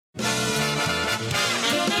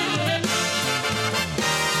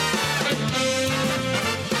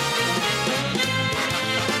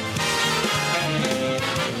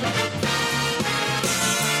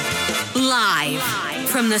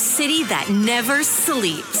from the city that never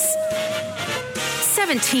sleeps.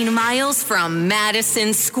 17 miles from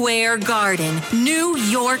Madison Square Garden, New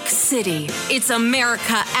York City. It's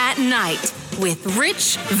America at Night with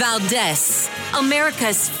Rich Valdez,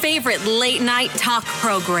 America's favorite late-night talk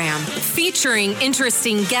program, featuring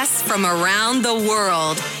interesting guests from around the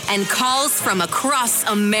world and calls from across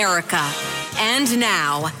America. And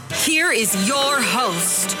now, here is your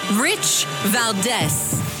host, Rich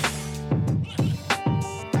Valdez.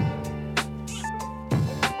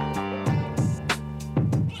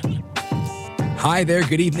 Hi there,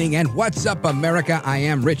 good evening, and what's up, America? I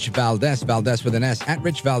am Rich Valdez, Valdez with an S, at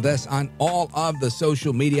Rich Valdez on all of the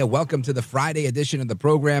social media. Welcome to the Friday edition of the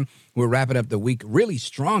program. We're wrapping up the week really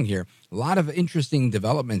strong here. A lot of interesting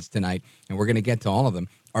developments tonight, and we're going to get to all of them.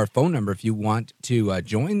 Our phone number, if you want to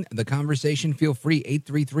join the conversation, feel free,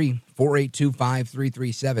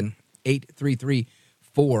 833-482-5337,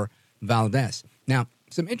 833-4-VALDEZ. Now,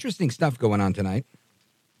 some interesting stuff going on tonight.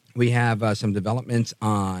 We have some developments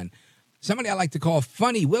on somebody I like to call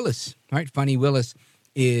Funny Willis. All right, Funny Willis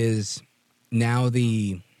is now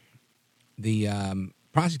the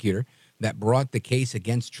prosecutor that brought the case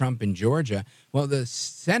against Trump in Georgia. Well, the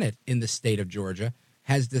Senate in the state of Georgia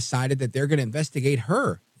has decided that they're going to investigate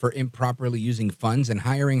her for improperly using funds and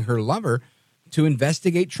hiring her lover to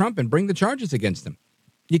investigate Trump and bring the charges against him.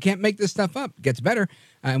 You can't make this stuff up. It gets better.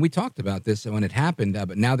 And we talked about this when it happened,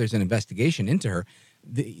 but now there's an investigation into her.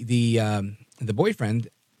 The boyfriend,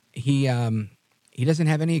 he doesn't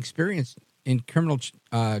have any experience in criminal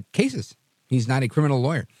cases. He's not a criminal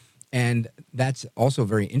lawyer. And that's also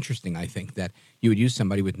very interesting, I think, that you would use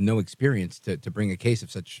somebody with no experience to bring a case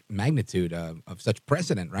of such magnitude, of such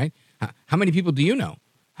precedent, right? How many people do you know?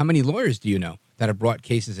 How many lawyers do you know that have brought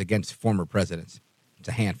cases against former presidents? It's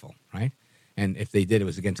a handful, right? And if they did, it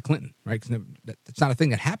was against Clinton, right? That's not a thing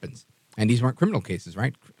that happens. And these weren't criminal cases,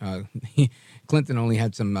 right? Clinton only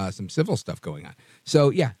had some civil stuff going on. So,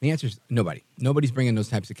 yeah, the answer is nobody. Nobody's bringing those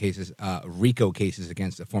types of cases, RICO cases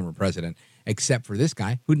against a former president, except for this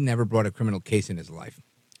guy who'd never brought a criminal case in his life.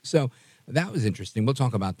 So that was interesting. We'll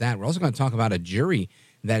talk about that. We're also going to talk about a jury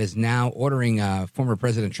that is now ordering former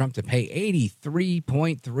President Trump to pay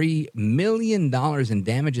 $83.3 million in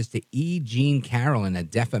damages to E. Jean Carroll in a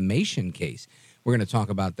defamation case. We're going to talk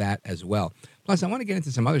about that as well. Plus, I want to get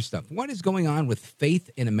into some other stuff. What is going on with faith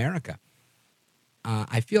in America?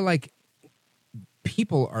 I feel like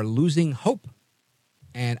people are losing hope.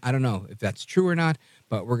 And I don't know if that's true or not,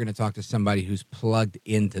 but we're going to talk to somebody who's plugged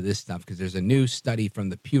into this stuff because there's a new study from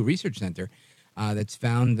the Pew Research Center that's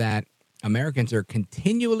found that Americans are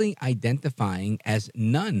continually identifying as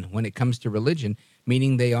none when it comes to religion,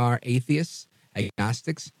 meaning they are atheists,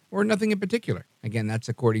 agnostics, or nothing in particular. Again, that's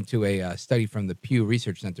according to a study from the Pew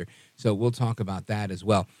Research Center. So we'll talk about that as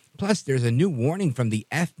well. Plus, there's a new warning from the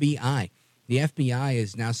FBI. The FBI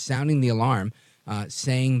is now sounding the alarm,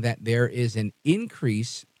 saying that there is an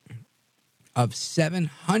increase of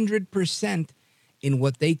 700% in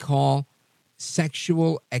what they call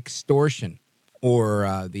sexual extortion,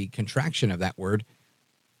 or the contraction of that word,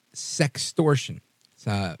 sextortion. It's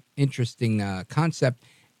an interesting concept,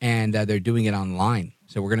 and they're doing it online.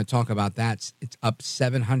 So we're going to talk about that. It's up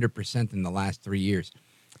 700% in the last 3 years.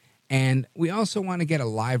 And we also want to get a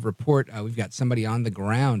live report. We've got somebody on the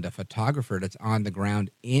ground, a photographer that's on the ground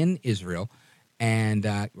in Israel, and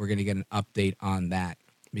we're going to get an update on that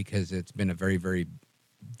because it's been a very, very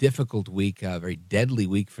difficult week, a very deadly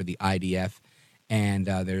week for the IDF. And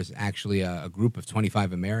there's actually a group of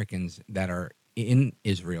 25 Americans that are in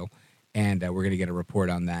Israel, and we're going to get a report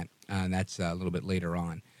on that. And that's a little bit later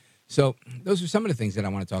on. So those are some of the things that I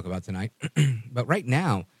want to talk about tonight. But right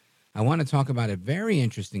now, I want to talk about a very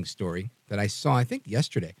interesting story that I saw, I think,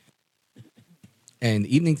 yesterday. And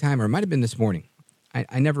evening time, or it might have been this morning.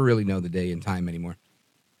 I never really know the day and time anymore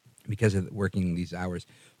because of working these hours.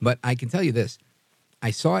 But I can tell you this.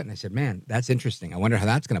 I saw it and I said, man, that's interesting. I wonder how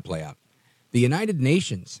that's going to play out. The United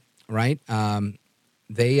Nations, right,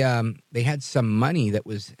 they had some money that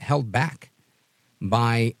was held back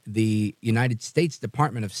by the United States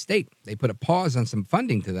Department of State. They put a pause on some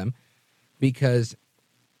funding to them because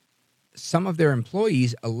some of their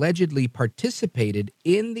employees allegedly participated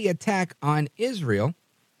in the attack on Israel.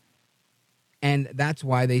 And that's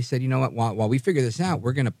why they said, you know what, while we figure this out,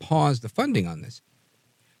 we're going to pause the funding on this.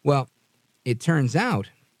 Well, it turns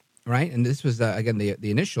out, right, and this was, again,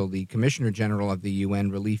 the Commissioner General of the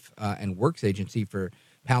UN Relief and Works Agency for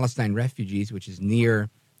Palestine Refugees, which is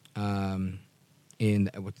near, they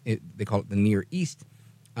call it the Near East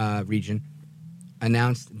region,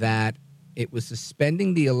 announced that it was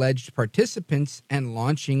suspending the alleged participants and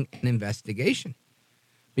launching an investigation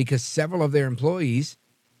because several of their employees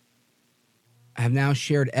have now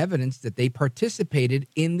shared evidence that they participated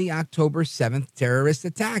in the October 7th terrorist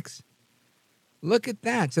attacks. Look at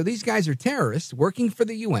that. So these guys are terrorists working for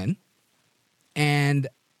the UN, and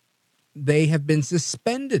they have been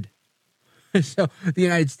suspended. So the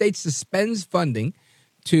United States suspends funding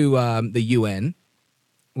to the UN,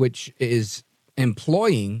 which is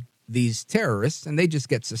employing these terrorists, and they just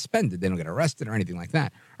get suspended. They don't get arrested or anything like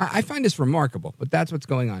that. I find this remarkable, but that's what's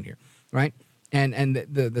going on here, right? And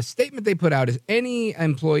the statement they put out is any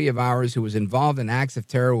employee of ours who was involved in acts of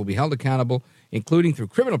terror will be held accountable, including through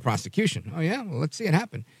criminal prosecution. Oh, yeah? Well, let's see it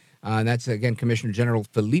happen. That's, again, Commissioner General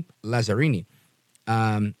Philippe Lazzarini.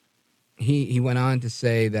 He went on to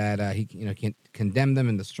say that he can condemn them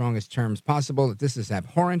in the strongest terms possible, that this is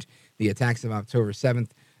abhorrent. The attacks of October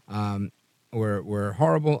 7th were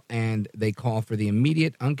horrible, and they call for the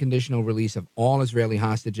immediate, unconditional release of all Israeli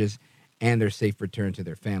hostages and their safe return to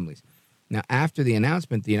their families. Now, after the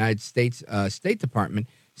announcement, the United States State Department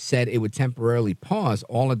said it would temporarily pause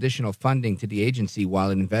all additional funding to the agency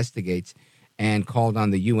while it investigates, and called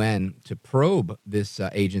on the UN to probe this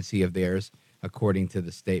agency of theirs, according to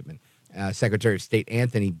the statement. Secretary of State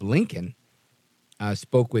Anthony Blinken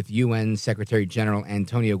spoke with UN Secretary General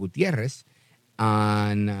Antonio Guterres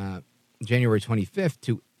on January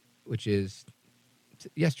 25th, which is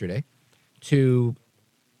yesterday, to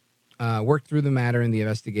work through the matter in the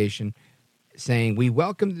investigation, saying, we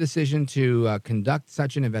welcome the decision to conduct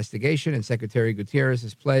such an investigation, and Secretary Guterres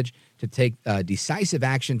has pledged to take decisive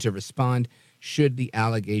action to respond should the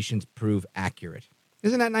allegations prove accurate.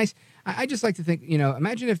 Isn't that nice? I just like to think,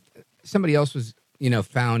 imagine if somebody else was,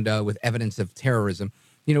 found with evidence of terrorism.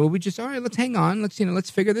 We just, all right, let's hang on. Let's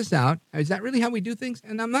figure this out. Is that really how we do things?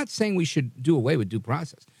 And I'm not saying we should do away with due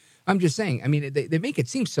process. I'm just saying, they make it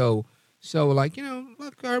seem so like,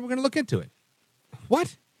 look, all right, we're going to look into it.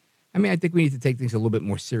 What? I think we need to take things a little bit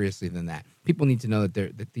more seriously than that. People need to know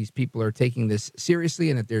that these people are taking this seriously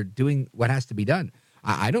and that they're doing what has to be done.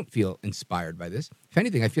 I don't feel inspired by this. If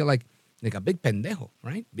anything, I feel like a big pendejo,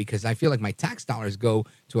 right? Because I feel like my tax dollars go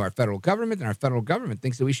to our federal government, and our federal government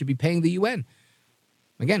thinks that we should be paying the UN.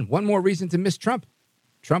 Again, one more reason to miss Trump.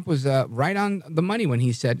 Trump was right on the money when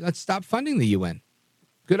he said, let's stop funding the UN.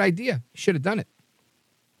 Good idea. Should have done it.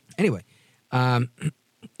 Anyway,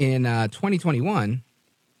 in 2021...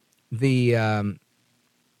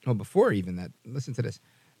 before even that, listen to this.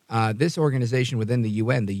 This organization within the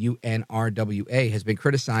UN, the UNRWA, has been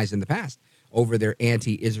criticized in the past over their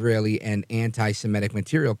anti-Israeli and anti-Semitic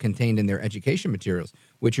material contained in their education materials,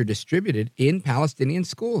 which are distributed in Palestinian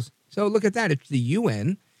schools. So look at that. It's the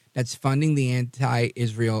UN that's funding the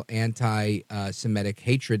anti-Israel, anti-Semitic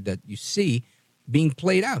hatred that you see being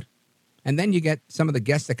played out. And then you get some of the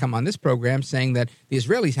guests that come on this program saying that the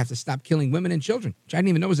Israelis have to stop killing women and children, which I didn't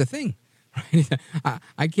even know was a thing. Right?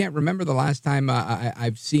 I can't remember the last time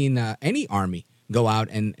I've seen any army go out,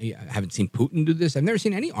 and I haven't seen Putin do this. I've never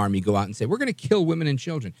seen any army go out and say, we're going to kill women and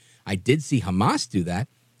children. I did see Hamas do that,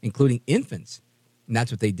 including infants. And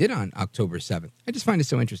that's what they did on October 7th. I just find it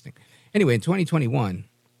so interesting. Anyway, in 2021,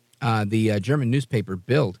 the German newspaper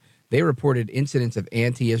Bild, they reported incidents of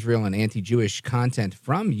anti-Israel and anti-Jewish content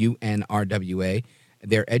from UNRWA,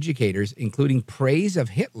 their educators, including praise of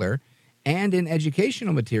Hitler, and in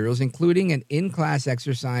educational materials, including an in-class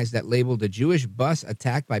exercise that labeled a Jewish bus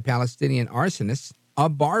attacked by Palestinian arsonists a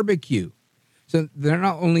barbecue. So they're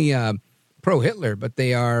not only pro-Hitler, but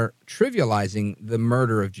they are trivializing the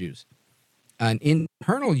murder of Jews. An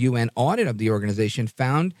internal UN audit of the organization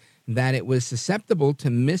found that it was susceptible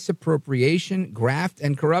to misappropriation, graft,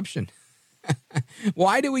 and corruption.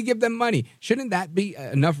 Why do we give them money? Shouldn't that be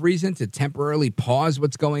enough reason to temporarily pause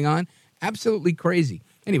what's going on? Absolutely crazy.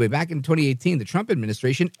 Anyway, back in 2018, the Trump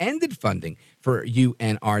administration ended funding for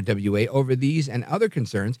UNRWA over these and other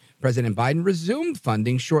concerns. President Biden resumed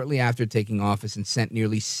funding shortly after taking office and sent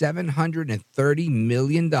nearly $730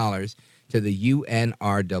 million to the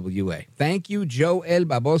UNRWA. Thank you, Joe El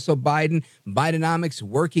Baboso Biden. Bidenomics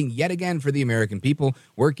working yet again for the American people,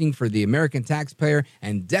 working for the American taxpayer,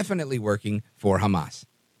 and definitely working for Hamas.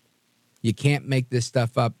 You can't make this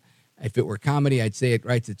stuff up. If it were comedy, I'd say it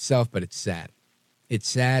writes itself, but it's sad. It's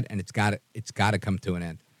sad, and it's got to come to an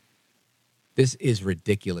end. This is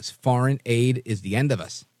ridiculous. Foreign aid is the end of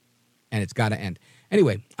us, and it's got to end.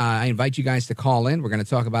 Anyway, I invite you guys to call in. We're going to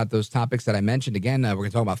talk about those topics that I mentioned. Again, we're going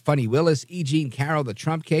to talk about Funny Willis, E. Jean Carroll, the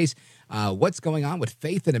Trump case. What's going on with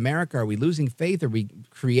faith in America? Are we losing faith? Are we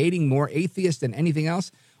creating more atheists than anything else?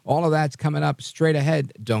 All of that's coming up straight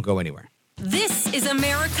ahead. Don't go anywhere. This is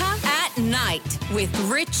America at Night with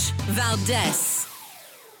Rich Valdez.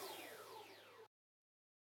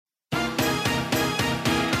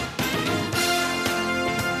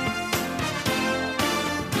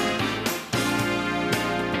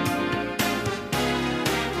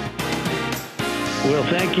 Well,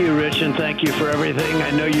 thank you, Rich, and thank you for everything.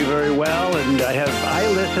 I know you very well, and I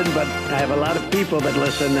listen, but I have a lot of people that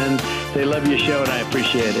listen, and they love your show, and I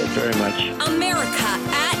appreciate it very much. America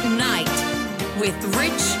at Night with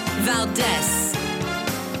Rich Valdez.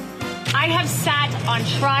 I have sat on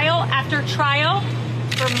trial after trial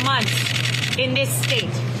for months in this state,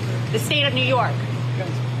 the state of New York.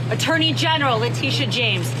 Attorney General Letitia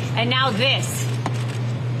James, and now this.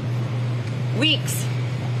 Weeks.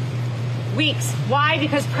 Why?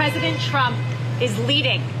 Because President Trump is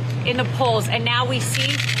leading in the polls, and now we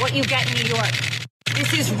see what you get in New York.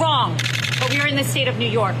 This is wrong, but we are in the state of New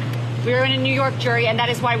York. We are in a New York jury, and that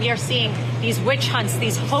is why we are seeing these witch hunts,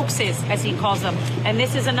 these hoaxes, as he calls them. And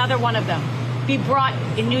this is another one of them. Be brought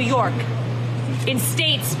in New York, in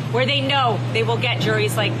states where they know they will get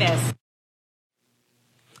juries like this.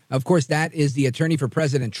 Of course, that is the attorney for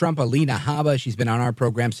President Trump, Alina Habba. She's been on our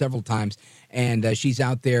program several times, and she's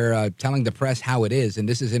out there telling the press how it is. And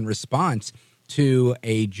this is in response to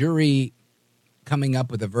a jury coming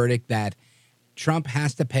up with a verdict that Trump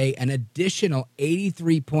has to pay an additional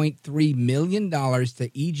 $83.3 million to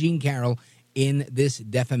E. Jean Carroll in this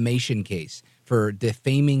defamation case for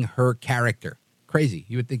defaming her character. Crazy.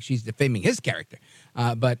 You would think she's defaming his character,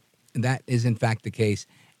 but that is, in fact, the case.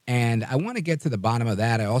 And I want to get to the bottom of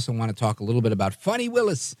that. I also want to talk a little bit about Funny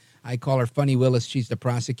Willis. I call her Funny Willis. She's the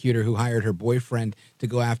prosecutor who hired her boyfriend to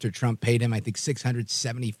go after Trump, paid him, I think,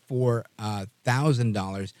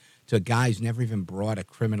 $674,000 to a guy who's never even brought a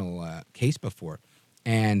criminal case before.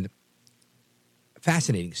 And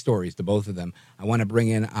fascinating stories, the both of them. I want to bring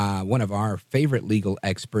in one of our favorite legal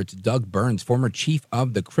experts, Doug Burns, former chief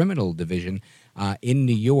of the criminal division in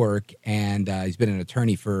New York. And he's been an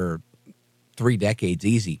attorney for 3 decades,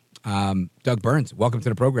 easy. Doug Burns, welcome to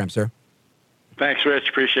the program, sir. Thanks, Rich.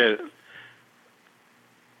 Appreciate it.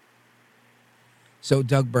 So,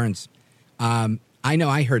 Doug Burns, I know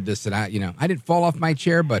I heard this, and I didn't fall off my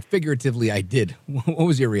chair, but figuratively I did. What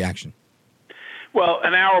was your reaction? Well,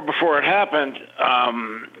 an hour before it happened,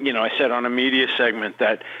 I said on a media segment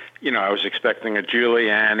that, I was expecting a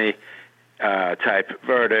Giuliani type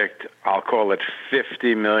verdict. I'll call it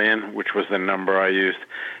 $50 million, which was the number I used.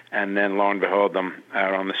 And then, lo and behold, I'm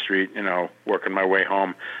out on the street, working my way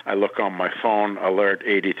home. I look on my phone, alert,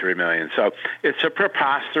 $83 million. So it's a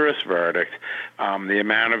preposterous verdict. The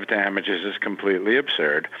amount of damages is completely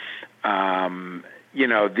absurd.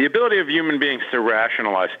 The ability of human beings to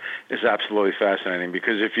rationalize is absolutely fascinating,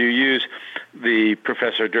 because if you use the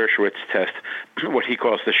Professor Dershowitz test, what he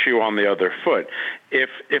calls the shoe on the other foot, if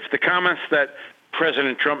the comments that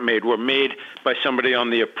President Trump made were made by somebody on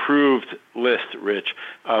the approved list, Rich,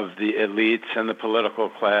 of the elites and the political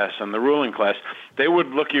class and the ruling class, they would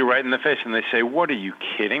look you right in the face and they say, what, are you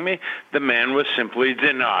kidding me? The man was simply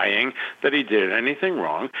denying that he did anything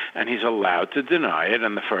wrong, and he's allowed to deny it,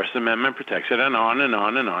 and the First Amendment protects it, and on and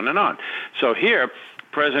on and on and on. So here,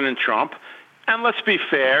 President Trump, and let's be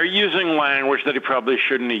fair, using language that he probably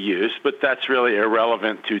shouldn't have used, but that's really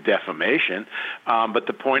irrelevant to defamation. But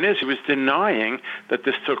the point is, he was denying that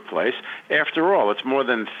this took place. After all, it's more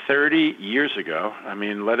than 30 years ago. I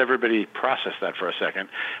mean, let everybody process that for a second.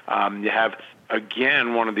 You have,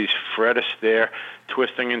 again, one of these Fred Astaire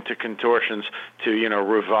twisting into contortions to,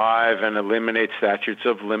 revive and eliminate statutes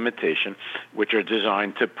of limitation, which are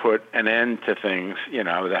designed to put an end to things,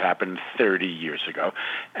 that happened 30 years ago.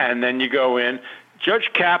 And then you go in. Judge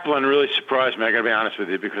Kaplan really surprised me, I got to be honest with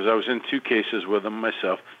you, because I was in 2 cases with him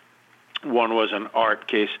myself. One was an art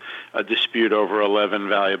case, a dispute over 11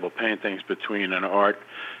 valuable paintings between an art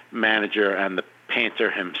manager and the painter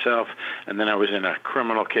himself. And then I was in a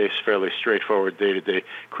criminal case, fairly straightforward day-to-day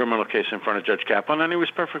criminal case in front of Judge Kaplan, and he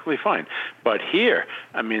was perfectly fine. But here,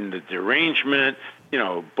 the derangement,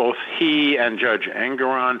 both he and Judge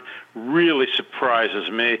Engeron really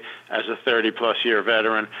surprises me as a 30-plus year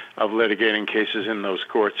veteran of litigating cases in those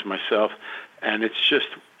courts myself. And it's just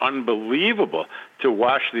unbelievable to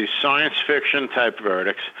watch these science fiction type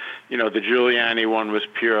verdicts. The Giuliani one was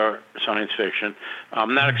pure science fiction.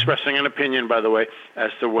 I'm not expressing an opinion, by the way,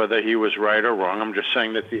 as to whether he was right or wrong. I'm just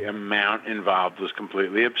saying that the amount involved was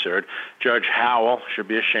completely absurd. Judge Howell should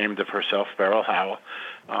be ashamed of herself, Beryl Howell,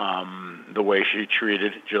 the way she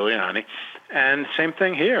treated Giuliani. And same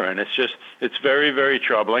thing here. And it's very, very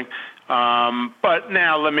troubling. But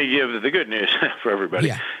now let me give the good news for everybody.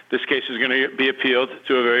 Yeah. This case is going to be appealed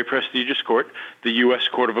to a very prestigious court, the U.S.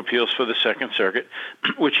 Court of Appeals for the Second Circuit,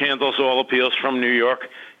 which handles all appeals from New York,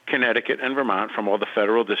 Connecticut, and Vermont, from all the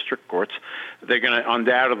federal district courts. They're going to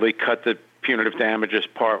undoubtedly cut the punitive damages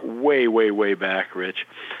part way, way, way back, Rich,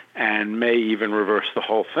 and may even reverse the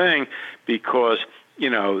whole thing, because,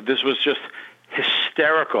 this was just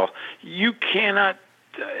hysterical. You cannot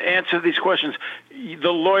answer these questions.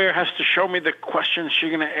 The lawyer has to show me the questions she's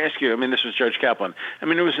going to ask you. I mean, this was Judge Kaplan. I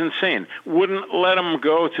mean, it was insane. Wouldn't let him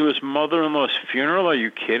go to his mother-in-law's funeral. Are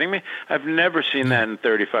you kidding me? I've never seen that in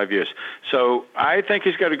 35 years. So I think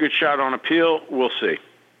he's got a good shot on appeal. We'll see.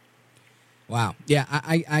 Wow. Yeah,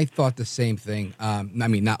 I thought the same thing. I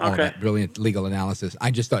mean, not all that brilliant legal analysis.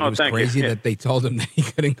 I just thought it was crazy that they told him that he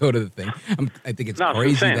couldn't go to the thing. I think it's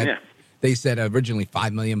crazy that they said originally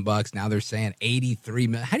 $5 million. Now they're saying $83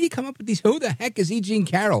 million. How do you come up with these? Who the heck is E. Jean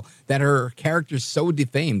Carroll that her character's so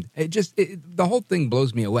defamed? The whole thing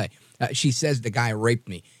blows me away. She says the guy raped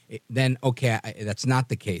me. Then, that's not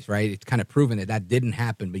the case, right? It's kind of proven that didn't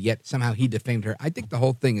happen, but yet somehow he defamed her. I think the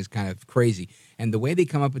whole thing is kind of crazy. And the way they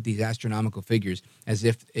come up with these astronomical figures as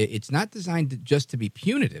if it's not designed just to be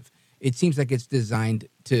punitive. It seems like it's designed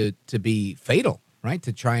to be fatal, right?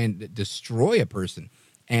 To try and destroy a person.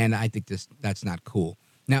 And I think that's not cool.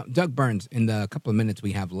 Now, Doug Burns, in the couple of minutes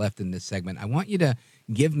we have left in this segment, I want you to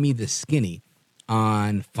give me the skinny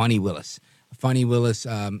on Funny Willis. Funny Willis,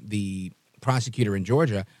 the prosecutor in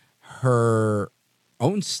Georgia, her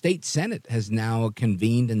own state Senate has now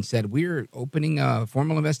convened and said, we're opening a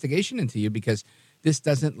formal investigation into you because this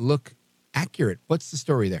doesn't look accurate. What's the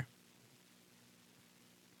story there?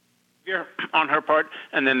 Here on her part,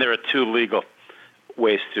 and then there are two legal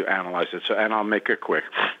ways to analyze it. So, and I'll make it quick.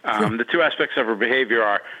 Sure. The two aspects of her behavior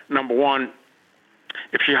are, number one,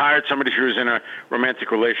 if she hired somebody she was in a romantic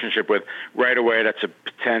relationship with, right away that's a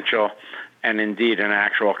potential and indeed an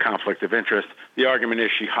actual conflict of interest. The argument is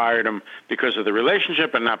she hired him because of the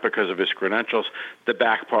relationship and not because of his credentials. The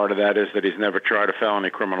back part of that is that he's never tried a felony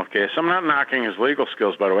criminal case. I'm not knocking his legal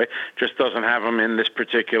skills, by the way, just doesn't have him in this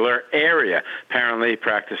particular area. Apparently he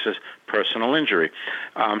practices personal injury.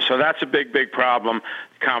 So that's a big, big problem,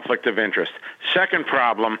 conflict of interest. Second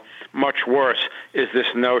problem, much worse, is this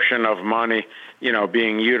notion of money,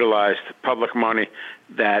 being utilized, public money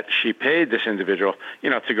that she paid this individual,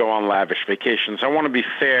 to go on lavish vacations. I want to be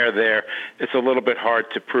fair there. It's a little bit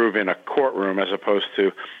hard to prove in a courtroom as opposed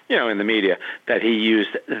to, in the media that he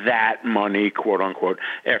used that money, quote unquote.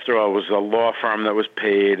 After all, it was a law firm that was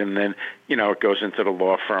paid, and then, it goes into the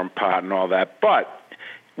law firm pot and all that. But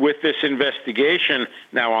with this investigation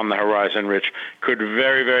now on the horizon, Rich, could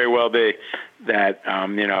very, very well be that,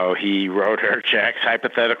 he wrote her checks,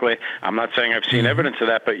 hypothetically. I'm not saying I've seen evidence of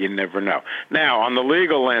that, but you never know. Now, on the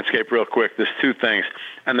legal landscape, real quick, there's two things,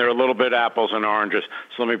 and they're a little bit apples and oranges,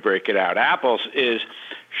 so let me break it out. Apples is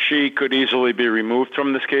she could easily be removed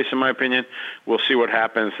from this case, in my opinion. We'll see what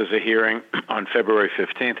happens. There's a hearing on February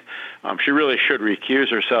 15th. She really should recuse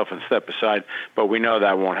herself and step aside, but we know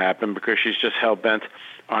that won't happen because she's just hell-bent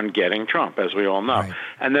on getting Trump, as we all know. Right.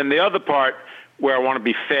 And then the other part, where I want to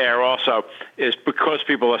be fair also, is because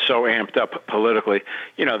people are so amped up politically,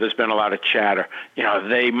 there's been a lot of chatter.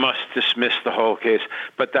 They must dismiss the whole case,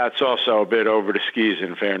 but that's also a bit over the skis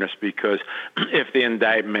in fairness, because if the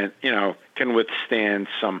indictment, can withstand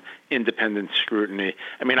some independent scrutiny.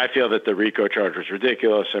 I mean, I feel that the RICO charge was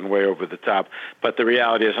ridiculous and way over the top, but the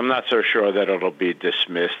reality is I'm not so sure that it'll be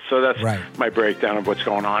dismissed. So that's my breakdown of what's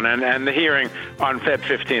going on. And the hearing on Feb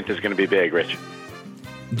 15th is going to be big, Rich.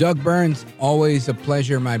 Doug Burns, always a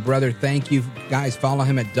pleasure, my brother. Thank you. Guys, follow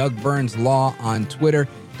him at Doug Burns Law on Twitter.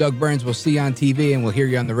 Doug Burns, we'll see you on TV, and we'll hear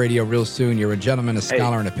you on the radio real soon. You're a gentleman, a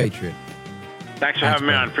scholar, and a patriot. Thanks for having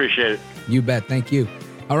me on. Appreciate it. You bet. Thank you.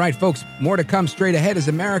 All right, folks, more to come straight ahead. Is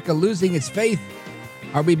America losing its faith?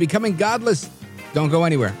 Are we becoming godless? Don't go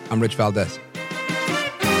anywhere. I'm Rich Valdez.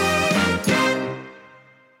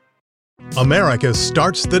 America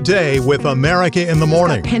starts the day with America in the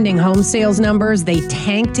Morning. Pending home sales numbers, they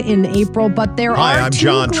tanked in April, but there Hi, are I'm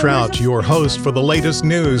John Trout, your host for the latest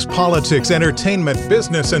news, politics, entertainment,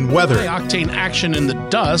 business, and weather. High-octane action in the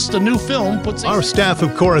dust, a new film puts... Our staff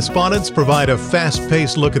of correspondents provide a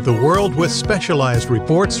fast-paced look at the world with specialized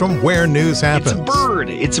reports from where news happens. It's a bird,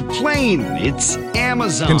 it's a plane, it's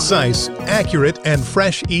Amazon. Concise, accurate, and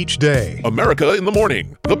fresh each day. America in the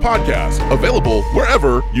Morning, the podcast, available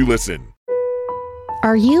wherever you listen.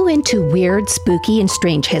 Are you into weird, spooky, and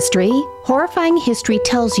strange history? Horrifying History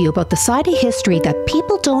tells you about the side of history that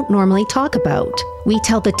people don't normally talk about. We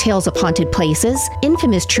tell the tales of haunted places,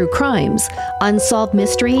 infamous true crimes, unsolved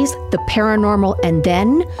mysteries, the paranormal, and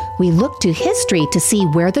then we look to history to see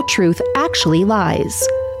where the truth actually lies.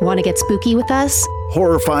 Want to get spooky with us?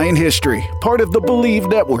 Horrifying History, part of the Believe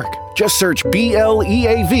Network. Just search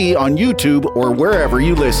BLEAV on YouTube or wherever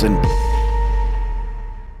you listen.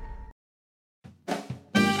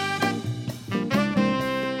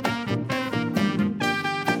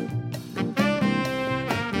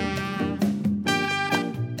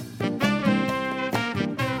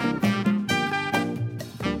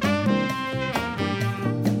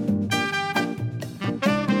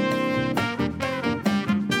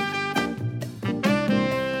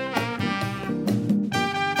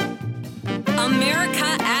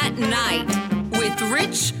 America at Night with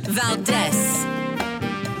Rich Valdez.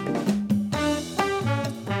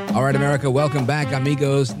 All right, America, welcome back,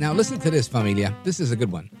 amigos. Now, listen to this, familia. This is a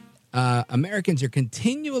good one. Americans are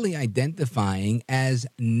continually identifying as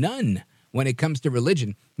none when it comes to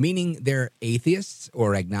religion, meaning they're atheists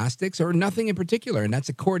or agnostics or nothing in particular. And that's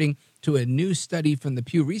according to a new study from the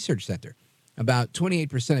Pew Research Center. About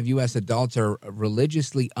 28% of U.S. adults are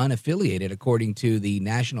religiously unaffiliated, according to the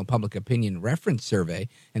National Public Opinion Reference Survey,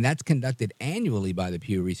 and that's conducted annually by the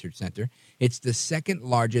Pew Research Center. It's the second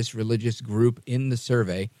largest religious group in the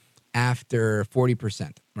survey after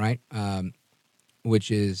 40%, right,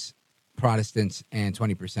 which is Protestants, and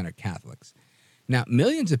 20% are Catholics. Now,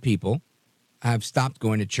 millions of people have stopped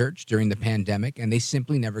going to church during the pandemic, and they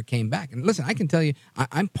simply never came back. And listen, I can tell you,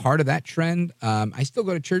 I'm part of that trend. I still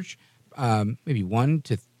go to church maybe 1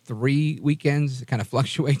 to 3 weekends. It kind of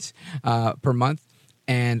fluctuates per month.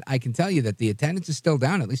 And I can tell you that the attendance is still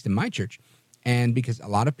down, at least in my church. And because a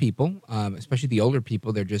lot of people, especially the older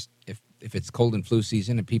people, they're just, if it's cold and flu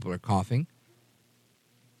season and people are coughing,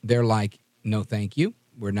 they're like, no, thank you.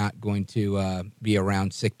 We're not going to be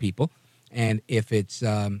around sick people. And if it's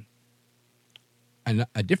a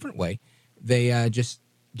different way, they just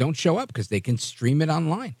don't show up because they can stream it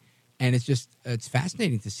online. And it's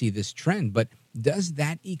fascinating to see this trend. But does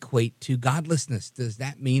that equate to godlessness? Does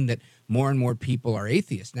that mean that more and more people are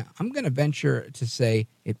atheists? Now, I'm going to venture to say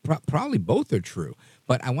it probably both are true.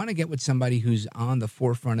 But I want to get with somebody who's on the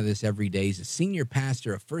forefront of this every day. He's a senior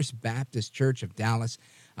pastor of First Baptist Church of Dallas.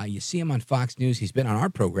 You see him on Fox News. He's been on our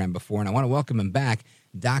program before, and I want to welcome him back,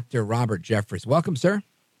 Dr. Robert Jeffress. Welcome, sir.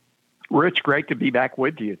 Rich, great to be back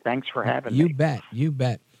with you. Thanks for having me. You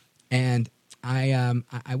bet. And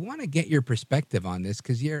I want to get your perspective on this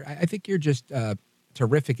because I think you're just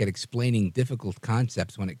terrific at explaining difficult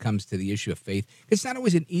concepts when it comes to the issue of faith. It's not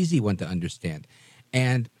always an easy one to understand.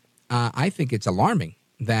 And I think it's alarming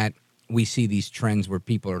that we see these trends where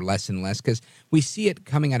people are less and less because we see it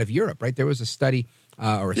coming out of Europe, right? There was a study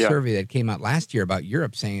or a survey that came out last year about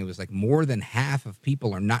Europe saying it was like more than half of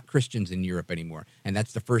people are not Christians in Europe anymore. And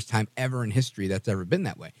that's the first time ever in history that's ever been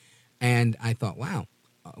that way. And I thought, wow,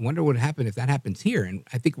 I wonder what would happen if that happens here. And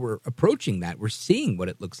I think we're approaching that. We're seeing what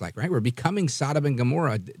it looks like, right? We're becoming Sodom and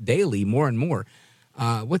Gomorrah daily, more and more.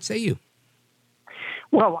 What say you?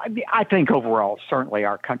 Well, I think overall, certainly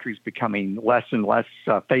our country's becoming less and less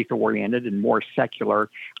faith-oriented and more secular.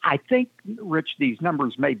 I think, Rich, these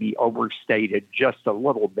numbers may be overstated just a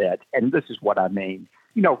little bit, and this is what I mean.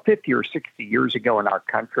 50 or 60 years ago in our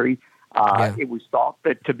country, it was thought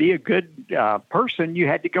that to be a good person, you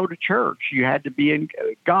had to go to church. You had to be in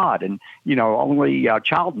God, and, only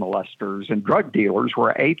child molesters and drug dealers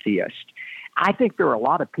were atheists. I think there are a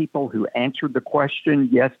lot of people who answered the question,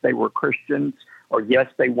 yes, they were Christians, or yes,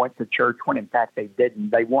 they went to church when in fact they didn't.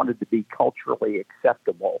 They wanted to be culturally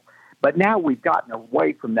acceptable. But now we've gotten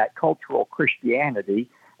away from that cultural Christianity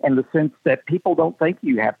in the sense that people don't think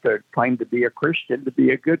you have to claim to be a Christian to be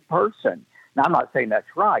a good person. Now, I'm not saying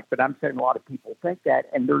that's right, but I'm saying a lot of people think that,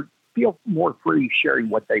 and they feel more free sharing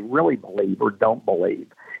what they really believe or don't believe.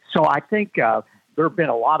 So I think there have been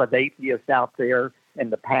a lot of atheists out there. In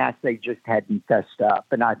the past, they just hadn't fessed up,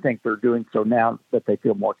 and I think they're doing so now that they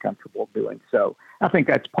feel more comfortable doing so. I think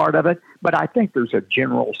that's part of it, but I think there's a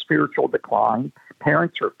general spiritual decline.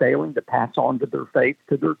 Parents are failing to pass on to their faith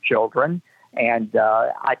to their children, and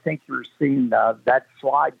I think you're seeing that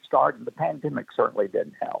slide start, and the pandemic certainly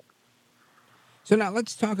didn't help. So now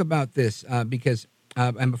let's talk about this because,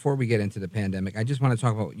 and before we get into the pandemic, I just want to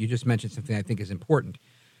talk about, you just mentioned something I think is important,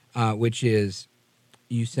 which is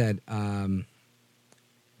you said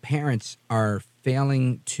parents are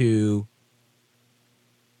failing to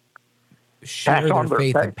share their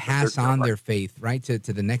faith and pass on their faith, right, to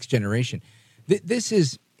the next generation. This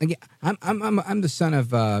is, again, I'm the son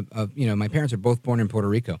of my parents are both born in Puerto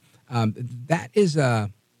Rico. That is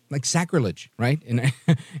like sacrilege, right,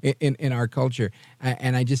 in our culture.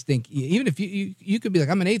 And I just think even if you could be like,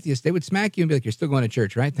 I'm an atheist, they would smack you and be like, you're still going to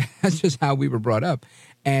church, right? That's just how we were brought up.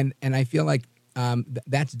 And I feel like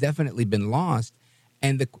that's definitely been lost.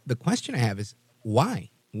 And the question I have is why?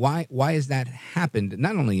 Why has that happened?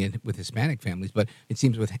 Not only with Hispanic families, but it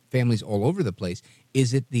seems with families all over the place.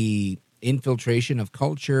 Is it the infiltration of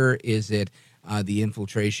culture? Is it the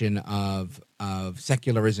infiltration of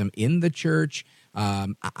secularism in the church?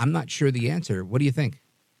 I'm not sure the answer. What do you think?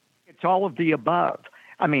 It's all of the above.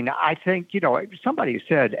 I mean, I think, somebody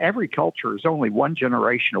said every culture is only one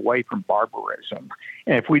generation away from barbarism.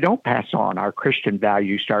 And if we don't pass on our Christian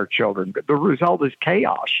values to our children, the result is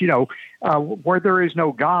chaos. Where there is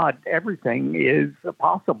no God, everything is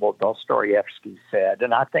possible, Dostoevsky said.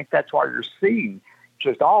 And I think that's why you're seeing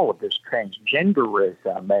just all of this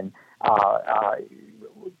transgenderism and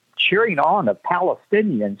cheering on of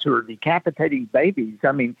Palestinians who are decapitating babies.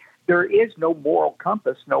 I mean, there is no moral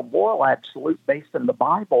compass, no moral absolute based in the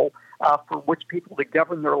Bible for which people to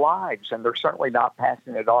govern their lives, and they're certainly not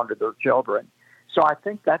passing it on to their children. So I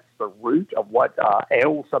think that's the root of what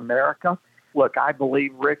ails America. Look, I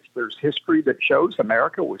believe, Rich, there's history that shows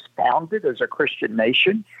America was founded as a Christian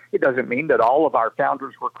nation. It doesn't mean that all of our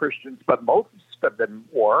founders were Christians, but most of them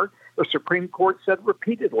were. The Supreme Court said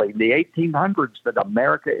repeatedly in the 1800s that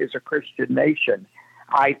America is a Christian nation.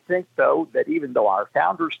 I think, though, that even though our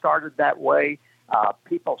founders started that way,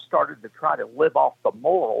 people started to try to live off the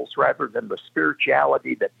morals rather than the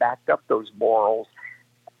spirituality that backed up those morals.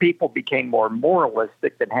 People became more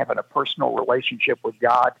moralistic than having a personal relationship with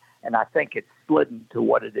God, and I think it's slid into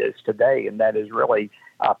what it is today, and that is really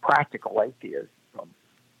practical atheism.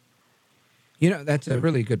 That's a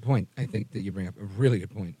really good point. I think that you bring up a really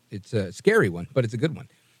good point. It's a scary one, but it's a good one.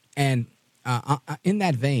 And in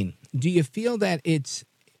that vein, do you feel that it's,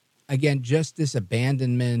 again, just this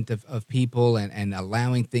abandonment of people and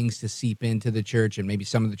allowing things to seep into the church, and maybe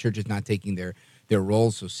some of the churches not taking their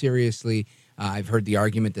roles so seriously? I've heard the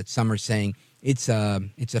argument that some are saying it's a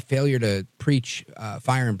failure to preach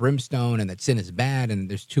fire and brimstone, and that sin is bad, and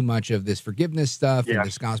there's too much of this forgiveness stuff and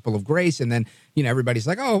this gospel of grace, and then everybody's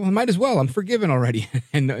like, oh, I might as well, I'm forgiven already,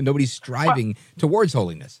 and nobody's striving towards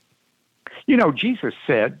holiness. Jesus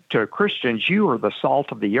said to Christians, you are the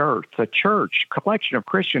salt of the earth. The church, collection of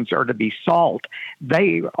Christians, are to be salt.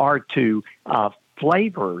 They are to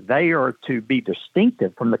flavor. They are to be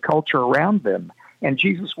distinctive from the culture around them. And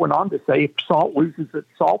Jesus went on to say, if salt loses its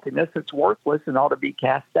saltiness, it's worthless and ought to be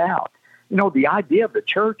cast out. The idea of the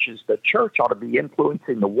church is the church ought to be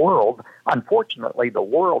influencing the world. Unfortunately, the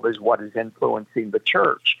world is what is influencing the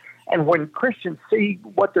church. And when Christians see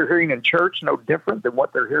what they're hearing in church no different than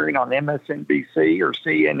what they're hearing on MSNBC or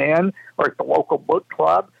CNN or at the local book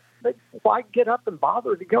club, why get up and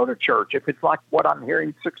bother to go to church if it's like what I'm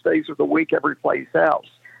hearing 6 days of the week every place else?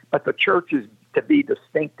 But the church is to be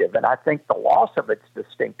distinctive, and I think the loss of its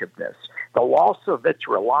distinctiveness, the loss of its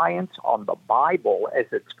reliance on the Bible as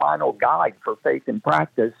its final guide for faith and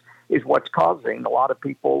practice is what's causing a lot of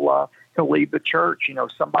people to leave the church.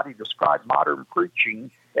 Somebody described modern preaching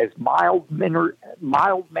as mild-mannered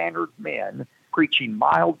men preaching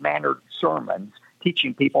mild-mannered sermons,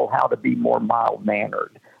 teaching people how to be more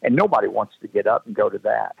mild-mannered. And nobody wants to get up and go to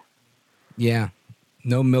that. Yeah,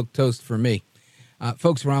 no milquetoast for me.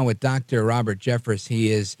 Folks, we're on with Dr. Robert Jeffress.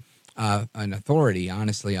 He is an authority,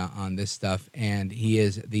 honestly, on this stuff, and he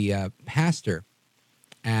is the pastor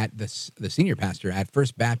at the senior pastor at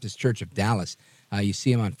First Baptist Church of Dallas. You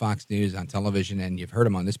see him on Fox News, on television, and you've heard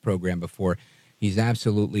him on this program before. He's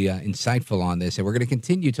absolutely insightful on this, and we're going to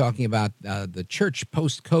continue talking about the church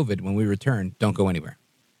post-COVID when we return. Don't go anywhere.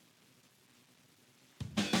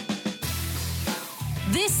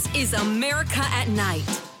 This is America at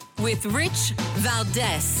Night with Rich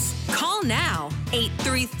Valdez. Call now,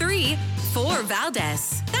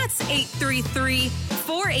 833-4-VALDEZ. That's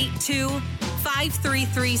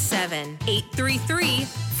 833-482-5337.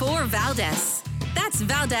 833-4-VALDEZ. That's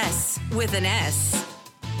Valdez with an S.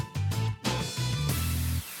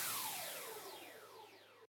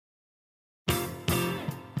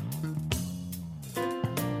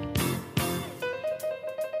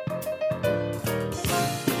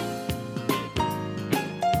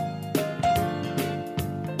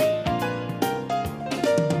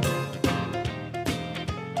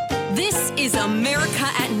 This is America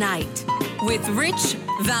at Night with Rich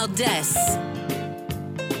Valdez.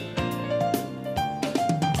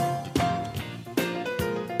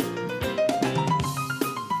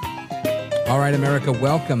 All right, America,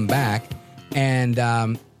 welcome back.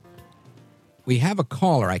 And we have a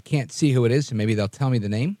caller. I can't see who it is, so maybe they'll tell me the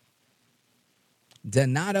name.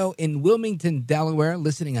 Donato in Wilmington, Delaware,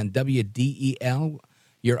 listening on WDEL.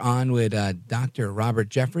 You're on with Dr. Robert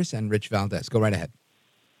Jeffress and Rich Valdez. Go right ahead.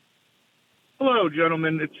 Hello,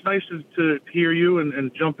 gentlemen. It's nice to hear you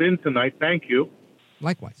and jump in tonight. Thank you.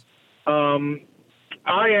 Likewise. I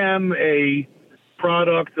am a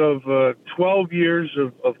product of 12 years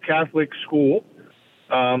of Catholic school,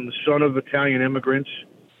 the son of Italian immigrants,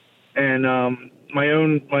 and my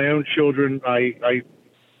own children. I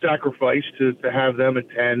sacrificed to have them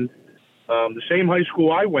attend the same high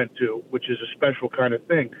school I went to, which is a special kind of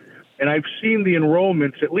thing. And I've seen the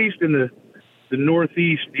enrollments, at least in the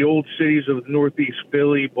Northeast, the old cities of the Northeast,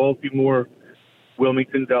 Philly, Baltimore,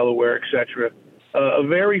 Wilmington, Delaware, etc., a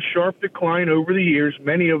very sharp decline over the years.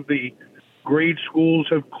 Many of the grade schools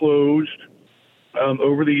have closed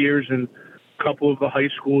over the years, and a couple of the high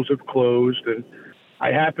schools have closed. And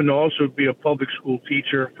I happen to also be a public school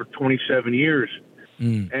teacher for 27 years.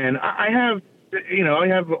 And I have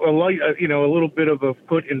a little bit of a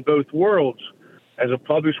foot in both worlds. As a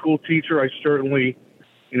public school teacher, I certainly,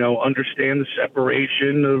 understand the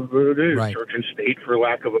separation of church and state, for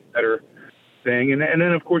lack of a better thing. And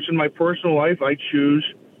then, of course, in my personal life, I choose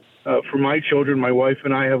for my children. My wife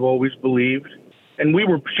and I have always believed, and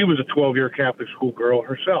she was a 12-year Catholic school girl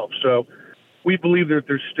herself, so we believe that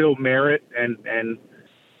there's still merit and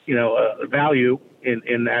value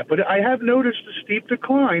in that. But I have noticed a steep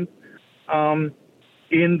decline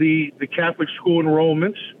in the Catholic school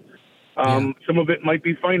enrollments. Some of it might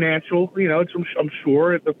be financial, I'm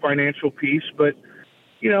sure, at the financial piece, but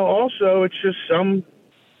also it's just some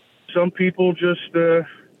people just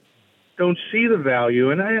don't see the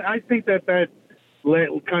value, and I think that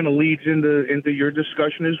kind of leads into your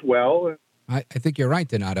discussion as well. I think you're right,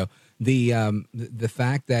 Donato. The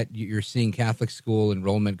fact that you're seeing Catholic school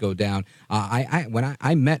enrollment go down. When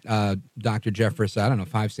I met Dr. Jeffress, I don't know,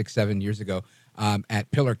 5, 6, 7 years ago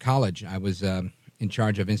at Pillar College. I was in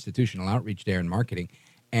charge of institutional outreach there and marketing,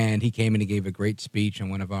 and he came and he gave a great speech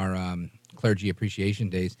on one of our clergy appreciation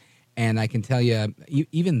days. And I can tell you,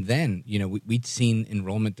 even then, we'd seen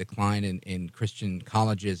enrollment decline in Christian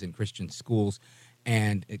colleges and Christian schools,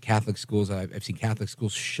 and at Catholic schools. I've seen Catholic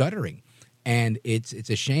schools shuttering. And it's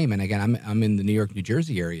a shame. And again, I'm in the New York, New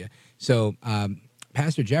Jersey area. So,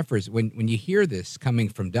 Pastor Jeffress, when you hear this coming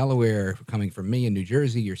from Delaware, coming from me in New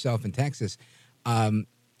Jersey, yourself in Texas,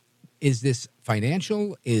 is this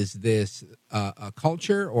financial? Is this a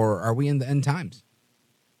culture, or are we in the end times?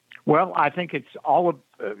 Well, I think it's all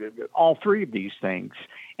three of these things.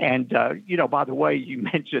 And, by the way, you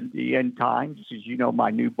mentioned the end times. As you know, my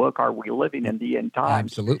new book, Are We Living in the End Times?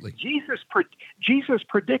 Absolutely. Jesus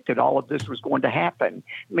predicted all of this was going to happen.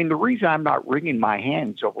 I mean, the reason I'm not wringing my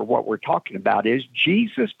hands over what we're talking about is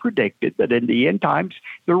Jesus predicted that in the end times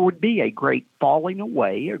there would be a great falling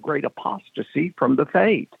away, a great apostasy from the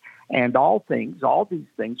faith. And all these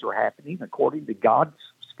things are happening according to God's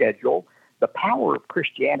schedule. The power of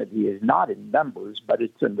Christianity is not in numbers, but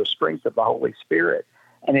it's in the strength of the Holy Spirit.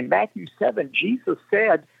 And in Matthew 7, Jesus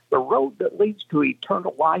said, the road that leads to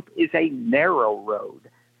eternal life is a narrow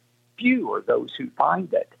road. Few are those who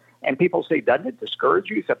find it. And people say, doesn't it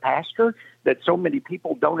discourage you as a pastor that so many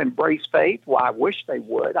people don't embrace faith? Well, I wish they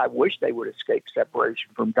would. I wish they would escape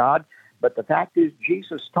separation from God. But the fact is,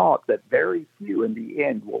 Jesus taught that very few in the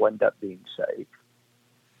end will end up being saved.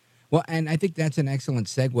 Well, and I think that's an excellent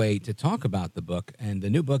segue to talk about the book. And the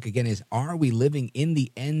new book, again, is Are We Living in the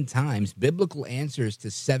End Times? Biblical Answers to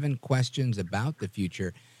 7 Questions About the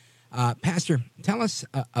Future. Pastor, tell us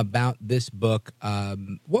about this book.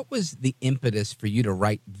 What was the impetus for you to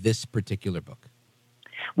write this particular book?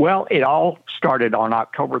 Well, it all started on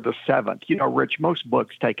October the 7th. Rich, most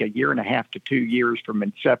books take 1.5 to 2 years from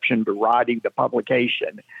inception to writing to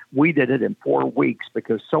publication. We did it in 4 weeks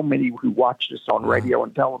because so many who watched us on radio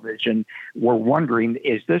and television were wondering,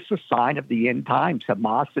 is this a sign of the end times,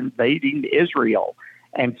 Hamas invading Israel?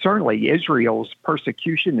 And certainly Israel's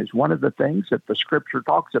persecution is one of the things that the scripture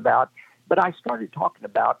talks about. But I started talking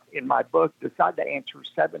about, in my book, decided to answer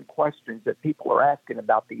 7 questions that people are asking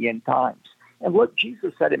about the end times. And look,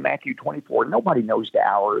 Jesus said in Matthew 24, nobody knows the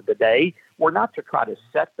hour of the day. We're not to try to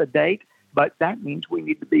set the date, but that means we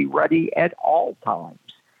need to be ready at all times.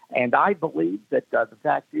 And I believe that the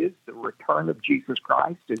fact is the return of Jesus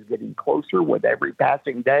Christ is getting closer with every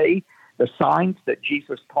passing day. The signs that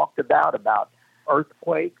Jesus talked about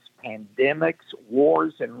earthquakes, pandemics,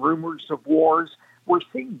 wars, and rumors of wars, we're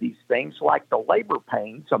seeing these things like the labor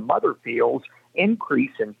pains a mother feels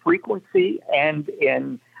increase in frequency and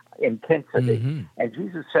in intensity. Mm-hmm. And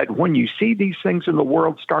Jesus said, when you see these things in the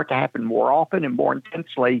world start to happen more often and more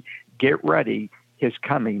intensely, get ready. His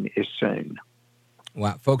coming is soon.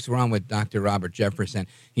 Well, folks, we're on with Dr. Robert Jeffress, and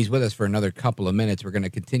he's with us for another couple of minutes. We're going to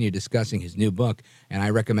continue discussing his new book, and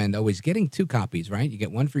I recommend always getting 2 copies, right? You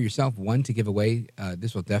get one for yourself, one to give away.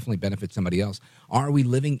 This will definitely benefit somebody else. Are We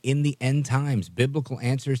Living in the End Times? Biblical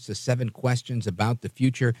Answers to 7 Questions About the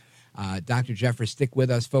Future. Dr. Jeffress, stick with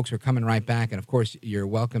us. Folks, we're coming right back, and of course, you're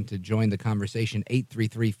welcome to join the conversation,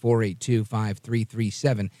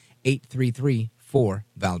 833-482-5337,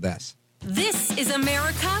 833-4-VALDEZ. This is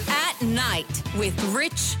America at Night with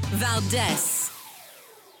Rich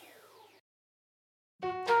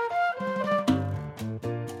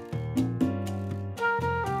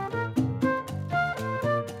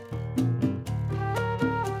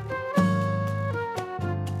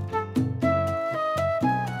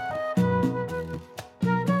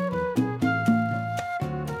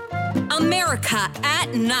America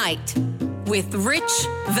at Night with Rich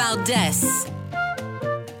Valdez.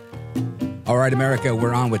 All right, America,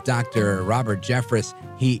 we're on with Dr. Robert Jeffress.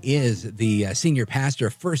 He is the senior pastor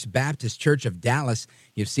of First Baptist Church of Dallas.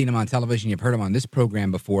 You've seen him on television. You've heard him on this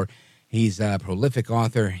program before. He's a prolific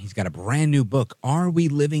author. He's got a brand new book, Are We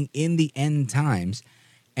Living in the End Times?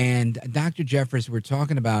 And Dr. Jeffress, we're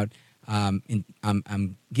talking about,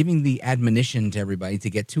 I'm giving the admonition to everybody to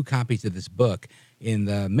get 2 copies of this book. In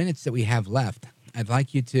the minutes that we have left, I'd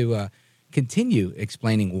like you to continue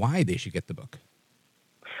explaining why they should get the book.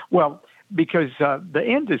 Well, because the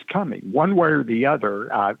end is coming one way or the other.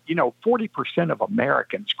 40% of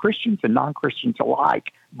Americans, Christians and non-Christians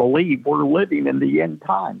alike, believe we're living in the end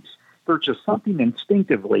times. There's just something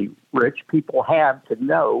instinctively, Rich, people have to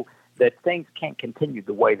know that things can't continue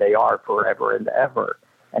the way they are forever and ever.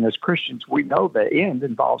 And as Christians, we know the end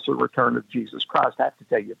involves the return of Jesus Christ. I have to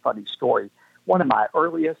tell you a funny story. One of my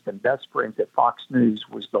earliest and best friends at Fox News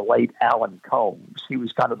was the late Alan Combs. He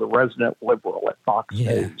was kind of the resident liberal at Fox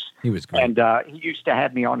News. He was great. And he used to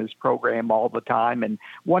have me on his program all the time. And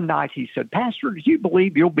one night he said, Pastor, do you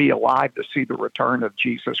believe you'll be alive to see the return of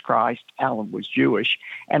Jesus Christ? Alan was Jewish.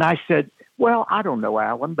 And I said, well, I don't know,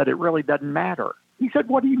 Alan, but it really doesn't matter. He said,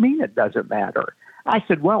 what do you mean it doesn't matter? I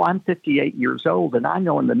said, well, I'm 58 years old, and I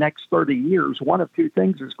know in the next 30 years, one of 2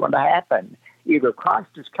 things is going to happen. Either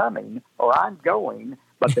Christ is coming or I'm going,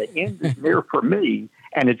 but the end is near for me,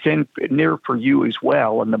 and it's near for you as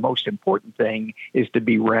well. And the most important thing is to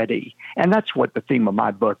be ready. And that's what the theme of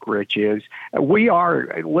my book, Rich, is. We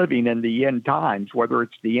are living in the end times, whether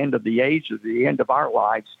it's the end of the age or the end of our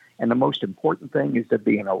lives. And the most important thing is to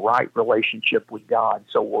be in a right relationship with God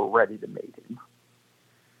so we're ready to meet him.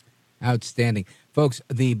 Outstanding. Folks,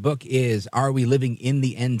 the book is Are We Living in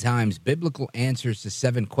the End Times? Biblical Answers to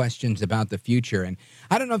 7 Questions About the Future. And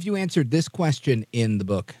I don't know if you answered this question in the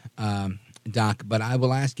book, Doc, but I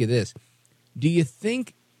will ask you this. Do you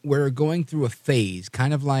think we're going through a phase,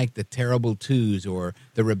 kind of like the terrible twos or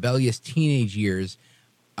the rebellious teenage years,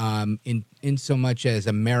 in so much as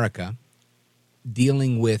America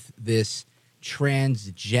dealing with this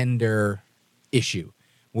transgender issue?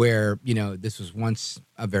 Where, this was once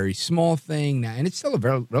a very small thing now, and it's still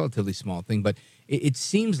a relatively small thing, but it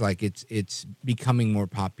seems like it's becoming more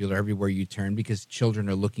popular everywhere you turn because children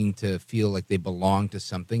are looking to feel like they belong to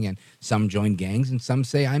something, and some join gangs, and some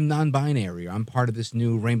say, I'm non-binary, or I'm part of this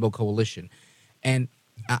new rainbow coalition. And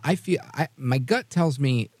I feel, my gut tells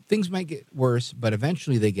me things might get worse, but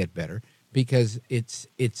eventually they get better because it's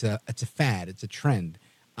a fad, it's a trend.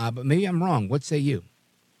 But maybe I'm wrong. What say you?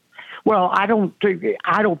 Well, I don't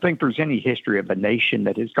think there's any history of a nation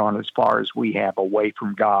that has gone as far as we have away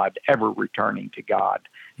from God, ever returning to God.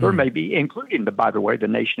 There may be, including, by the way, the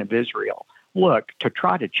nation of Israel. Look, to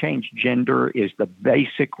try to change gender is the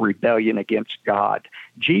basic rebellion against God.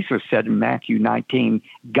 Jesus said in Matthew 19,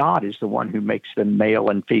 God is the one who makes them male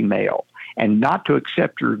and female. And not to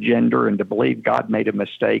accept your gender and to believe God made a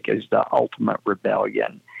mistake is the ultimate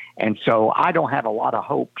rebellion. And so I don't have a lot of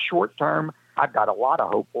hope short term. I've got a lot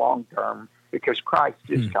of hope long term because Christ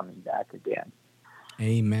is coming back again.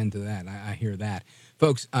 Amen to that. I hear that.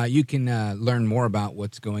 Folks, you can learn more about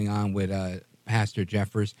what's going on with Pastor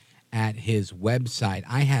Jeffress at his website.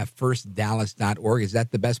 I have firstdallas.org. Is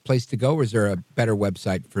that the best place to go, or is there a better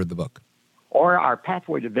website for the book? Or our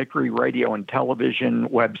Pathway to Victory radio and television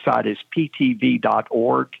website is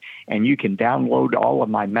ptv.org, and you can download all of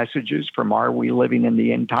my messages from Are We Living in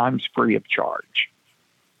the End Times free of charge.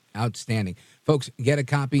 Outstanding. Folks, get a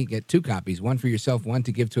copy, get 2 copies, one for yourself, one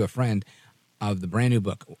to give to a friend, of the brand new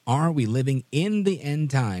book, Are We Living in the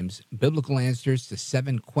End Times? Biblical Answers to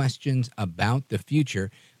 7 Questions About the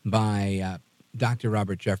Future by Dr.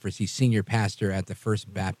 Robert Jeffress. He's senior pastor at the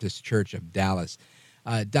First Baptist Church of Dallas.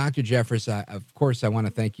 Dr. Jeffress, of course, I want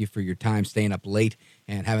to thank you for your time, staying up late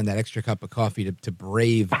and having that extra cup of coffee to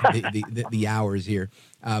brave the hours here.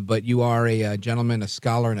 But you are a gentleman, a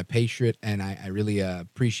scholar, and a patriot, and I really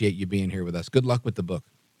appreciate you being here with us. Good luck with the book.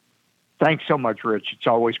 Thanks so much, Rich. It's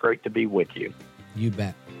always great to be with you. You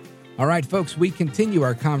bet. All right, folks, we continue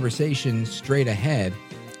our conversation straight ahead,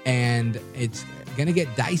 and it's going to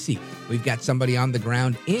get dicey. We've got somebody on the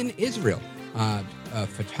ground in Israel, a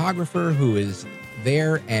photographer who is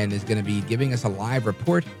there and is going to be giving us a live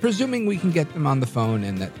report, presuming we can get them on the phone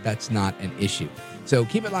and that's not an issue. So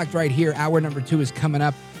keep it locked right here. Hour number 2 is coming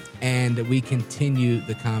up, and we continue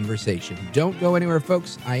the conversation. Don't go anywhere,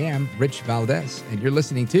 folks. I am Rich Valdez, and you're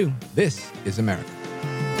listening to This is America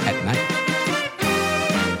at Night.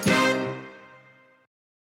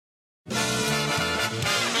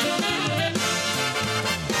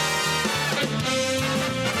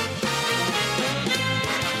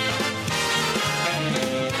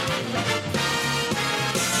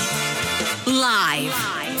 Live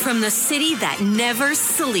from the city that never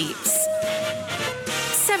sleeps.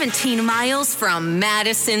 17 miles from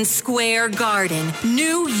Madison Square Garden,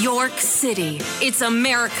 New York City. It's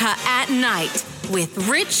America at Night with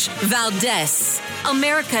Rich Valdez.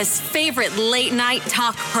 America's favorite late night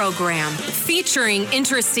talk program, featuring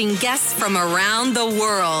interesting guests from around the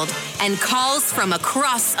world and calls from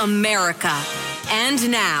across America.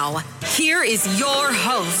 And now, here is your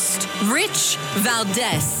host, Rich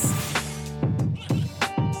Valdez.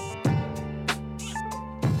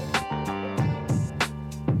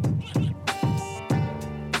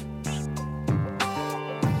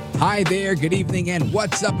 Hi there, good evening, and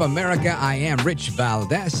what's up, America? I am Rich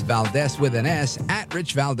Valdez, Valdez with an S, at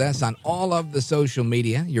Rich Valdez on all of the social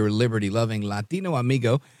media, your liberty-loving Latino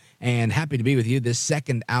amigo, and happy to be with you this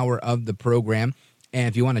second hour of the program. And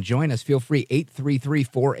if you want to join us, feel free,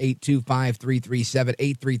 833-482-5337,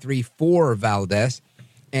 833-4-Valdez.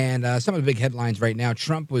 And some of the big headlines right now,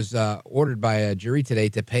 Trump was ordered by a jury today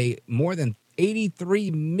to pay more than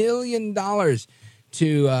 $83 million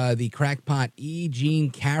to the crackpot E.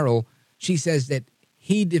 Jean Carroll. She says that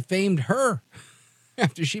he defamed her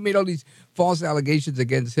after she made all these false allegations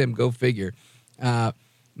against him. Go figure.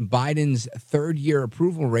 Biden's third-year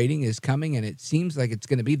approval rating is coming, and it seems like it's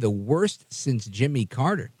going to be the worst since Jimmy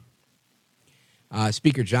Carter.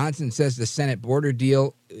 Speaker Johnson says the Senate border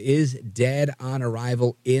deal is dead on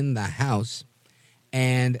arrival in the House.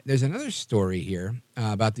 And there's another story here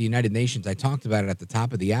about the United Nations. I talked about it at the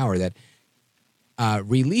top of the hour, that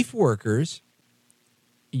relief workers,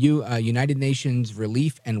 United Nations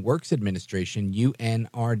Relief and Works Administration,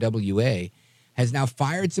 UNRWA, has now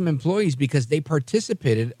fired some employees because they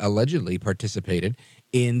allegedly participated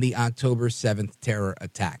in the October 7th terror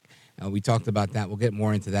attack. We talked about that. We'll get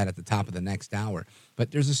more into that at the top of the next hour.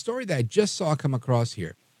 But there's a story that I just saw come across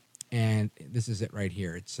here, and this is it right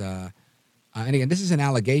here. It's and again, this is an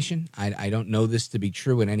allegation. I don't know this to be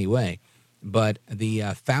true in any way, but the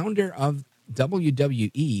founder of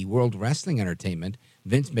WWE, World Wrestling Entertainment,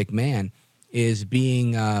 Vince McMahon, is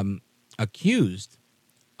being accused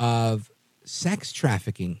of sex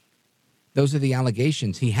trafficking. Those are the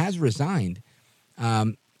allegations. He has resigned.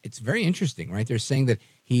 It's very interesting, right? They're saying that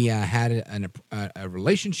he had a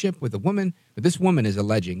relationship with a woman, but this woman is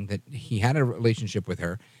alleging that he had a relationship with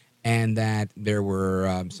her and that there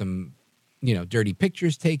were some, dirty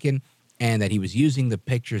pictures taken and that he was using the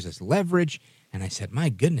pictures as leverage. And I said, my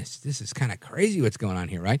goodness, this is kind of crazy what's going on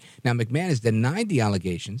here, right? Now, McMahon has denied the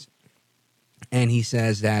allegations, and he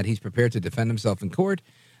says that he's prepared to defend himself in court,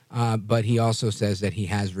 but he also says that he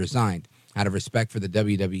has resigned. Out of respect for the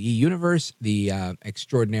WWE universe, the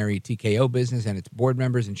extraordinary TKO business and its board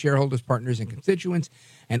members and shareholders, partners, and constituents,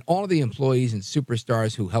 and all of the employees and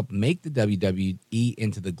superstars who helped make the WWE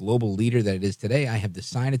into the global leader that it is today, I have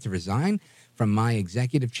decided to resign from my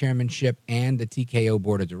executive chairmanship and the TKO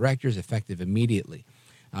board of directors effective immediately.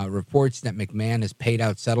 Reports that McMahon has paid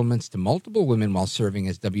out settlements to multiple women while serving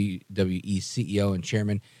as WWE CEO and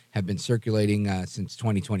chairman have been circulating since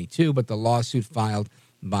 2022, but the lawsuit filed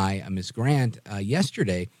by Ms. Grant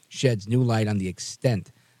yesterday sheds new light on the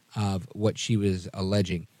extent of what she was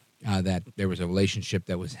alleging, that there was a relationship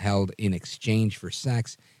that was held in exchange for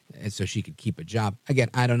sex so she could keep a job. Again,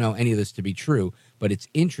 I don't know any of this to be true, but it's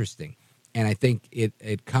interesting. And I think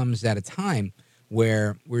it comes at a time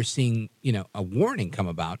where we're seeing, a warning come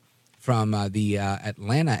about from the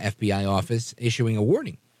Atlanta FBI office issuing a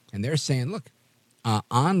warning. And they're saying, look,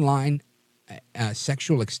 online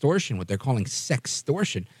sexual extortion, what they're calling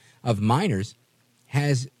sextortion of minors,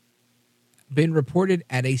 has been reported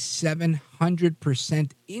at a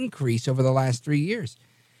 700% increase over the last 3 years.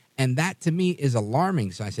 And that, to me, is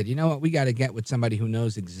alarming. So I said, you know what, we got to get with somebody who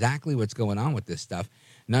knows exactly what's going on with this stuff.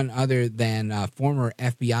 None other than former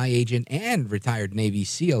FBI agent and retired Navy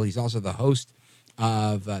SEAL. He's also the host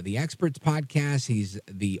of the Experts podcast. He's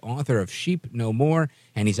the author of Sheep No More,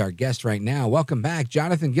 and he's our guest right now. Welcome back,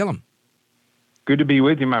 Jonathan Gilliam. Good to be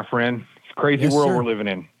with you, my friend. It's a crazy world we're living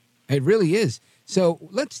in. It really is. So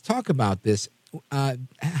let's talk about this.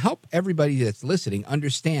 Help everybody that's listening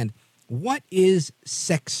understand, what is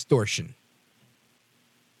sextortion?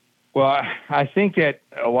 Well, I think that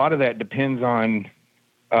a lot of that depends on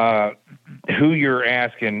who you're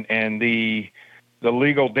asking and the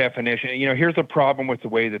legal definition. Here's the problem with the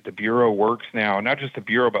way that the Bureau works now, not just the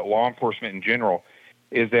Bureau, but law enforcement in general,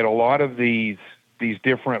 is that a lot of these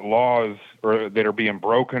different laws that are being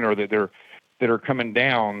broken or that are coming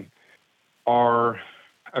down are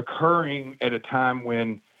occurring at a time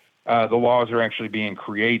when the laws are actually being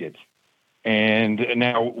created. And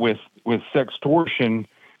now with sextortion,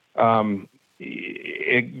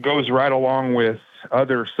 it goes right along with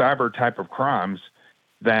other cyber type of crimes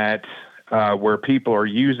that where people are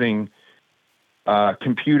using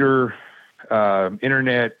computer,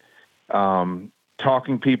 internet,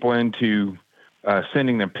 talking people into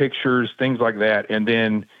sending them pictures, things like that, and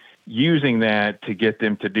then using that to get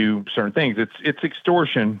them to do certain things. It's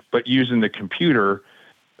extortion, but using the computer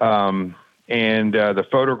and the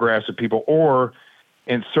photographs of people, or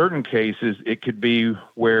in certain cases, it could be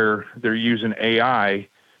where they're using AI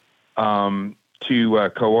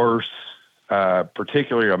to coerce,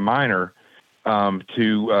 particularly a minor,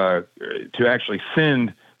 to actually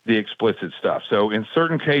send the explicit stuff. So in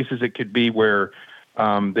certain cases, it could be where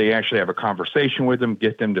they actually have a conversation with them,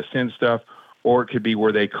 get them to send stuff, or it could be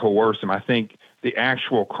where they coerce them. I think the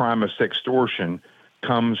actual crime of sextortion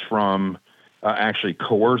comes from actually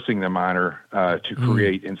coercing the minor to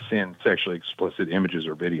create and send sexually explicit images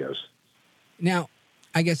or videos. Now,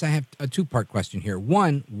 I guess I have a two-part question here.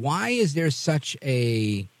 One, why is there such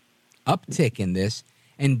a uptick in this?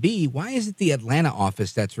 And B, why is it the Atlanta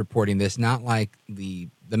office that's reporting this, not like the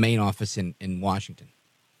main office in Washington?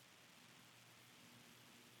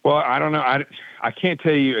 Well, I don't know. I can't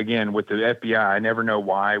tell you, again, with the FBI, I never know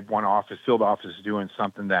why one field office is doing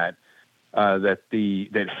something that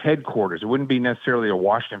headquarters, it wouldn't be necessarily a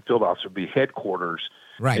Washington field office, it would be headquarters.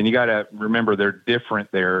 Right. And you got to remember they're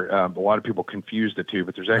different there. A lot of people confuse the two,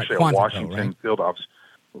 but there's actually a Washington field office.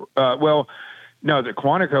 Well, no, the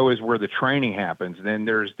Quantico is where the training happens. Then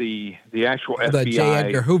there's the actual FBI. The J.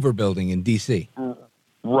 Edgar Hoover building in D.C.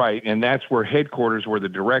 Right, and that's where headquarters, where the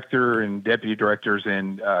director and deputy directors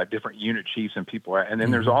and different unit chiefs and people are. And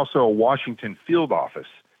then there's also a Washington field office.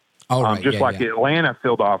 Oh, right. Just like the Atlanta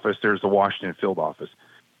field office, there's the Washington field office.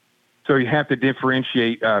 So you have to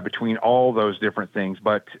differentiate between all those different things.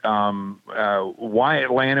 But why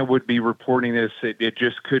Atlanta would be reporting this, it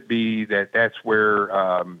just could be that that's where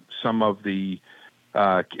some of the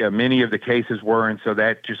many of the cases were, and so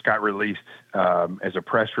that just got released as a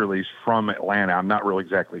press release from Atlanta. I'm not really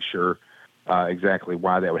exactly sure exactly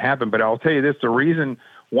why that would happen, but I'll tell you this: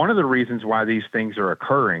 one of the reasons why these things are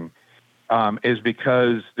occurring is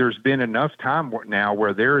because there's been enough time now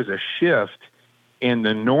where there is a shift in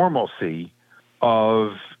the normalcy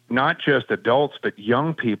of not just adults but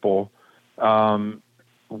young people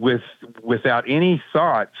without any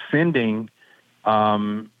thought sending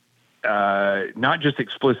not just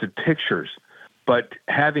explicit pictures, but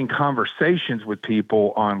having conversations with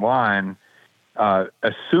people online,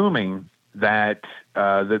 assuming that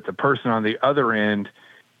the person on the other end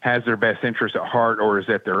has their best interest at heart or is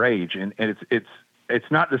at their age. And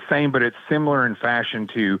it's not the same, but it's similar in fashion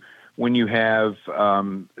to when you have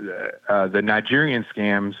the Nigerian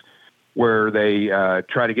scams where they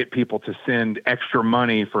try to get people to send extra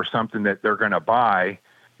money for something that they're going to buy.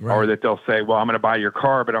 Right. Or that they'll say, well, I'm going to buy your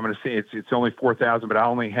car, but I'm going to say it's only $4,000, but I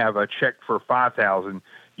only have a check for $5,000.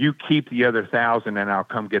 You keep the other $1,000 and I'll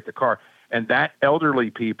come get the car. And that elderly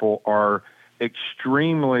people are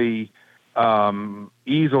extremely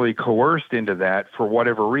easily coerced into that for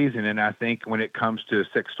whatever reason. And I think when it comes to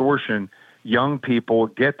sextortion, young people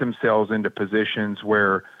get themselves into positions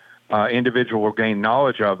where individual will gain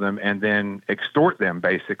knowledge of them and then extort them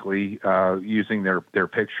basically using their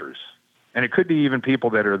pictures. And it could be even people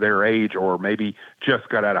that are their age or maybe just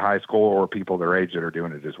got out of high school or people their age that are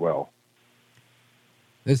doing it as well.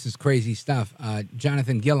 This is crazy stuff.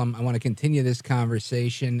 Jonathan Gilliam, I want to continue this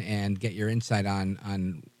conversation and get your insight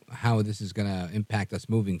on how this is going to impact us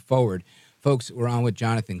moving forward. Folks, we're on with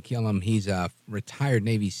Jonathan Gilliam. He's a retired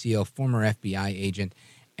Navy SEAL, former FBI agent,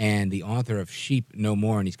 and the author of Sheep No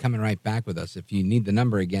More, and he's coming right back with us. If you need the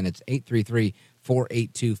number again, it's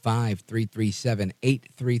 833-482-5337,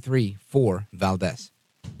 833-4-VALDEZ.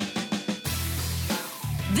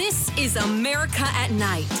 This is America at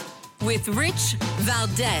Night with Rich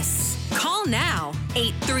Valdez. Call now,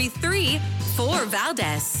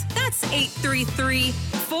 833-4-VALDEZ. That's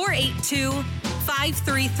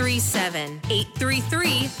 833-482-5337,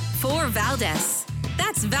 833-4-VALDEZ.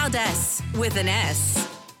 That's Valdez with an S.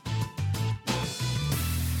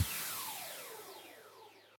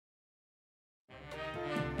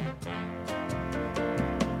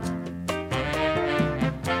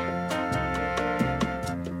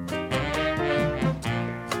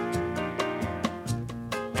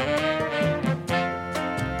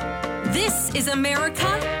 This is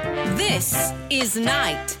America. This is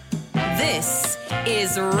Night. This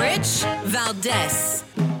is Rich Valdez.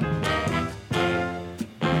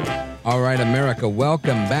 All right, America,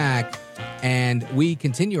 welcome back. And we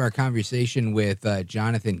continue our conversation with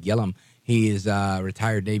Jonathan Gilliam. He is a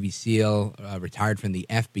retired Navy SEAL, retired from the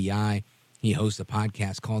FBI. He hosts a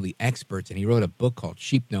podcast called The Experts, and he wrote a book called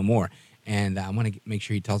Sheep No More. And I want to make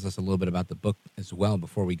sure he tells us a little bit about the book as well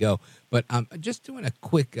before we go. But just doing a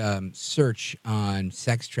quick search on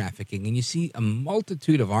sex trafficking, and you see a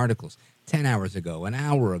multitude of articles 10 hours ago, an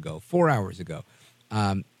hour ago, 4 hours ago.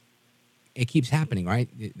 It keeps happening, right?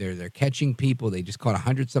 They're catching people. They just caught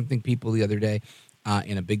 100-something people the other day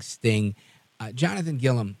in a big sting. Jonathan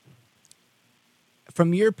Gilliam,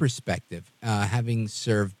 from your perspective, having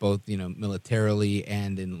served both, militarily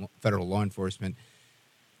and in federal law enforcement,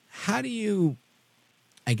 how do you,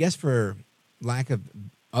 I guess for lack of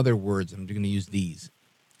other words, I'm going to use these,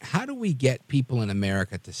 how do we get people in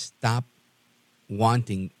America to stop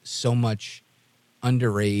wanting so much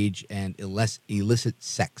underage and illicit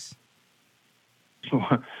sex?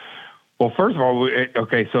 Well, first of all,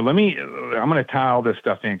 okay, so I'm going to tie all this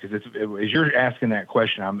stuff in because as you're asking that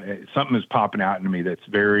question, something is popping out into me that's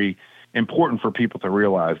very important for people to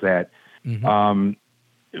realize that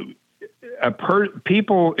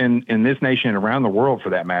people in this nation and around the world, for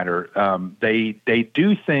that matter, they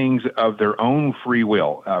do things of their own free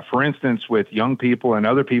will. For instance, with young people and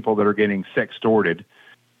other people that are getting sextorted,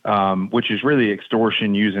 which is really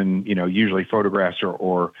extortion using, usually photographs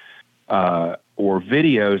or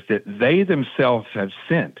videos that they themselves have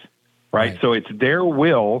sent, right? So it's their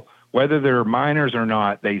will, whether they're minors or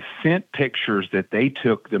not, they sent pictures that they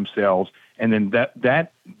took themselves, and then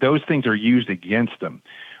that those things are used against them.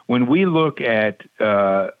 When we look at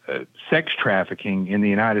sex trafficking in the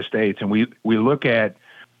United States, and we look at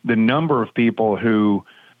the number of people who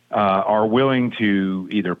are willing to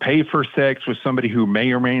either pay for sex with somebody who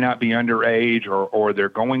may or may not be underage, or they're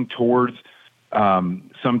going towards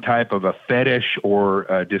some type of a fetish or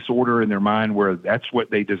a disorder in their mind where that's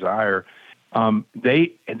what they desire,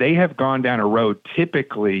 they have gone down a road.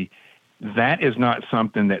 Typically, that is not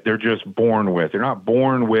something that they're just born with. They're not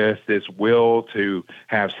born with this will to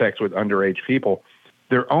have sex with underage people.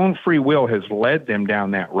 Their own free will has led them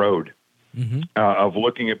down that road of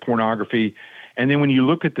looking at pornography. And then when you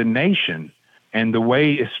look at the nation and the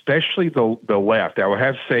way, especially the left, I would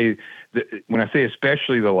have to say, when I say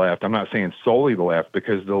especially the left, I'm not saying solely the left,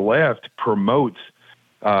 because the left promotes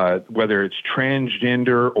whether it's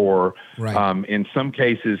transgender or in some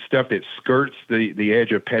cases stuff that skirts the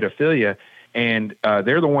edge of pedophilia, and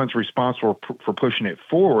they're the ones responsible for pushing it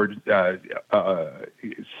forward.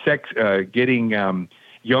 Getting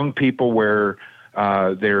young people where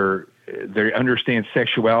they understand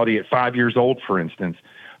sexuality at 5 years old, for instance.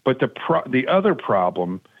 But the other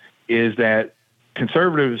problem is that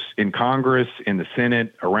conservatives in Congress, in the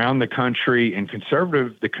Senate, around the country, and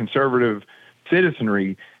the conservative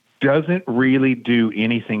citizenry doesn't really do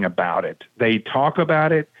anything about it. They talk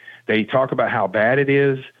about it. They talk about how bad it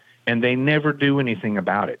is, and they never do anything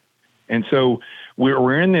about it. And so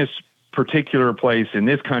we're in this particular place in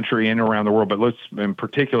this country and around the world, but let's in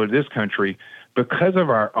particular this country, because of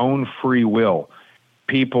our own free will.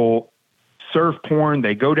 People surf porn.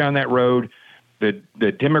 They go down that road.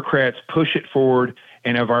 The Democrats push it forward,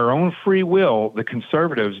 and of our own free will, the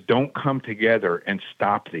conservatives don't come together and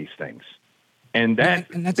stop these things. And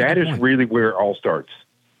that is really where it all starts.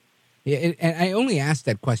 Yeah, and I only asked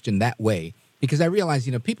that question that way because I realize,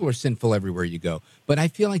 people are sinful everywhere you go. But I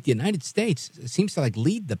feel like the United States seems to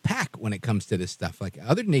lead the pack when it comes to this stuff. Like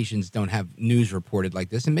other nations don't have news reported like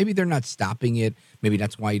this, and maybe they're not stopping it. Maybe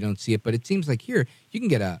that's why you don't see it. But it seems like here you can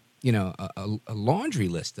get a laundry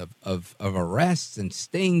list of arrests and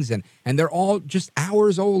stings, and they're all just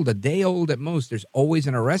hours old, a day old at most. There's always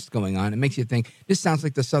an arrest going on. It makes you think this sounds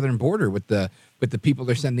like the southern border with the people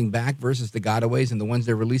they're sending back versus the gotaways and the ones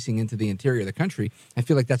they're releasing into the interior of the country. I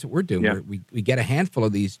feel like that's what we're doing. Yeah. We get a handful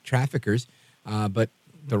of these traffickers, but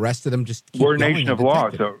the rest of them just keep We're a going nation of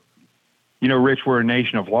laws. undetected. So, Rich, we're a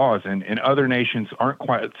nation of laws, and other nations aren't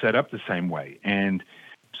quite set up the same way. And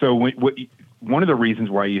so one of the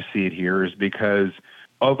reasons why you see it here is because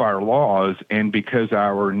of our laws and because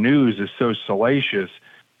our news is so salacious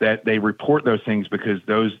that they report those things because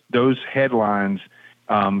those headlines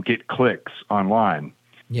get clicks online.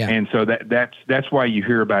 Yeah. And so that's why you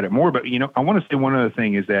hear about it more. But, I want to say one other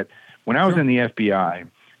thing is that when I was in the FBI,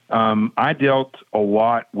 I dealt a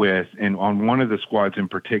lot with, and on one of the squads in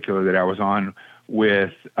particular that I was on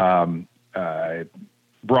with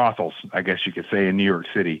brothels, I guess you could say, in New York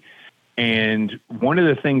City. And one of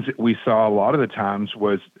the things that we saw a lot of the times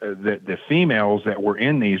was that the females that were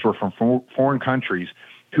in these were from foreign countries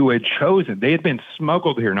who had chosen, they had been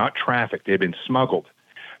smuggled here, not trafficked, they had been smuggled.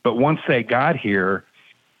 But once they got here,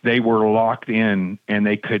 they were locked in and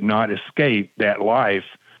they could not escape that life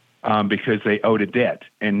because they owed a debt.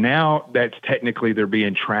 And now that's technically they're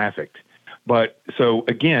being trafficked. But so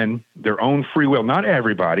again, their own free will, not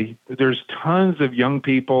everybody. There's tons of young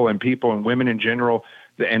people and women in general,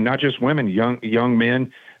 and not just women, young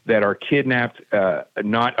men that are kidnapped,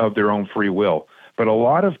 not of their own free will. But a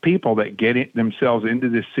lot of people that get themselves into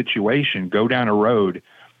this situation go down a road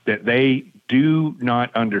that they do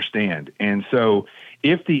not understand. And so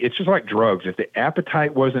it's just like drugs. If the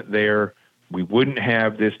appetite wasn't there, we wouldn't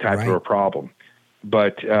have this type of a problem.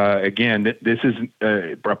 But again, this is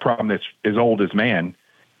a problem that's as old as man,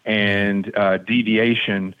 and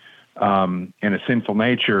deviation and a sinful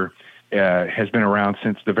nature has been around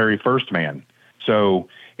since the very first man. So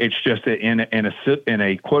it's just that in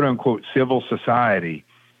a quote unquote civil society,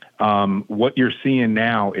 what you're seeing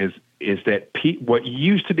now is that what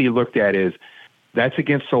used to be looked at as that's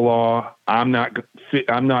against the law. I'm not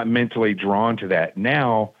mentally drawn to that.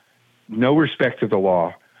 Now, no respect to the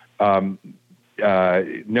law. No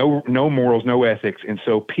morals, no ethics. And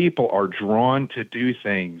so people are drawn to do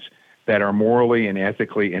things that are morally and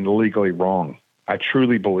ethically and legally wrong. I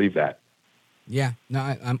truly believe that. Yeah,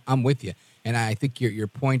 no, I'm with you. And I think your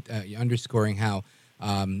point, you're underscoring how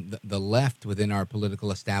the left within our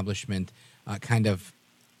political establishment kind of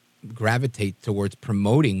gravitate towards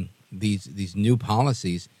promoting these new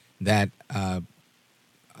policies that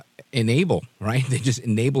enable, right? They just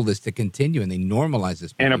enable this to continue, and they normalize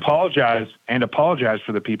this and apologize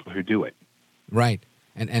for the people who do it. Right,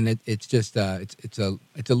 and it's just it's a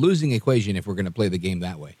losing equation if we're going to play the game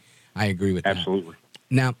that way. I agree with that. Absolutely.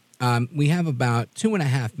 Now we have about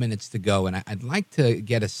 2.5 minutes to go, and I'd like to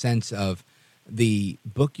get a sense of the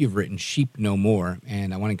book you've written, Sheep No More,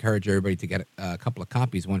 and I want to encourage everybody to get a couple of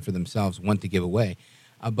copies, one for themselves, one to give away.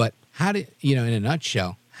 But how do in a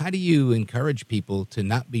nutshell? How do you encourage people to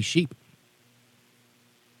not be sheep?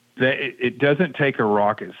 It doesn't take a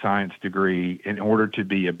rocket science degree in order to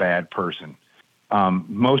be a bad person.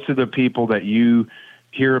 Most of the people that you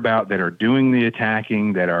hear about that are doing the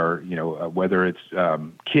attacking, that are, whether it's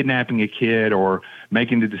kidnapping a kid or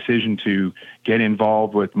making the decision to get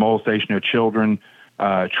involved with molestation of children,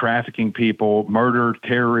 trafficking people, murder,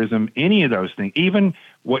 terrorism, any of those things, even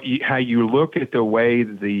how you look at the way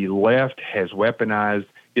the left has weaponized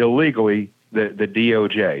illegally the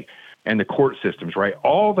DOJ and the court systems, right?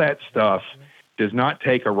 All that stuff does not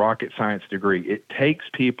take a rocket science degree. It takes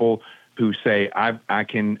people who say, I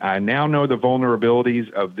now know the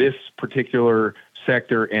vulnerabilities of this particular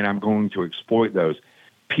sector, and I'm going to exploit those.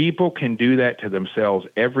 People can do that to themselves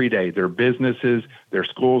every day. Their businesses, their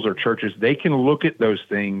schools or churches, they can look at those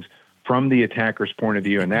things from the attacker's point of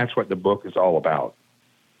view, and that's what the book is all about.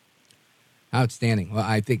 Outstanding. Well,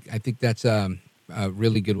 I think that's a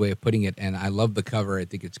really good way of putting it, and I love the cover. I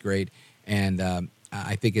think it's great, and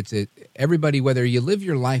I think everybody, whether you live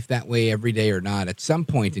your life that way every day or not, at some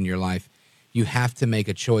point in your life, you have to make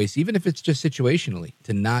a choice, even if it's just situationally,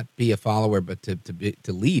 to not be a follower, but to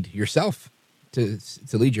lead yourself, to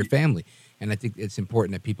lead your family. And I think it's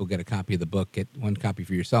important that people get a copy of the book. Get one copy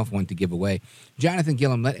for yourself, one to give away. Jonathan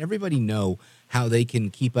Gilliam, let everybody know how they can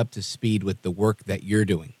keep up to speed with the work that you're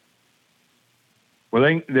doing.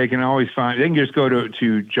 Well, they can always they can just go to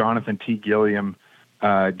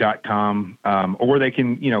jonathantgilliam.com, or they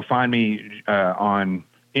can, find me on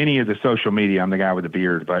any of the social media. I'm the guy with the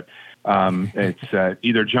beard, but it's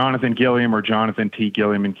either Jonathan Gilliam or Jonathan T.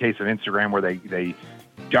 Gilliam. In case of Instagram, where they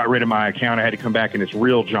got rid of my account, I had to come back, and it's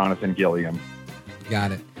real Jonathan Gilliam.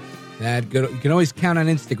 Got it. You can always count on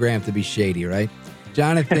Instagram to be shady, right?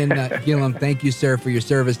 Jonathan Gilliam, thank you, sir, for your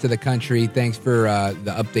service to the country. Thanks for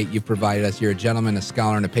the update you've provided us. You're a gentleman, a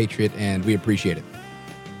scholar, and a patriot, and we appreciate it.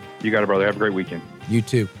 You got it, brother. Have a great weekend. You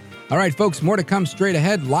too. All right, folks, more to come straight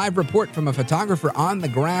ahead. Live report from a photographer on the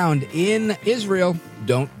ground in Israel.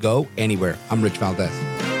 Don't go anywhere. I'm Rich Valdez.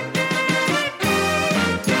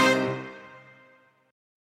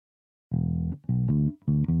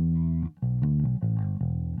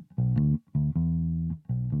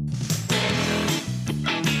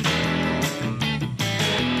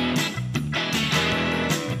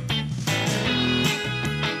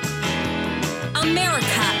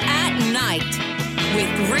 America at Night with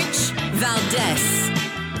Rich Valdez.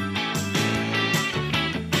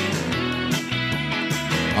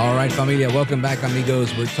 All right, familia, welcome back,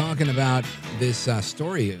 amigos. We're talking about this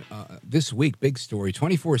story this week, big story.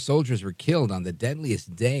 24 soldiers were killed on the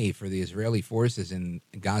deadliest day for the Israeli forces in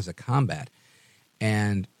Gaza combat.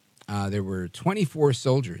 And there were 24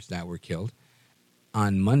 soldiers that were killed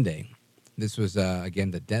on Monday. This was,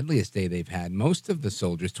 again, the deadliest day they've had. Most of the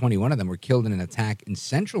soldiers, 21 of them, were killed in an attack in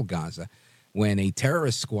central Gaza when a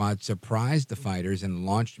terrorist squad surprised the fighters and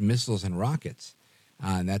launched missiles and rockets.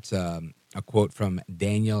 And that's a quote from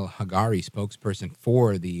Daniel Hagari, spokesperson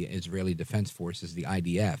for the Israeli Defense Forces, the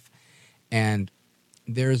IDF. And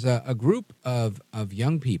there's a group of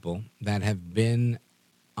young people that have been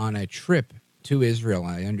on a trip to Israel.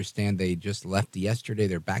 I understand they just left yesterday.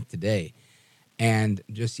 They're back today. And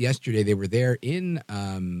just yesterday, they were there in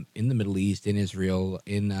the Middle East, in Israel,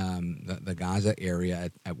 in the Gaza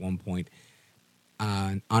area at one point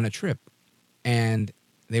on a trip. And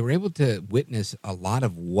they were able to witness a lot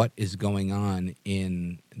of what is going on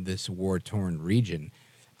in this war-torn region.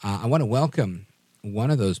 I want to welcome one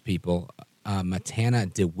of those people,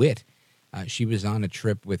 Matannah DeWitt. She was on a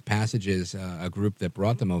trip with Passages, a group that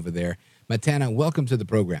brought them over there. Matannah, welcome to the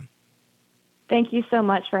program. Thank you so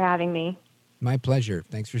much for having me. My pleasure.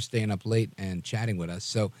 Thanks for staying up late and chatting with us.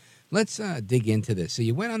 So let's dig into this. So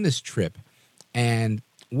you went on this trip, and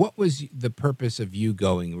what was the purpose of you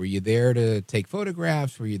going? Were you there to take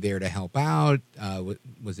photographs? Were you there to help out?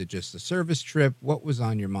 Was it just a service trip? What was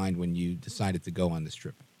on your mind when you decided to go on this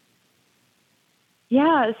trip?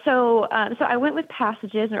 Yeah, so I went with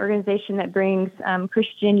Passages, an organization that brings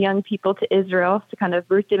Christian young people to Israel to kind of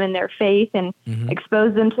root them in their faith and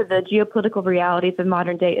expose them to the geopolitical realities of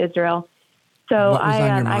modern-day Israel. So what was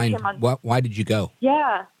on your mind? came on. Why did you go?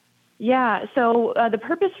 Yeah. So the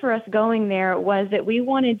purpose for us going there was that we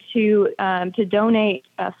wanted to donate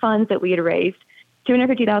funds that we had raised,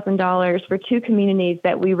 $250,000 for two communities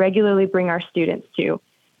that we regularly bring our students to.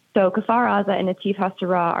 So Kfar Aza and Nativ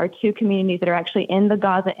HaSarah are two communities that are actually in the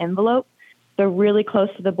Gaza envelope. They're really close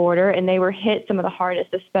to the border, and they were hit some of the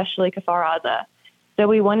hardest, especially Kfar Aza. So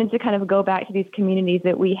we wanted to kind of go back to these communities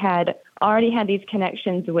that we had already had these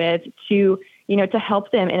connections with to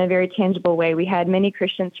help them in a very tangible way. We had many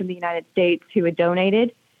Christians from the United States who had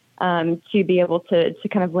donated to be able to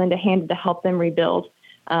kind of lend a hand to help them rebuild.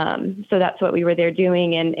 So that's what we were there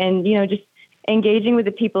doing. And just engaging with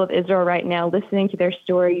the people of Israel right now, listening to their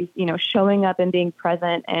stories, showing up and being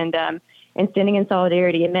present and standing in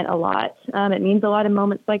solidarity. It meant a lot. It means a lot in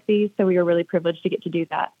moments like these. So we were really privileged to get to do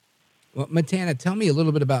that. Well, Matannah, tell me a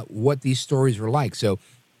little bit about what these stories were like. So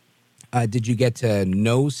did you get to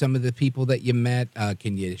know some of the people that you met?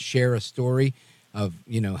 Can you share a story of,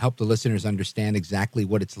 help the listeners understand exactly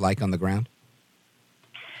what it's like on the ground?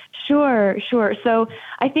 Sure. So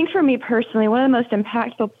I think for me personally, one of the most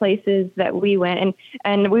impactful places that we went,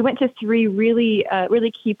 and we went to three really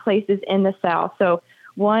key places in the South. So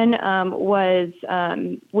one was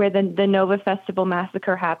where the Nova Festival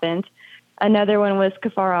massacre happened. Another one was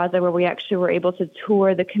Kfar Aza, where we actually were able to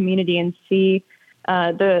tour the community and see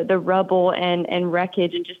the rubble and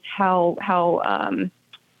wreckage and just how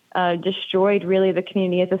destroyed really the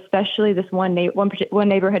community is, especially this one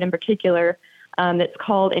neighborhood in particular that's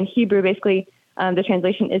called in Hebrew, basically the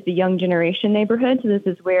translation is the Young Generation neighborhood. So this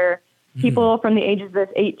is where people from the ages of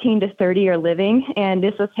 18 to 30 are living, and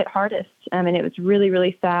this was hit hardest. And it was really,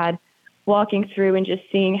 really sad walking through and just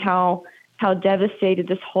seeing how devastated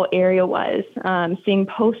this whole area was, seeing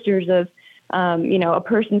posters of a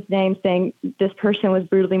person's name saying this person was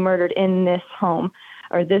brutally murdered in this home,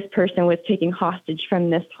 or this person was taken hostage from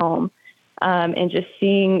this home, and just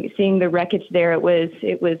seeing the wreckage there. It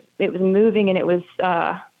was moving, and it was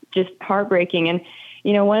just heartbreaking. And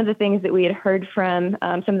one of the things that we had heard from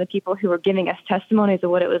some of the people who were giving us testimonies of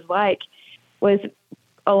what it was like was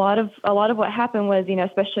a lot of what happened was,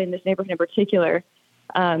 especially in this neighborhood in particular.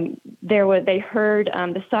 They heard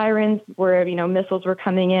the sirens where, missiles were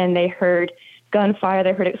coming in. They heard gunfire,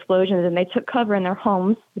 they heard explosions, and they took cover in their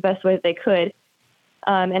homes the best way that they could.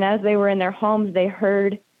 And as they were in their homes, they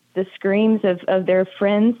heard the screams of their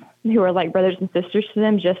friends who are like brothers and sisters to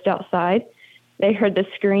them just outside. They heard the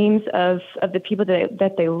screams of the people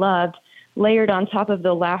that they loved, layered on top of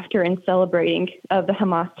the laughter and celebrating of the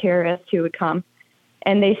Hamas terrorists who would come.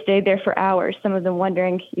 And they stayed there for hours, some of them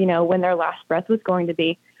wondering, when their last breath was going to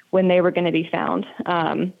be, when they were going to be found.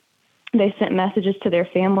 They sent messages to their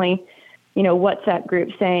family, WhatsApp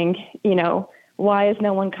groups saying, why is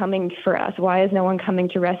no one coming for us? Why is no one coming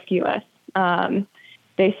to rescue us?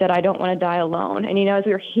 They said, I don't want to die alone. And, as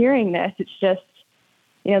we were hearing this, it's just,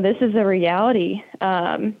 this is a reality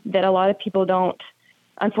that a lot of people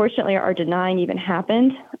unfortunately, are denying even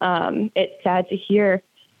happened. It's sad to hear.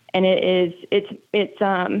 And it's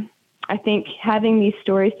I think having these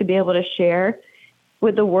stories to be able to share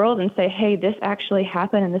with the world and say, hey, this actually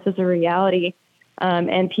happened and this is a reality.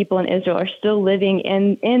 And people in Israel are still living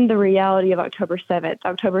in the reality of October 7th.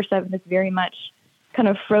 October 7th is very much kind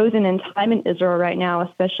of frozen in time in Israel right now,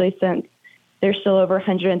 especially since there's still over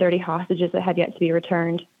 130 hostages that have yet to be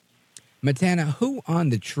returned. Matannah, who on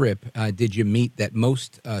the trip did you meet that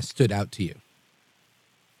most stood out to you?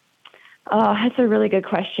 Oh, that's a really good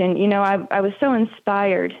question. You know, I was so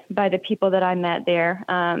inspired by the people that I met there.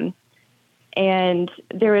 And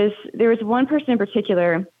there was one person in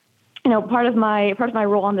particular. You know, part of my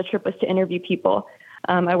role on the trip was to interview people.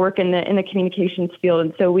 I work in the communications field,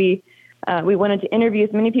 and so we wanted to interview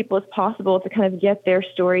as many people as possible to kind of get their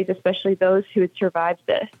stories, especially those who had survived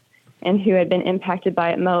this and who had been impacted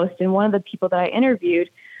by it most. And one of the people that I interviewed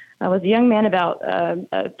was a young man about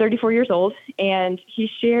 34 years old, and he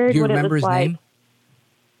shared what it was like. Name?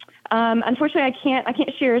 Unfortunately, I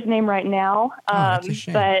can't share his name right now. That's a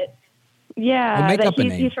shame. But yeah, we'll make up a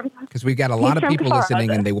name because we've got a lot of people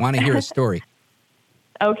listening, and they want to hear a story.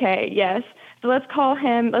 Okay, yes. So let's call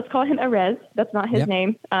him Erez. That's not his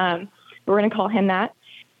name. We're going to call him that.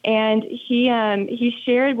 And he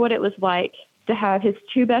shared what it was like to have his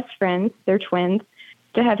two best friends, they're twins,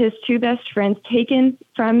 to have his two best friends taken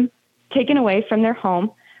away from their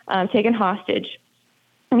home, taken hostage.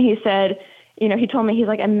 And he said, you know, he told me, he's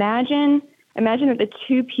like, imagine that the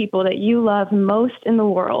two people that you love most in the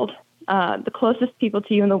world, the closest people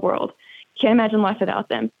to you in the world, can't imagine life without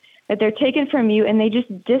them, that they're taken from you and they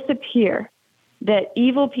just disappear, that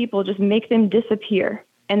evil people just make them disappear,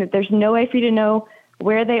 and that there's no way for you to know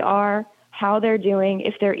where they are, how they're doing,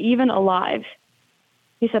 if they're even alive.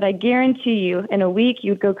 He said, I guarantee you in a week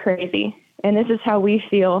you'd go crazy. And this is how we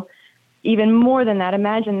feel. Even more than that,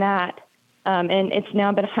 imagine that. And it's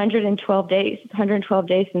now been 112 days. It's 112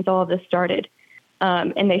 days since all of this started.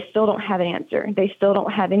 And they still don't have an answer. They still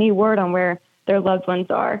don't have any word on where their loved ones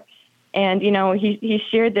are. And, you know, he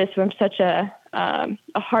shared this from such a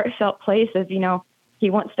heartfelt place of, you know, he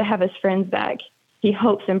wants to have his friends back. He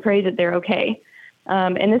hopes and prays that they're okay.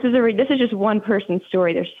 And this is just one person's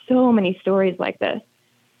story. There's so many stories like this.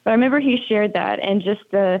 But I remember he shared that, and just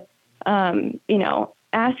the, you know,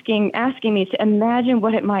 asking me to imagine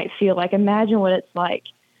what it might feel like, imagine what it's like.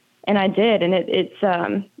 And I did, and it's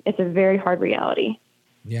a very hard reality.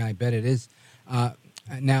 Yeah, I bet it is. Now,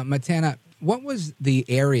 Matannah, what was the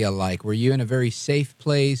area like? Were you in a very safe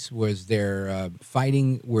place? Was there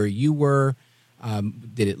fighting where you were?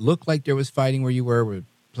 Did it look like there was fighting where you were? Were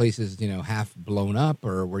places, you know, half blown up,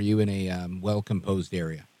 or were you in a well-composed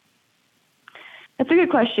area? That's a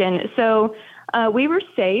good question. So we were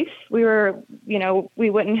safe. We were, you know,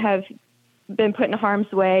 we wouldn't have been put in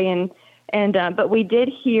harm's way, and but we did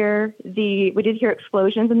hear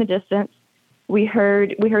explosions in the distance. We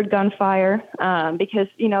heard gunfire because,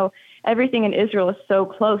 you know, everything in Israel is so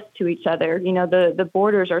close to each other. You know, the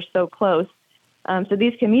borders are so close. So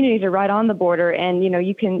these communities are right on the border, and, you know,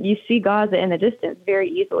 you see Gaza in the distance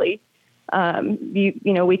very easily. You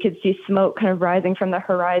know, we could see smoke kind of rising from the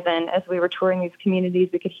horizon as we were touring these communities.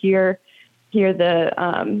 We could hear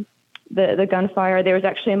the gunfire. There was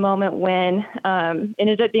actually a moment when it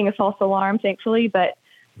ended up being a false alarm, thankfully, but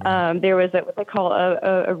there was what they call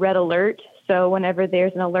a red alert. So whenever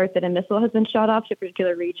there's an alert that a missile has been shot off to a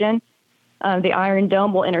particular region, the Iron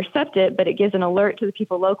Dome will intercept it, but it gives an alert to the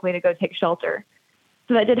people locally to go take shelter.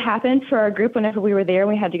 So that did happen for our group whenever we were there.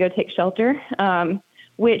 We had to go take shelter,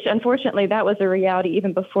 which unfortunately that was a reality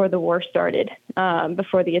even before the war started,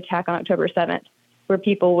 before the attack on October 7th, where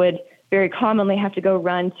people would very commonly have to go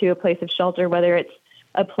run to a place of shelter, whether it's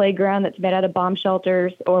a playground that's made out of bomb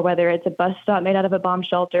shelters or whether it's a bus stop made out of a bomb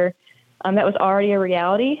shelter. That was already a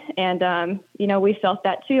reality. And, you know, we felt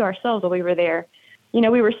that too ourselves while we were there. You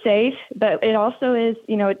know, we were safe, but it also is,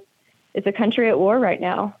 you know, it's a country at war right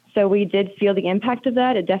now. So we did feel the impact of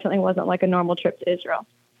that. It definitely wasn't like a normal trip to Israel.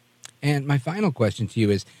 And my final question to you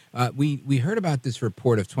is, we heard about this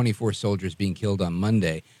report of 24 soldiers being killed on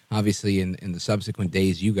Monday. Obviously, in the subsequent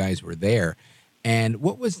days, you guys were there. And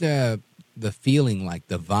what was the feeling like,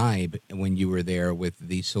 the vibe when you were there with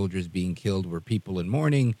these soldiers being killed? Were people in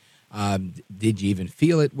mourning? Did you even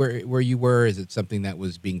feel it where you were? Is it something that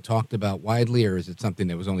was being talked about widely, or is it something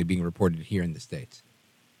that was only being reported here in the States?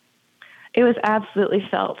 It was absolutely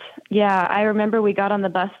felt. Yeah, I remember we got on the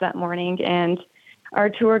bus that morning, and our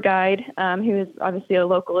tour guide, who is obviously a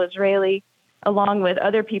local Israeli, along with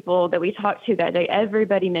other people that we talked to that day,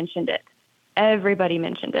 everybody mentioned it. Everybody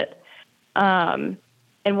mentioned it.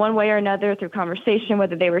 In one way or another, through conversation,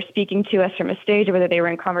 whether they were speaking to us from a stage or whether they were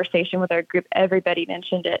in conversation with our group, everybody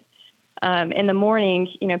mentioned it. In the morning,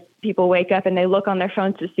 you know, people wake up and they look on their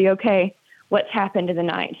phones to see, okay, what's happened in the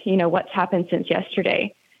night? You know, what's happened since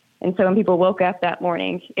yesterday? And so when people woke up that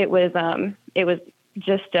morning, it was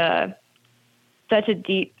just such a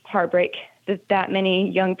deep heartbreak that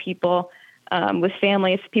many young people with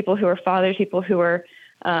families, people who are fathers, people who are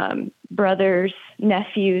brothers,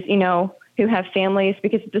 nephews, you know, who have families,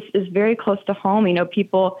 because this is very close to home. You know,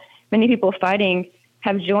 many people fighting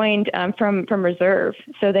have joined from reserve.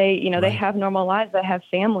 So they, they have normal lives, they have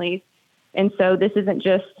families. And so this isn't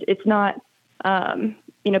just, it's not,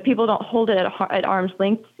 people don't hold it at arm's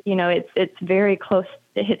length. It's very close.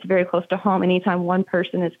 It hits very close to home anytime one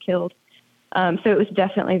person is killed. So it was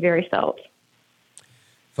definitely very felt.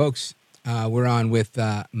 Folks, we're on with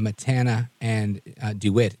Matannah and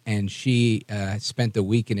DeWitt, and she spent a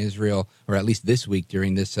week in Israel, or at least this week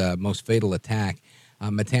during this most fatal attack.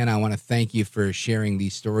 Matannah, I want to thank you for sharing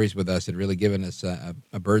these stories with us and really giving us a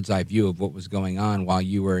bird's eye view of what was going on while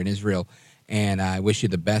you were in Israel. And I wish you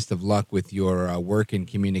the best of luck with your work in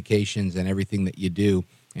communications and everything that you do.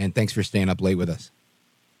 And thanks for staying up late with us.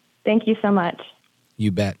 Thank you so much.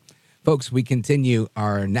 You bet. Folks, we continue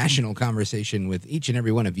our national conversation with each and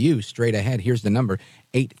every one of you straight ahead. Here's the number,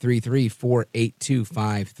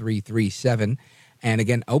 833-482-5337. And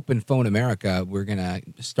again, Open Phone America, we're going to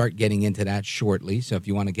start getting into that shortly. So if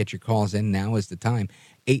you want to get your calls in, now is the time,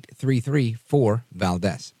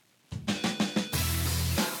 833-4-VALDEZ.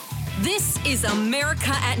 This is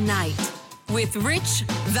America at Night with Rich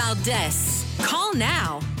Valdez. Call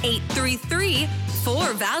now,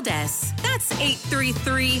 833-4-VALDEZ. That's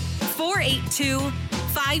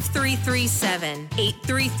 833-482-5337.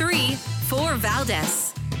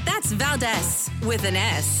 833-4-VALDEZ. That's Valdez with an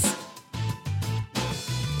S.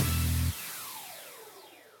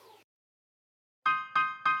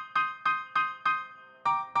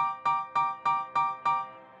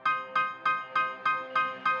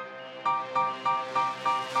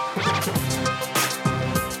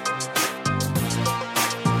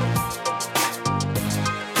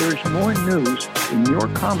 There's more news in your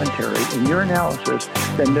commentary, in your analysis,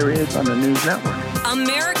 than there is on the news network.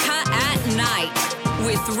 America at Night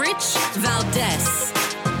with Rich Valdez.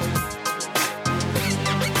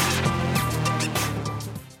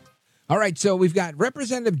 All right, so we've got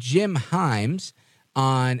Representative Jim Himes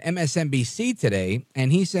on MSNBC today,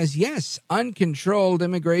 and he says, yes, uncontrolled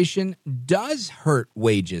immigration does hurt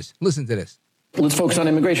wages. Listen to this. Let's focus on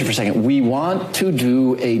immigration for a second. We want to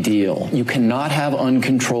do a deal. You cannot have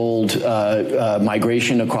uncontrolled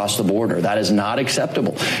migration across the border. That is not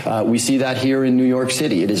acceptable. We see that here in New York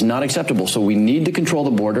City. It is not acceptable. So we need to control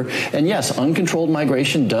the border. And yes, uncontrolled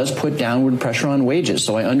migration does put downward pressure on wages.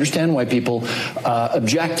 So I understand why people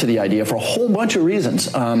object to the idea for a whole bunch of reasons.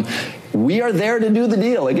 We are there to do the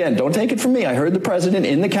deal. Again, don't take it from me. I heard the president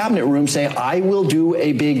in the cabinet room say, I will do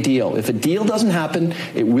a big deal. If a deal doesn't happen,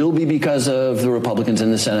 it will be because of the Republicans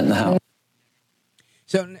in the Senate and the House.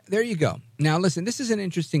 So there you go. Now, listen, this is an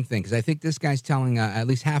interesting thing because I think this guy's telling at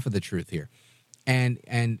least half of the truth here.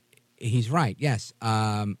 And he's right. Yes,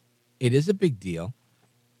 it is a big deal.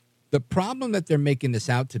 The problem that they're making this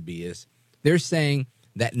out to be is they're saying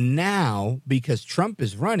that now, because Trump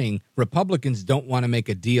is running, Republicans don't want to make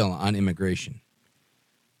a deal on immigration.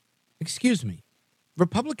 Excuse me.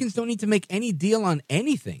 Republicans don't need to make any deal on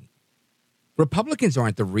anything. Republicans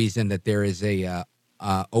aren't the reason that there is a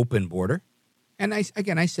open border. And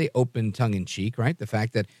I say open tongue-in-cheek, right? The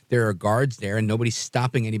fact that there are guards there and nobody's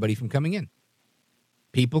stopping anybody from coming in.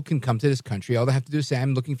 People can come to this country. All they have to do is say,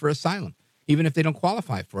 I'm looking for asylum. Even if they don't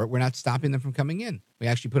qualify for it, we're not stopping them from coming in. We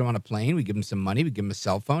actually put them on a plane. We give them some money. We give them a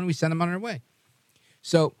cell phone. And we send them on their way.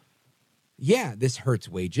 So, yeah, this hurts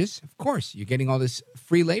wages. Of course, you're getting all this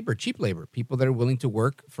free labor, cheap labor, people that are willing to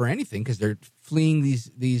work for anything because they're fleeing these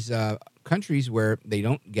countries where they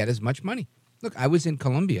don't get as much money. Look, I was in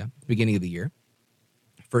Colombia beginning of the year,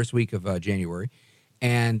 first week of January,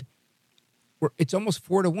 and it's almost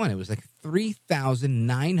 4-1. It was like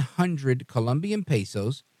 3,900 Colombian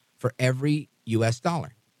pesos for every U.S.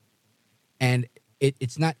 dollar. And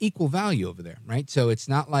it's not equal value over there, right? So it's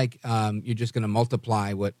not like you're just going to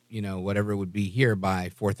multiply whatever it would be here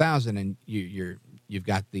by 4,000 and you've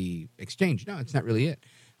got the exchange. No, it's not really it.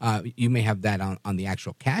 You may have that on the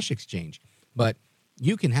actual cash exchange, but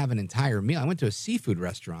you can have an entire meal. I went to a seafood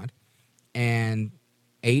restaurant and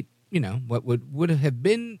ate, what would have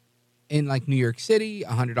been in like New York City,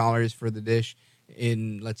 $100 for the dish.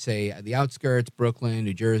 In, let's say, the outskirts, Brooklyn,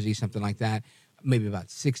 New Jersey, something like that, maybe about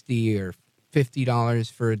 $60 or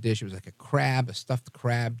 $50 for a dish. It was like a stuffed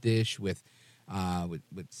crab dish with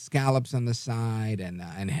scallops on the side and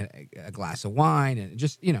a glass of wine and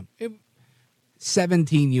just,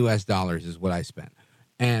 $17 US is what I spent.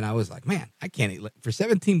 And I was like, man, I can't eat for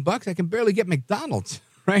 $17. I can barely get McDonald's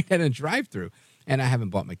right at a drive-through. And I haven't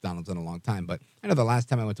bought McDonald's in a long time, but I know the last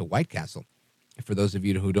time I went to White Castle. For those of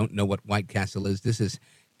you who don't know what White Castle is, this is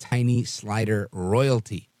tiny slider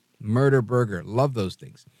royalty, murder burger. Love those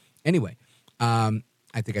things. Anyway, I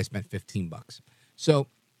think I spent $15. So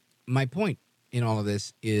my point in all of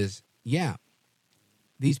this is, yeah,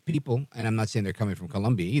 these people, and I'm not saying they're coming from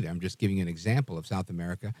Colombia either, I'm just giving you an example of South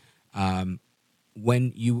America.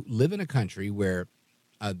 When you live in a country where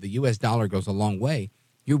the U.S. dollar goes a long way,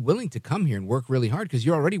 you're willing to come here and work really hard because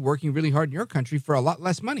you're already working really hard in your country for a lot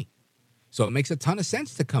less money. So it makes a ton of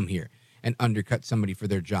sense to come here and undercut somebody for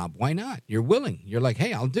their job. Why not? You're willing. You're like,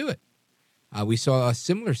 hey, I'll do it. We saw a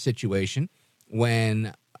similar situation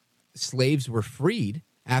when slaves were freed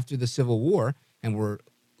after the Civil War and were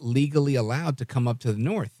legally allowed to come up to the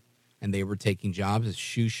North. And they were taking jobs as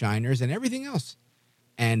shoe shiners and everything else.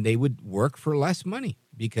 And they would work for less money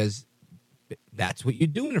because that's what you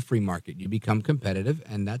do in a free market. You become competitive,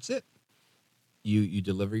 and that's it. You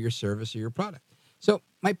deliver your service or your product. So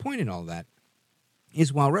my point in all that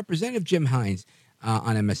is while Representative Jim Hines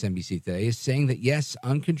on MSNBC today is saying that, yes,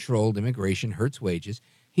 uncontrolled immigration hurts wages,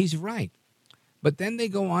 he's right. But then they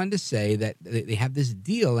go on to say that they have this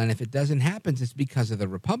deal, and if it doesn't happen, it's because of the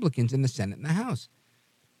Republicans in the Senate and the House.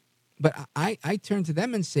 But I turn to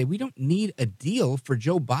them and say, we don't need a deal for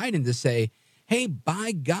Joe Biden to say, hey,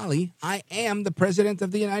 by golly, I am the president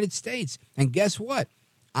of the United States. And guess what?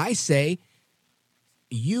 I say,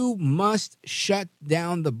 you must shut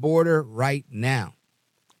down the border right now.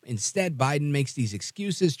 Instead, Biden makes these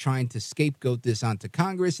excuses, trying to scapegoat this onto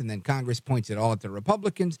Congress, and then Congress points it all at the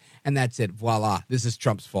Republicans, and that's it. Voila, this is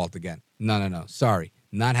Trump's fault again. No. Sorry,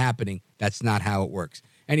 not happening. That's not how it works.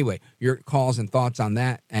 Anyway, your calls and thoughts on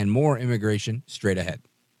that and more immigration straight ahead.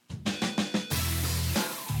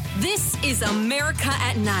 This is America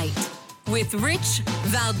at Night with Rich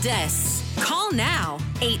Valdez. Call now,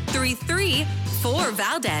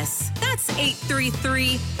 833-4VALDEZ. That's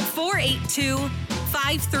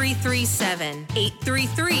 833-482-5337.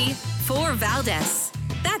 833-4VALDEZ.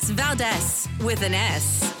 That's Valdez with an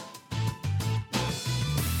S.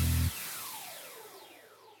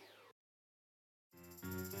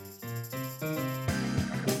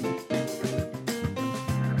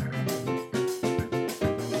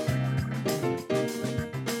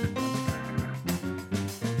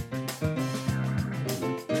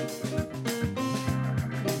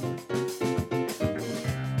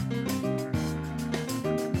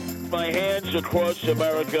 Across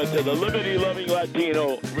America to the liberty-loving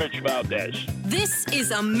Latino, Rich Valdez. This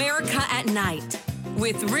is America at Night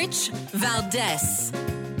with Rich Valdez.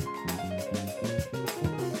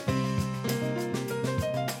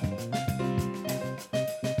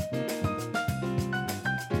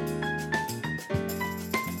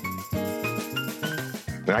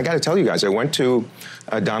 And I got to tell you guys, I went to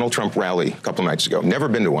a Donald Trump rally a couple nights ago. Never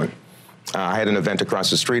been to one. I had an event across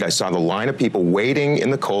the street. I saw the line of people waiting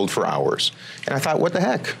in the cold for hours. And I thought, what the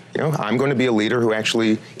heck? I'm going to be a leader who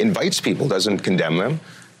actually invites people, doesn't condemn them.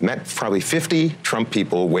 Met probably 50 Trump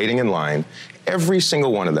people waiting in line. Every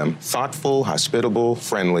single one of them, thoughtful, hospitable,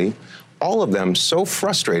 friendly. All of them so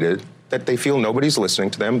frustrated that they feel nobody's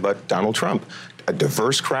listening to them but Donald Trump. A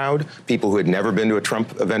diverse crowd, people who had never been to a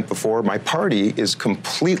Trump event before. My party is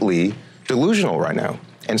completely delusional right now.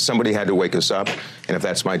 And somebody had to wake us up, and if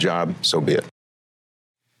that's my job, so be it.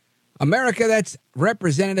 America, that's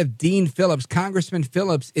Representative Dean Phillips. Congressman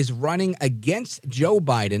Phillips is running against Joe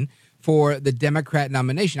Biden for the Democrat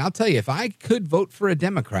nomination. I'll tell you, if I could vote for a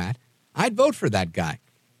Democrat, I'd vote for that guy.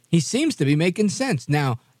 He seems to be making sense.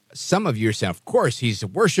 Now, some of you are saying, of course, he's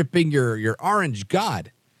worshiping your orange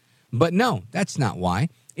god. But no, that's not why.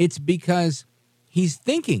 It's because he's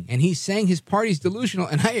thinking, and he's saying his party's delusional,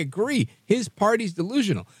 and I agree, his party's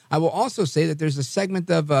delusional. I will also say that there's a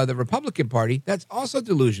segment of the Republican Party that's also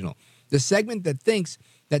delusional. The segment that thinks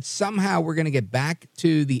that somehow we're going to get back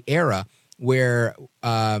to the era where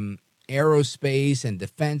aerospace and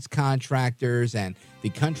defense contractors and the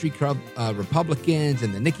country club Republicans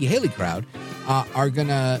and the Nikki Haley crowd are going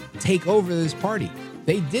to take over this party.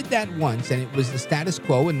 They did that once, and it was the status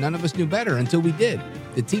quo, and none of us knew better until we did.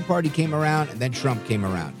 The Tea Party came around, and then Trump came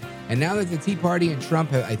around. And now that the Tea Party and Trump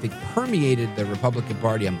have, I think, permeated the Republican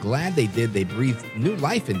Party, I'm glad they did. They breathed new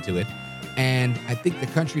life into it. And I think the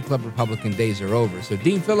country club Republican days are over. So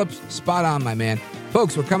Dean Phillips, spot on, my man.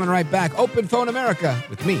 Folks, we're coming right back. Open Phone America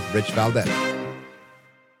with me, Rich Valdez.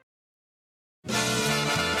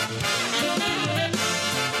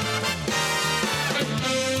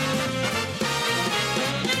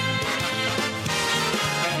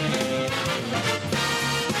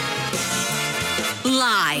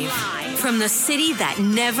 Live from the city that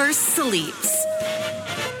never sleeps.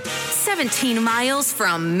 17 miles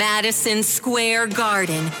from Madison Square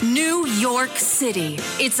Garden, New York City.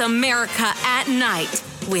 It's America at Night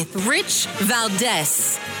with Rich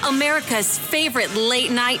Valdez. America's favorite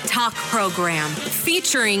late night talk program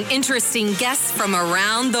featuring interesting guests from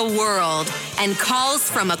around the world and calls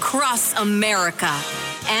from across America.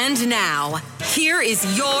 And now, here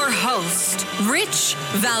is your host, Rich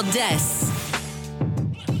Valdez.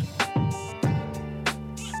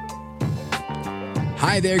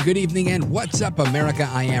 Hi there, good evening, and what's up, America?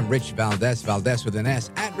 I am Rich Valdez, Valdez with an S,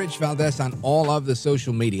 at Rich Valdez on all of the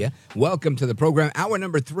social media. Welcome to the program, hour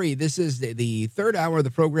number 3. This is the third hour of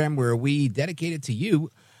the program where we dedicate it to you,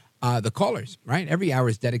 the callers, right? Every hour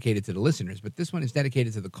is dedicated to the listeners, but this one is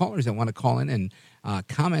dedicated to the callers that want to call in and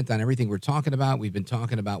comment on everything we're talking about. We've been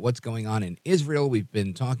talking about what's going on in Israel. We've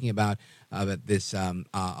been talking about this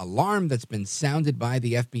alarm that's been sounded by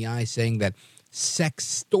the FBI saying that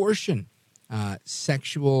sextortion,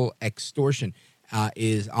 sexual extortion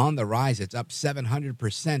is on the rise. It's up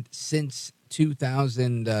 700% since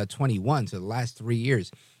 2021, so the last 3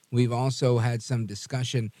 years. We've also had some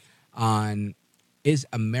discussion on is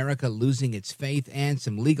America losing its faith, and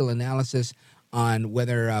some legal analysis on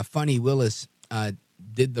whether Funny Willis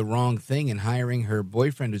did the wrong thing in hiring her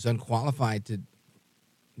boyfriend who's unqualified to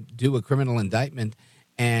do a criminal indictment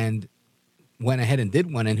and went ahead and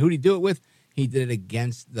did one. And who did he do it with? He did it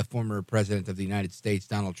against the former president of the United States,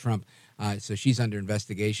 Donald Trump. So she's under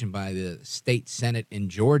investigation by the state Senate in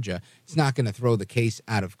Georgia. It's not going to throw the case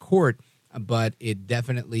out of court, but it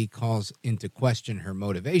definitely calls into question her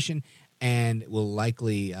motivation and will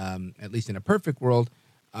likely, at least in a perfect world,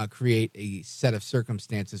 create a set of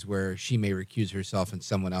circumstances where she may recuse herself and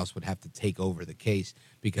someone else would have to take over the case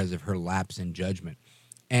because of her lapse in judgment.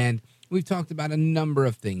 And we've talked about a number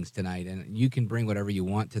of things tonight, and you can bring whatever you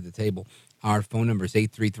want to the table. Our phone number is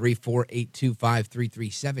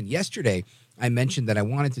 833-482-5337. Yesterday, I mentioned that I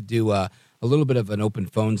wanted to do a little bit of an open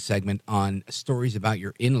phone segment on stories about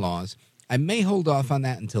your in-laws. I may hold off on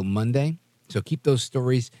that until Monday, so keep those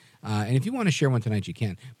stories. And if you want to share one tonight, you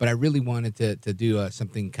can. But I really wanted to do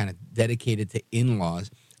something kind of dedicated to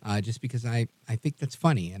in-laws, just because I think that's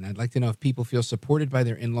funny. And I'd like to know if people feel supported by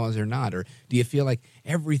their in-laws or not. Or do you feel like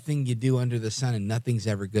everything you do under the sun and nothing's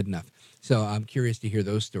ever good enough? So I'm curious to hear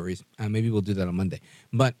those stories. Maybe we'll do that on Monday.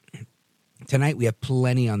 But tonight we have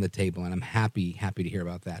plenty on the table, and I'm happy to hear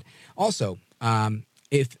about that. Also,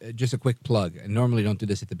 if just a quick plug. I normally don't do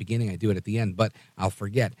this at the beginning. I do it at the end, but I'll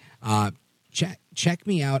forget. Check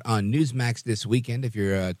me out on Newsmax this weekend. If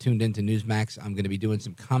you're tuned into Newsmax, I'm going to be doing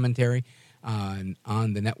some commentary on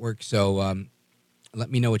the network. So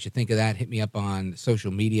let me know what you think of that. Hit me up on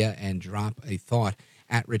social media and drop a thought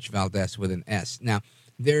at Rich Valdez with an S. Now,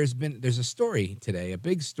 there's a story today, a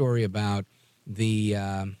big story about the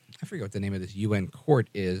I forget what the name of this UN court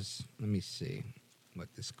is. Let me see what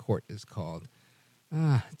this court is called.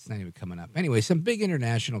 It's not even coming up. Anyway, some big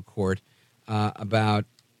international court about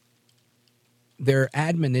their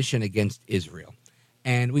admonition against Israel.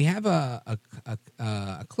 And we have a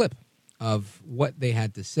clip of what they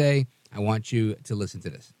had to say. I want you to listen to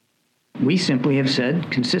this. We simply have said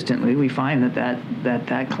consistently we find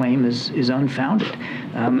that claim is unfounded.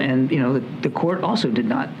 And, the court also did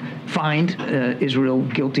not find Israel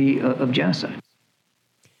guilty of genocide.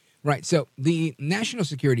 Right. So the National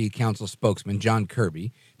Security Council spokesman, John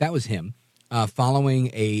Kirby, that was him, following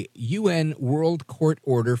a UN World Court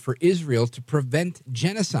order for Israel to prevent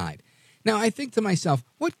genocide. Now, I think to myself,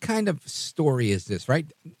 what kind of story is this, right?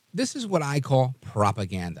 This is what I call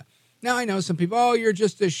propaganda. Now, I know some people, you're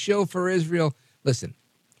just a shill for Israel. Listen,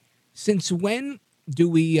 since when do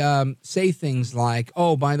we say things like,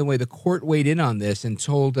 oh, by the way, the court weighed in on this and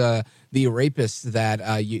told the rapists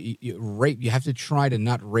that you have to try to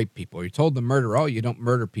not rape people. You told the murderer, oh, you don't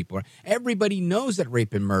murder people. Everybody knows that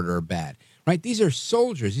rape and murder are bad. Right? These are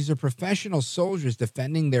soldiers. These are professional soldiers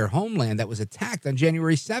defending their homeland that was attacked on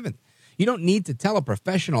January 7th. You don't need to tell a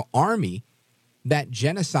professional army that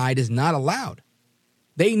genocide is not allowed.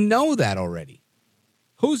 They know that already.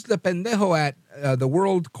 Who's the pendejo at the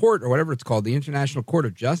World Court or whatever it's called, the International Court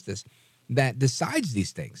of Justice, that decides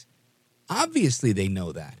these things? Obviously, they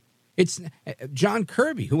know that. It's John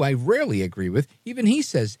Kirby, who I rarely agree with. Even he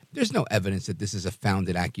says there's no evidence that this is a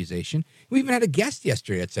founded accusation. We even had a guest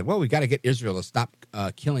yesterday that said, well, we got to get Israel to stop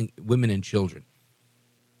killing women and children.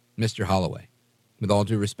 Mr. Holloway, with all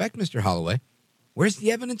due respect, Mr. Holloway, where's the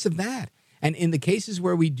evidence of that? And in the cases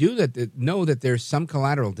where we do that, know that there's some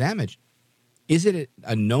collateral damage, is it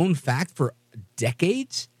a known fact for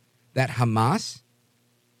decades that Hamas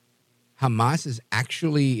is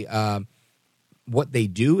actually what they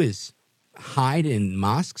do is hide in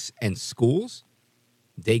mosques and schools,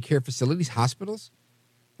 daycare facilities, hospitals,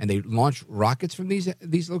 and they launch rockets from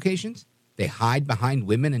these locations? They hide behind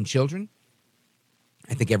women and children?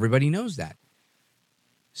 I think everybody knows that.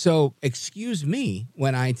 So excuse me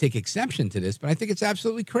when I take exception to this, but I think it's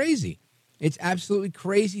absolutely crazy. It's absolutely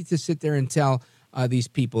crazy to sit there and tell these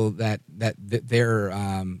people that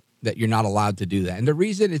you're not allowed to do that. And the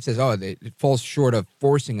reason it says, it falls short of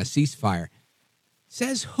forcing a ceasefire,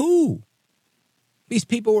 says who? These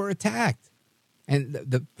people were attacked. And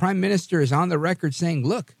the prime minister is on the record saying,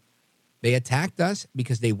 look, they attacked us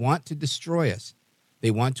because they want to destroy us.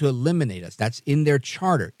 They want to eliminate us. That's in their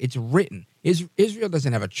charter. It's written. Israel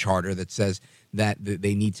doesn't have a charter that says that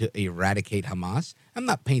they need to eradicate Hamas. I'm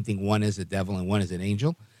not painting one as a devil and one as an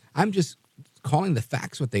angel. I'm just calling the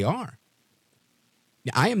facts what they are.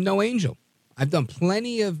 I am no angel. I've done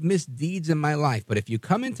plenty of misdeeds in my life, but if you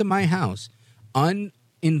come into my house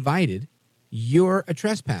uninvited, you're a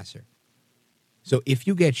trespasser. So if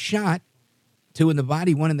you get shot, 2 in the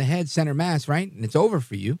body, 1 in the head, center mass, right, and it's over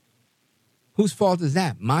for you, whose fault is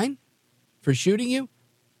that? Mine for shooting you,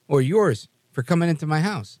 or yours for coming into my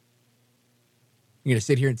house? You're going to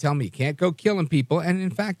sit here and tell me you can't go killing people, and in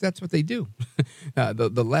fact, that's what they do.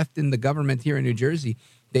 The left in the government here in New Jersey,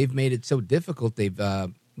 they've made it so difficult. They've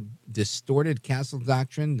distorted castle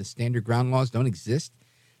doctrine. The standard ground laws don't exist.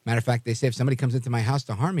 Matter of fact, they say if somebody comes into my house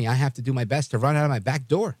to harm me, I have to do my best to run out of my back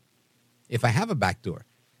door. If I have a back door,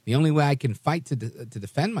 the only way I can fight to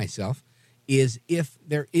defend myself is if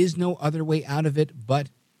there is no other way out of it but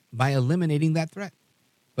by eliminating that threat.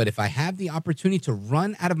 But if I have the opportunity to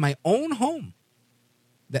run out of my own home,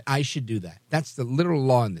 that I should do that. That's the literal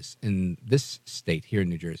law in this state here in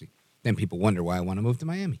New Jersey. Then people wonder why I want to move to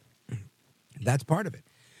Miami. That's part of it.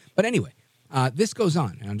 But anyway, this goes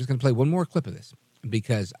on, and I'm just going to play one more clip of this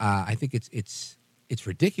because I think it's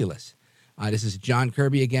ridiculous. This is John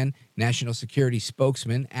Kirby again, national security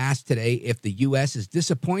spokesman, asked today if the U.S. is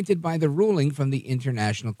disappointed by the ruling from the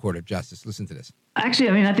International Court of Justice. Listen to this.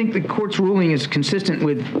 Actually, I think the court's ruling is consistent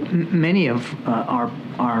with many of our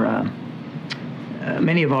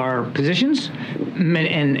positions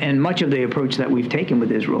and much of the approach that we've taken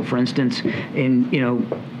with Israel. For instance, in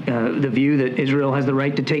the view that Israel has the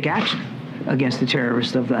right to take action against the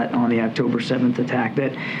terrorists on the October 7th attack,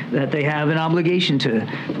 that they have an obligation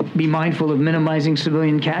to be mindful of minimizing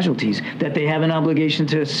civilian casualties, that they have an obligation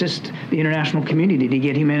to assist the international community to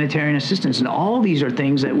get humanitarian assistance. And all these are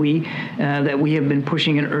things that we have been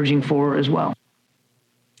pushing and urging for as well.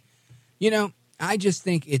 I just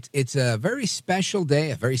think it's a very special day,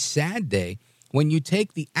 a very sad day, when you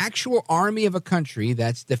take the actual army of a country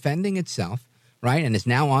that's defending itself, right, and is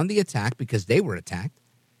now on the attack because they were attacked,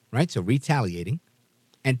 right, so retaliating,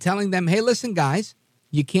 and telling them, hey, listen, guys,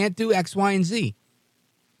 you can't do X, Y, and Z,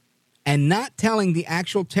 and not telling the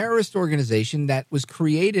actual terrorist organization that was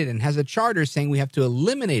created and has a charter saying we have to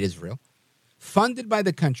eliminate Israel, funded by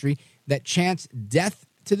the country that chants death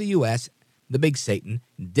to the U.S., the big Satan,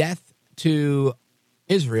 death to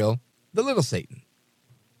Israel, the little Satan.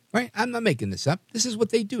 Right? I'm not making this up. This is what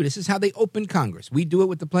they do. This is how they open Congress. We do it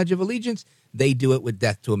with the Pledge of Allegiance. They do it with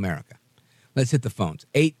death to America. Let's hit the phones.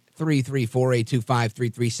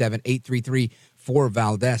 833-482-5337,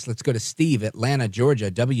 833-4-VALDES. Let's go to Steve, Atlanta,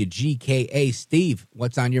 Georgia, WGKA. Steve,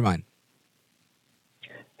 what's on your mind?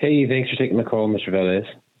 Hey, thanks for taking the call, Mr. Valdez.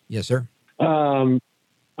 Yes, sir. I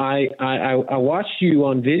watched you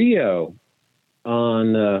on video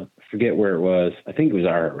on forget where it was. I think it was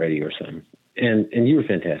iHeartRadio or something. And you were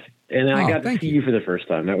fantastic. And I got to see you for the first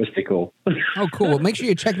time. That was pretty cool. Oh, cool. Well, make sure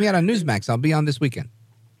you check me out on Newsmax. I'll be on this weekend.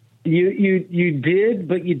 You did,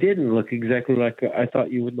 but you didn't look exactly like I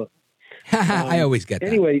thought you would look. I always get that.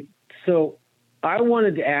 Anyway, so I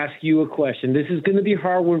wanted to ask you a question. This is going to be a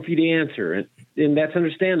hard one for you to answer, and that's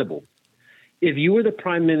understandable. If you were the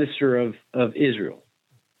prime minister of Israel,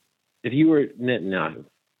 if you were Netanyahu,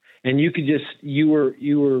 and you were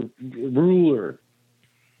ruler.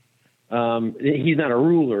 He's not a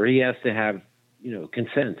ruler. He has to have,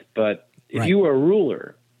 consent. But if you were a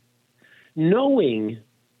ruler, knowing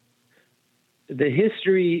the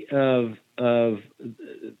history of the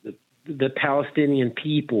Palestinian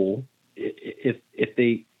people, if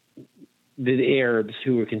the Arabs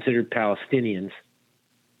who were considered Palestinians,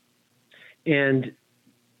 and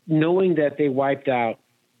knowing that they wiped out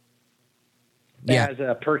as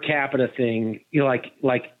a per capita thing, like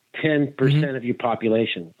 10% of your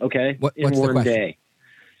population, okay, in one day.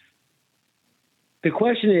 The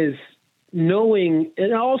question is, knowing,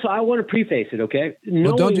 and also I want to preface it, okay?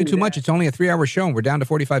 Well, don't do too much. It's only a 3-hour show, and we're down to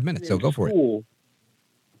 45 minutes, so go for it.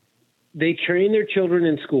 They train their children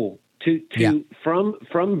in school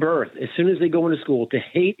from birth, as soon as they go into school, to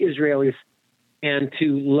hate Israelis and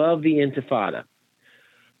to love the Intifada.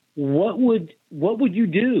 What would you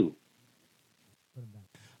do?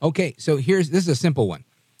 Okay, so this is a simple one.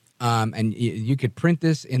 And you could print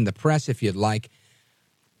this in the press if you'd like.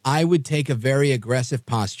 I would take a very aggressive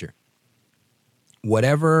posture.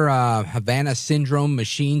 whatever Havana syndrome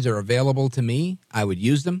machines are available to me, I would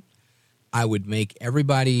use them. I would make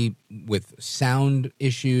everybody with sound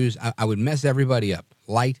issues, I would mess everybody up.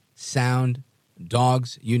 Light, sound,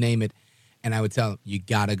 dogs, you name it. And I would tell them, you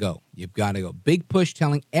got to go. You've got to go. Big push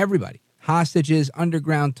telling everybody, hostages,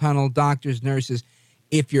 underground tunnel, doctors, nurses,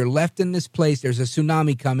 if you're left in this place, there's a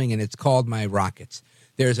tsunami coming and it's called my rockets.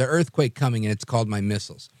 There's an earthquake coming and it's called my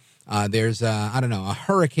missiles. There's, a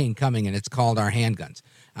hurricane coming and it's called our handguns.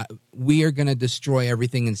 We are going to destroy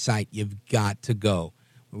everything in sight. You've got to go.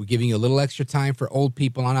 We're giving you a little extra time for old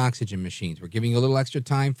people on oxygen machines. We're giving you a little extra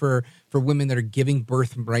time for women that are giving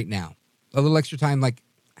birth right now. A little extra time, like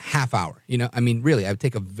half hour. Really, I would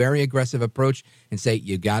take a very aggressive approach and say,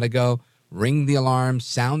 you got to go, ring the alarms,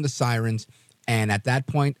 sound the sirens. And at that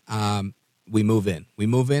point, we move in. We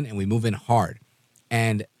move in, and we move in hard.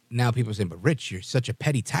 And now people are saying, but Rich, you're such a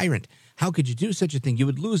petty tyrant. How could you do such a thing? You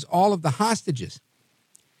would lose all of the hostages.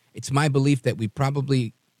 It's my belief that we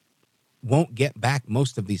probably won't get back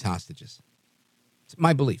most of these hostages. It's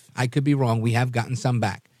my belief. I could be wrong. We have gotten some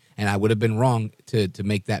back. And I would have been wrong to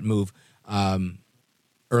make that move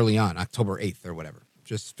early on, October 8th or whatever,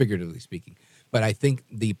 just figuratively speaking. But I think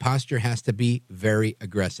the posture has to be very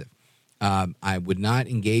aggressive. I would not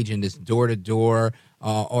engage in this door-to-door,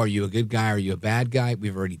 are you a good guy, are you a bad guy?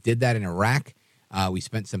 We've already did that in Iraq. We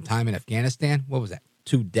spent some time in Afghanistan. What was that,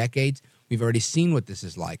 2 decades? We've already seen what this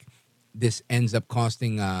is like. This ends up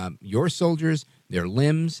costing your soldiers their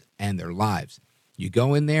limbs and their lives. You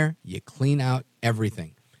go in there, you clean out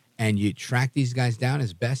everything, and you track these guys down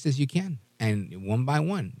as best as you can. And one by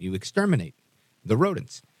one, you exterminate the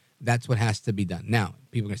rodents. That's what has to be done. Now,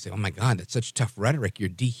 people are going to say, oh, my God, that's such tough rhetoric. You're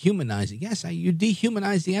dehumanizing. Yes, you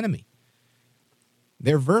dehumanize the enemy.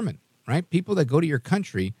 They're vermin, right? People that go to your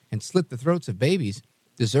country and slit the throats of babies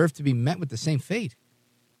deserve to be met with the same fate.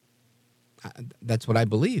 That's what I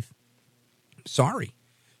believe. Sorry.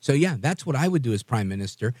 So, yeah, that's what I would do as prime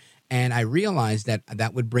minister. And I realized that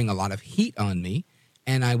that would bring a lot of heat on me,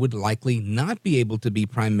 and I would likely not be able to be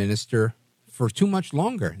prime minister for too much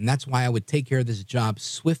longer. And that's why I would take care of this job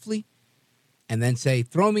swiftly and then say,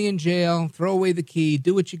 throw me in jail, throw away the key,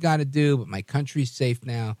 do what you got to do, but my country's safe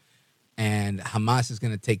now. And Hamas is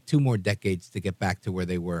going to take 2 more decades to get back to where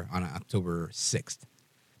they were on October 6th.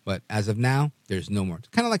 But as of now, there's no more. It's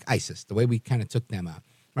kind of like ISIS, the way we kind of took them out,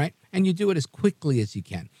 right? And you do it as quickly as you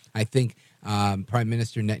can. I think Prime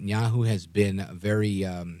Minister Netanyahu has been very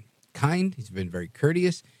kind. He's been very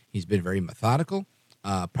courteous. He's been very methodical.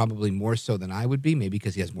 Probably more so than I would be, maybe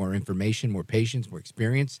because he has more information, more patience, more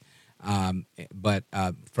experience. But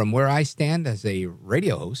from where I stand as a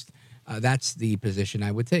radio host, that's the position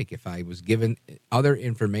I would take. If I was given other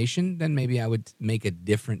information, then maybe I would make a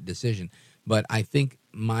different decision. But I think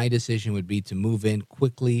my decision would be to move in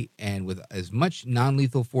quickly and with as much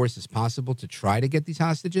non-lethal force as possible to try to get these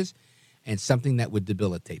hostages, and something that would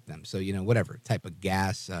debilitate them. So, whatever type of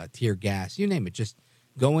gas, tear gas, you name it, just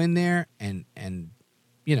go in there and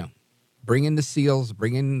bring in the SEALs,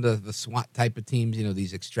 bring in the SWAT type of teams,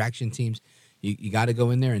 these extraction teams. You got to go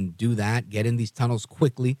in there and do that, get in these tunnels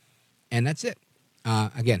quickly, and that's it.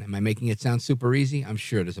 Again, am I making it sound super easy? I'm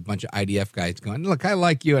sure there's a bunch of IDF guys going, look, I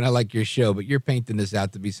like you and I like your show, but you're painting this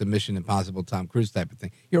out to be some Mission Impossible Tom Cruise type of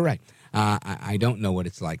thing. You're right. I don't know what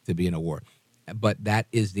it's like to be in a war, but that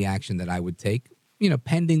is the action that I would take,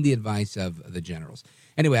 pending the advice of the generals.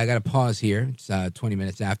 Anyway, I got to pause here. It's 20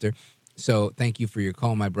 minutes after. So thank you for your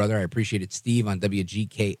call, my brother. I appreciate it. Steve on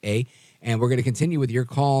WGKA. And we're going to continue with your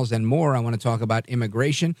calls and more. I want to talk about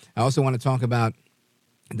immigration. I also want to talk about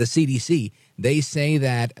the CDC. They say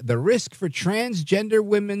that the risk for transgender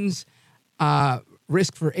women's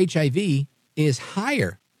risk for HIV is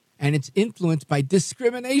higher, and it's influenced by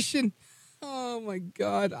discrimination. Oh, my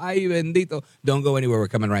God. Ay, bendito. Don't go anywhere. We're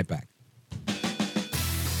coming right back.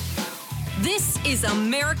 This is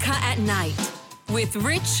America at Night with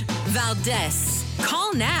Rich Valdez.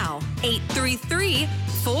 Call now,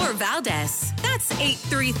 833-4VALDEZ. That's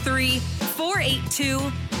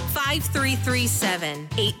 833-482-5337.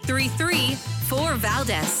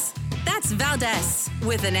 833-4VALDEZ. That's Valdez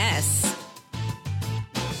with an S.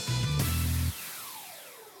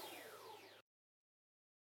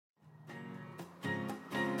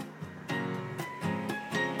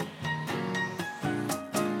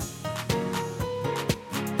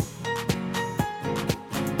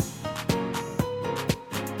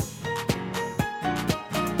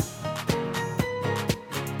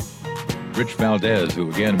 Rich Valdez, who,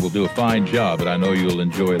 again, will do a fine job, but I know you'll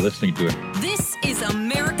enjoy listening to him. This is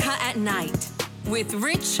America at Night with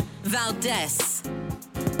Rich Valdez.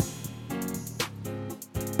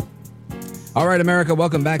 All right, America,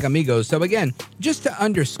 welcome back, amigos. So again, just to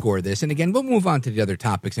underscore this, and again, we'll move on to the other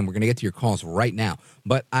topics, and we're going to get to your calls right now.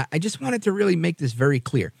 But I just wanted to really make this very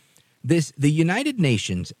clear. The United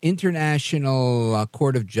Nations International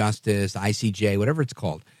Court of Justice, ICJ, whatever it's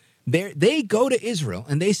called, they go to Israel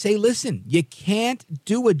and they say, listen, you can't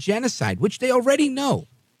do a genocide, which they already know,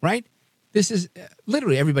 right? This is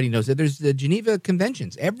literally everybody knows that. There's the Geneva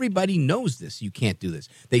Conventions. Everybody knows this. You can't do this.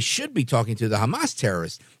 They should be talking to the Hamas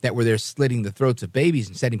terrorists that were there slitting the throats of babies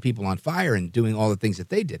and setting people on fire and doing all the things that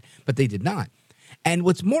they did, but they did not. And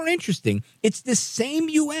what's more interesting, it's this same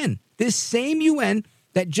UN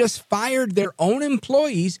that just fired their own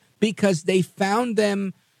employees because they found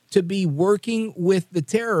them to be working with the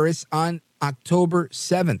terrorists on October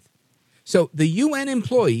 7th. So the UN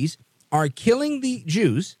employees are killing the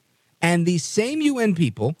Jews, and these same UN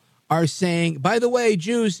people are saying, by the way,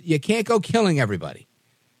 Jews, you can't go killing everybody.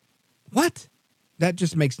 What? That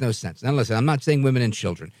just makes no sense. Now, listen, I'm not saying women and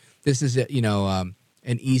children. This is,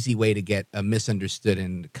 an easy way to get misunderstood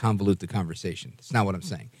and convolute the conversation. That's not what I'm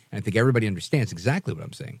saying. And I think everybody understands exactly what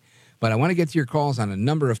I'm saying. But I want to get to your calls on a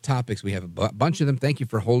number of topics. We have a bunch of them. Thank you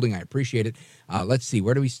for holding. I appreciate it. Let's see.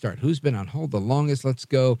 Where do we start? Who's been on hold the longest? Let's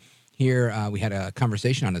go here. We had a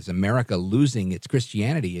conversation on, is America losing its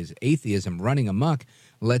Christianity? Is atheism running amok?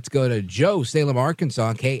 Let's go to Joe, Salem,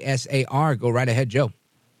 Arkansas, KSAR. Go right ahead, Joe.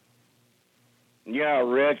 Yeah,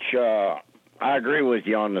 Rich, I agree with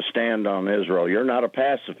you on the stand on Israel. You're not a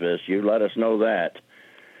pacifist. You let us know that.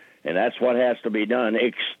 And that's what has to be done.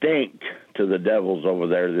 Extinct to the devils over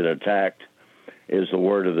there that attacked is the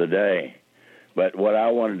word of the day. But what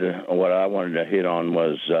I wanted to hit on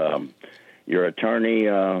was your attorney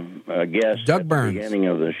guest Doug Burns. At the beginning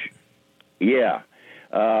of the yeah.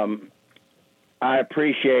 I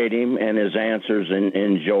appreciate him and his answers and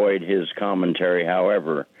enjoyed his commentary.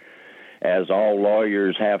 However, as all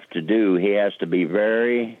lawyers have to do, he has to be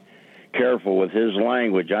very careful with his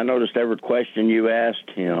language. I noticed every question you asked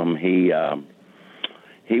him, he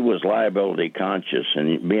was liability conscious,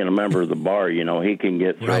 and being a member of the bar, he can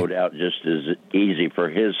get thrown out just as easy for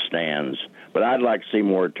his stands. But I'd like to see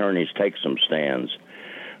more attorneys take some stands.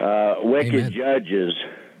 Wicked Amen. Judges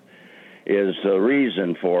is the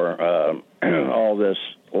reason for all this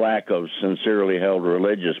lack of sincerely held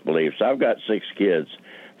religious beliefs. I've got 6 kids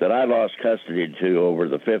that I lost custody to over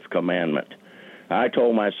the 5th commandment. I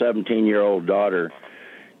told my 17-year-old daughter,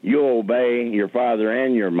 you obey your father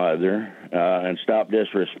and your mother and stop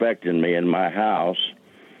disrespecting me in my house,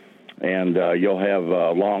 and you'll have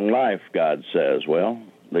a long life, God says. Well,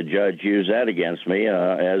 the judge used that against me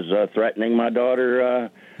as threatening my daughter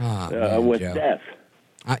with Joe. death.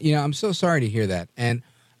 I'm so sorry to hear that. And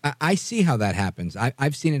I see how that happens.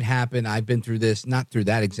 I've seen it happen. I've been through this, not through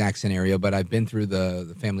that exact scenario, but I've been through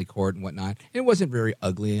the family court and whatnot. It wasn't very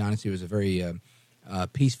ugly, honestly. It was a very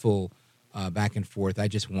peaceful back and forth. I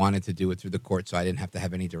just wanted to do it through the court so I didn't have to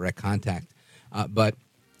have any direct contact, but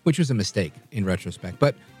which was a mistake in retrospect.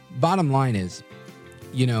 But bottom line is,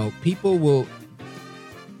 people will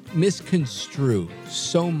misconstrue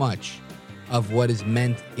so much of what is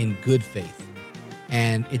meant in good faith.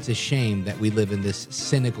 And it's a shame that we live in this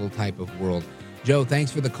cynical type of world. Joe, thanks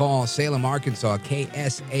for the call. Salem, Arkansas,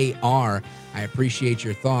 KSAR. I appreciate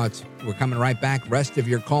your thoughts. We're coming right back. Rest of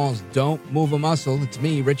your calls, don't move a muscle. It's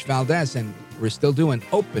me, Rich Valdez, and we're still doing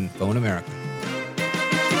Open Phone America.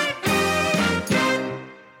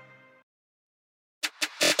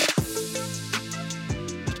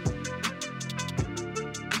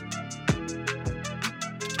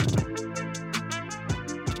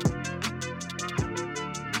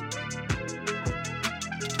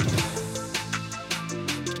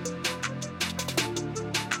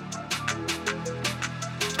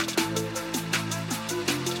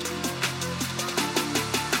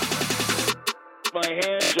 My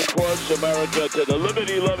hands across America to the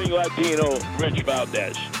liberty-loving Latino, Rich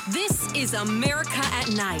Valdez. This is America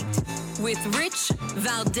at Night with Rich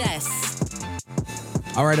Valdez.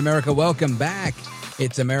 All right, America, welcome back.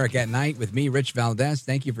 It's America at Night with me, Rich Valdez.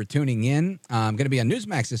 Thank you for tuning in. I'm going to be on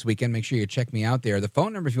Newsmax this weekend. Make sure you check me out there. The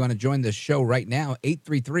phone number, if you want to join the show right now,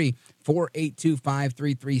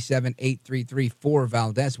 833-482-5337,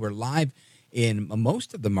 833-4-Valdez. We're live in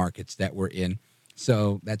most of the markets that we're in.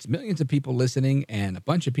 So that's millions of people listening and a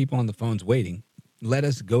bunch of people on the phones waiting. Let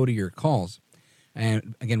us go to your calls.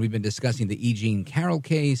 And again, we've been discussing the E. Jean Carroll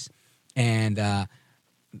case and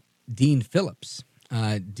Dean Phillips.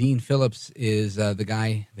 Dean Phillips is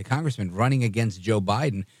the congressman running against Joe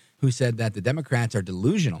Biden, who said that the Democrats are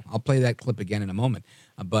delusional. I'll play that clip again in a moment.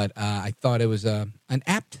 But I thought it was an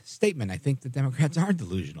apt statement. I think the Democrats are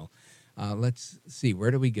delusional. Let's see.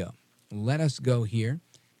 Where do we go? Let us go here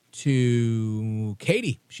to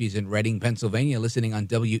Katie. She's in Reading, Pennsylvania, listening on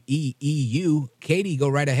WEEU. Katie, go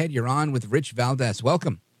right ahead. You're on with Rich Valdez.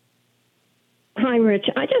 Welcome. Hi, Rich.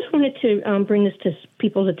 I just wanted to bring this to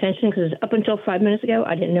people's attention because up until 5 minutes ago,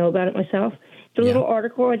 I didn't know about it myself. It's a little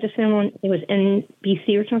article I just found on, it was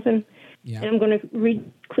NBC or something. Yeah. And I'm going to read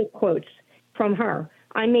quick quotes from her.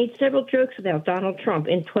 I made several jokes about Donald Trump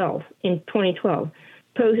in 2012.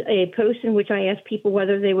 A post in which I asked people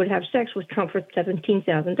whether they would have sex with Trump for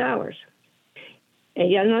 $17,000.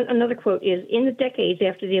 Another quote is, in the decades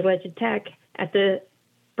after the alleged attack at the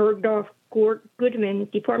Bergdorf Goodman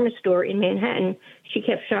department store in Manhattan, she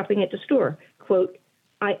kept shopping at the store. Quote,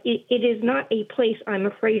 it is not a place I'm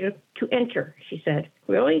afraid to enter, she said.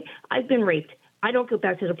 Really? I've been raped. I don't go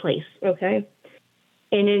back to the place, okay?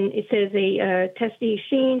 And then it says a testy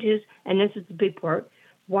exchange is, and this is the big part,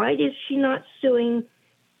 why is she not suing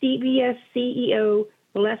CBS CEO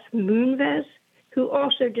Les Moonves, who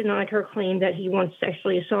also denied her claim that he once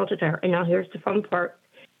sexually assaulted her? And now here's the fun part.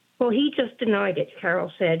 Well, he just denied it,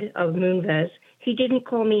 Carol said of Moonves. He didn't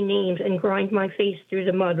call me names and grind my face through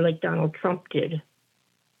the mud like Donald Trump did.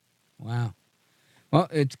 Wow. Well,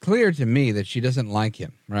 it's clear to me that she doesn't like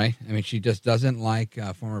him, right? I mean, she just doesn't like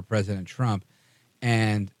former President Trump.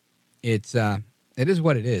 And it is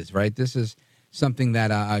what it is, right? This is something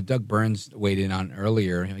that Doug Burns weighed in on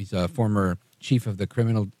earlier. He's a former chief of the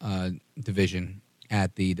criminal division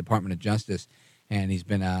at the Department of Justice, and he's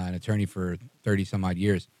been an attorney for 30-some-odd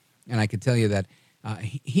years. And I could tell you that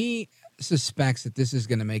he suspects that this is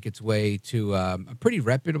going to make its way to a pretty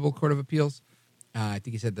reputable court of appeals. I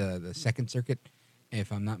think he said the Second Circuit,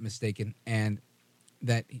 if I'm not mistaken, and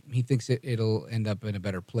that he thinks it'll end up in a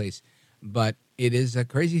better place. But it is a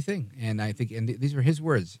crazy thing, and I think, and these were his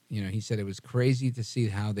words. You know, he said it was crazy to see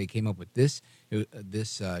how they came up with this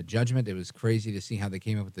judgment. It was crazy to see how they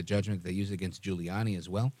came up with the judgment they used against Giuliani as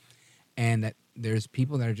well, and that there's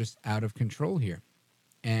people that are just out of control here.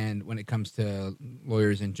 And when it comes to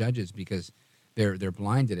lawyers and judges, because they're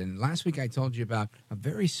blinded. And last week I told you about a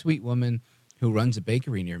very sweet woman who runs a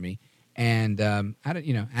bakery near me, and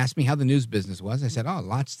asked me how the news business was. I said, "Oh,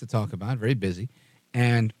 lots to talk about. Very busy,"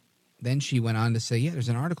 and then she went on to say, yeah, there's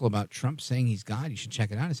an article about Trump saying he's God. You should check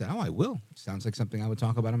it out. I said, oh, I will. Sounds like something I would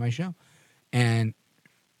talk about on my show. And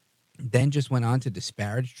then just went on to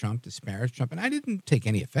disparage Trump. And I didn't take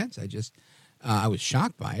any offense. I was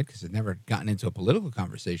shocked by it because I'd never gotten into a political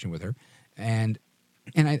conversation with her. And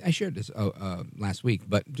I shared this last week,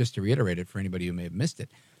 but just to reiterate it for anybody who may have missed it.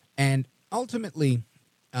 And ultimately,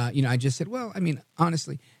 I just said, well, I mean,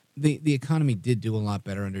 honestly, the economy did do a lot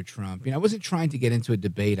better under Trump. I wasn't trying to get into a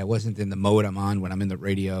debate. I wasn't in the mode I'm on when I'm in the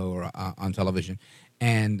radio or on television,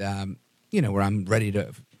 and where I'm ready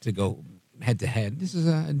to go head to head. This is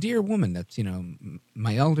a dear woman that's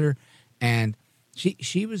my elder, and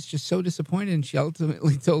she was just so disappointed, and she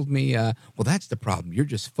ultimately told me, "Well, that's the problem. You're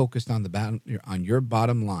just focused on on your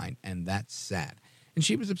bottom line, and that's sad." And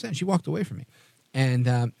she was upset. She walked away from me. And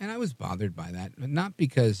I was bothered by that, not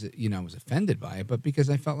because, I was offended by it, but because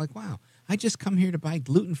I felt like, wow, I just come here to buy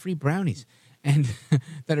gluten-free brownies and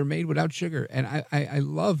that are made without sugar. And I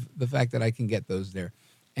love the fact that I can get those there.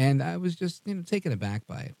 And I was just, taken aback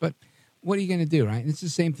by it. But what are you going to do, right? And it's the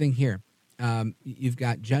same thing here. You've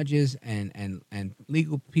got judges and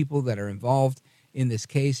legal people that are involved in this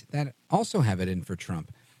case that also have it in for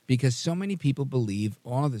Trump because so many people believe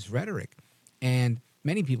all of this rhetoric. And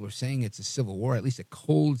many people are saying it's a civil war, at least a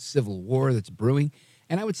cold civil war that's brewing.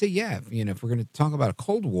 And I would say, yeah, if we're going to talk about a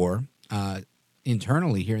cold war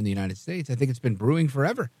internally here in the United States, I think it's been brewing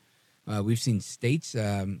forever. We've seen states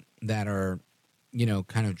that are,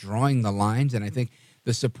 kind of drawing the lines. And I think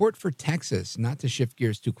the support for Texas, not to shift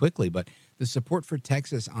gears too quickly, but the support for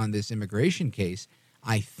Texas on this immigration case,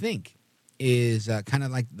 I think, is kind of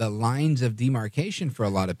like the lines of demarcation for a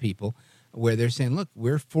lot of people, where they're saying, look,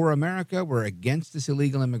 we're for America, we're against this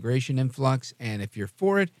illegal immigration influx, and if you're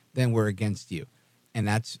for it, then we're against you. And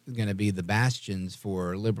that's going to be the bastions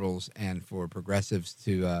for liberals and for progressives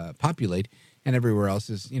to populate, and everywhere else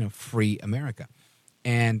is, free America.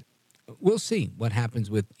 And we'll see what happens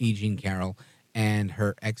with E. Jean Carroll and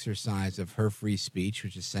her exercise of her free speech,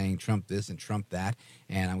 which is saying Trump this and Trump that,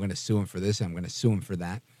 and I'm going to sue him for this, and I'm going to sue him for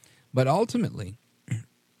that. But ultimately,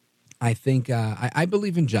 I think I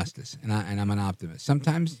believe in justice, and I'm an optimist.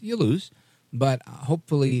 Sometimes you lose, but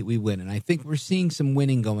hopefully we win. And I think we're seeing some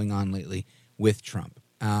winning going on lately with Trump.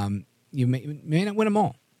 You may not win them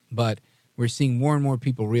all, but we're seeing more and more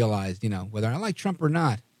people realize, whether I like Trump or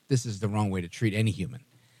not, this is the wrong way to treat any human.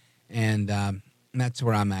 And that's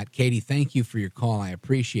where I'm at. Katie, thank you for your call. I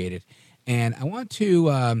appreciate it. And I want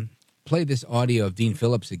to play this audio of Dean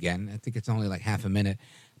Phillips again. I think it's only like half a minute.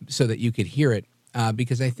 so that you could hear it.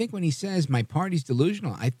 Because I think when he says my party's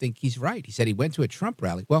delusional, I think he's right. He said he went to a Trump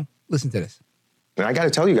rally. Well, listen to this. And I got to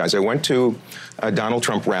tell you guys, I went to a Donald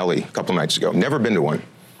Trump rally a couple nights ago. Never been to one.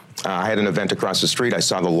 I had an event across the street. I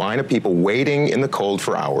saw the line of people waiting in the cold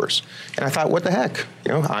for hours. And I thought, what the heck?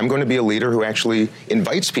 I'm going to be a leader who actually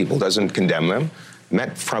invites people, doesn't condemn them.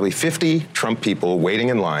 Met probably 50 Trump people waiting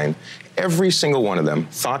in line. Every single one of them,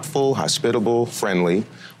 thoughtful, hospitable, friendly.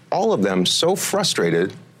 All of them so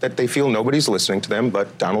frustrated that they feel nobody's listening to them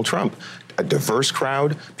but Donald Trump. A diverse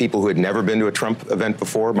crowd, people who had never been to a Trump event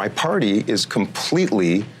before. My party is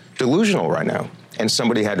completely delusional right now. And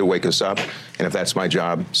somebody had to wake us up. And if that's my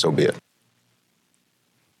job, so be it.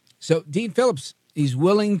 So Dean Phillips, he's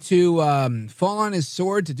willing to fall on his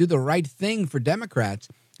sword to do the right thing for Democrats.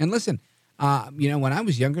 And listen, when I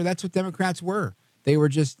was younger, that's what Democrats were. They were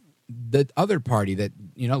just the other party that,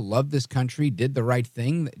 loved this country, did the right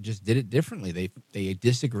thing, just did it differently. They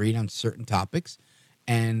disagreed on certain topics,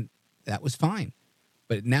 and that was fine.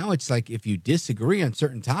 But now it's like if you disagree on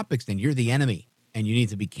certain topics, then you're the enemy, and you need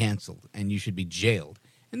to be canceled, and you should be jailed.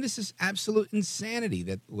 And this is absolute insanity,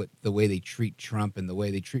 the way they treat Trump and the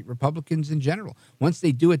way they treat Republicans in general. Once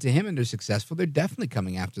they do it to him and they're successful, they're definitely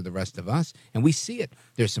coming after the rest of us. And we see it.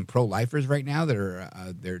 There's some pro-lifers right now that are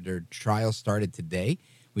their trial started today.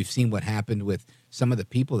 We've seen what happened with some of the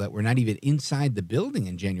people that were not even inside the building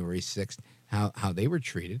on January 6th, how they were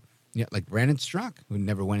treated. Like Brandon Strzok, who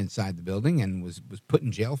never went inside the building and was put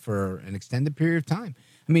in jail for an extended period of time.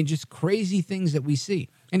 I mean, just crazy things that we see.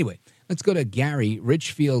 Anyway, let's go to Gary,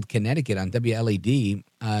 Richfield, Connecticut on WLAD.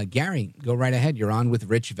 Gary, go right ahead. You're on with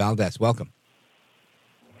Rich Valdez. Welcome.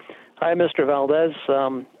 Hi, Mr. Valdez.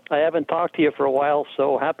 I haven't talked to you for a while,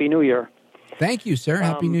 so Happy New Year. Thank you, sir.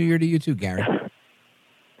 Happy New Year to you too, Gary.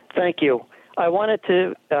 Thank you. I wanted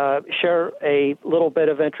to share a little bit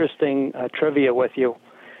of interesting trivia with you.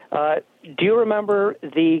 Do you remember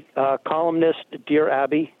the columnist Dear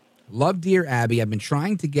Abby? Love Dear Abby. I've been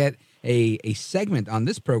trying to get a segment on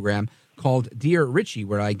this program called Dear Richie,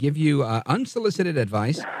 where I give you unsolicited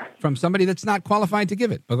advice from somebody that's not qualified to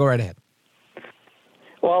give it. But go right ahead.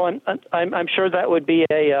 Well, I'm sure that would be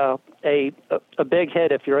a big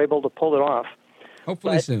hit if you're able to pull it off.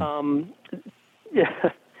 Hopefully soon.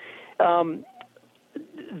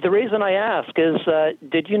 The reason I ask is,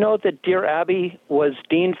 did you know that Dear Abby was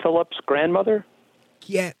Dean Phillips' grandmother?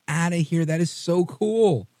 Get out of here. That is so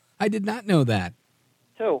cool. I did not know that.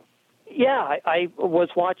 So, yeah, I was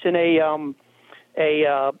watching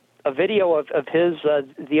a video of his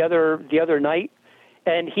the other night,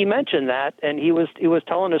 and he mentioned that, and he was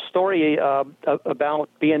telling a story about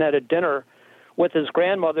being at a dinner with his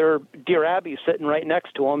grandmother, Dear Abby, sitting right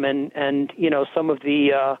next to him, and some of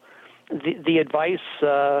the advice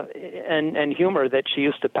and humor that she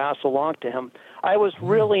used to pass along to him. I was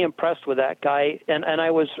really impressed with that guy, and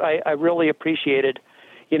I really appreciated,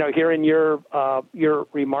 hearing your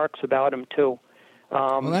remarks about him too.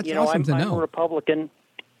 Well, that's awesome to know. I'm a Republican.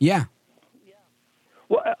 Yeah.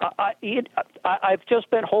 Well, I've just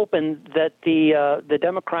been hoping that the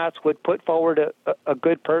Democrats would put forward a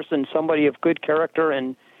good person, somebody of good character,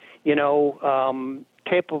 and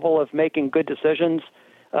capable of making good decisions.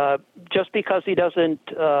 Just because he doesn't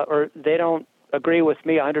or they don't agree with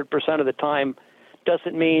me 100% of the time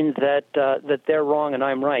doesn't mean that they're wrong and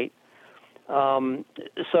I'm right.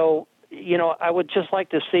 So, I would just like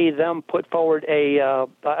to see them put forward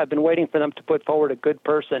I've been waiting for them to put forward a good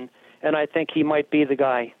person, and I think he might be the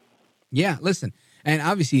guy. Yeah, listen, and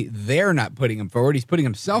obviously they're not putting him forward. He's putting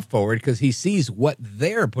himself forward because he sees what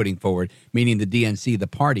they're putting forward, meaning the DNC, the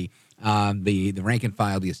party, the rank and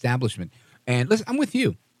file, the establishment. And listen, I'm with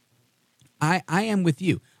you. I am with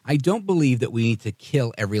you. I don't believe that we need to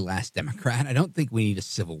kill every last Democrat. I don't think we need a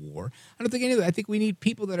civil war. I don't think any of that. I think we need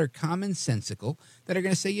people that are commonsensical, that are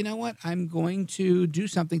going to say, you know what, I'm going to do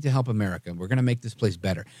something to help America. We're going to make this place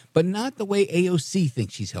better. But not the way AOC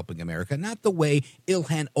thinks she's helping America, not the way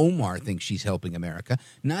Ilhan Omar thinks she's helping America,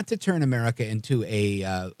 not to turn America into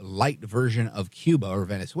a light version of Cuba or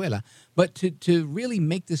Venezuela, but to really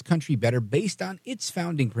make this country better based on its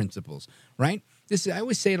founding principles, right? I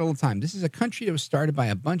always say it all the time. This is a country that was started by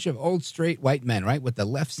a bunch of old, straight white men, right? What the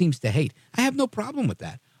left seems to hate. I have no problem with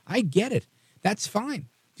that. I get it. That's fine.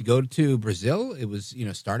 To go to Brazil, it was,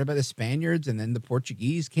 started by the Spaniards, and then the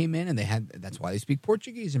Portuguese came in, and that's why they speak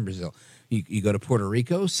Portuguese in Brazil. You go to Puerto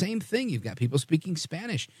Rico, same thing. You've got people speaking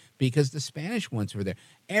Spanish because the Spanish ones were there.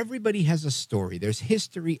 Everybody has a story. There's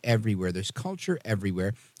history everywhere. There's culture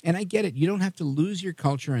everywhere. And I get it. You don't have to lose your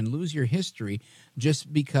culture and lose your history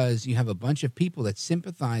just because you have a bunch of people that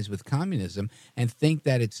sympathize with communism and think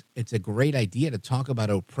that it's a great idea to talk about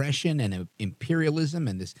oppression and imperialism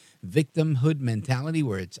and this victimhood mentality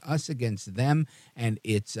where it's us against them and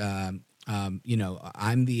it's, I'm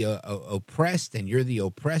the oppressed and you're the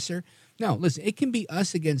oppressor. No, listen, it can be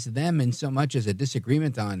us against them in so much as a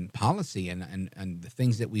disagreement on policy and the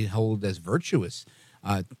things that we hold as virtuous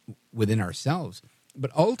within ourselves. But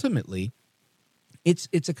ultimately,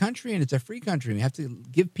 it's a country and it's a free country. We have to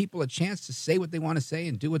give people a chance to say what they want to say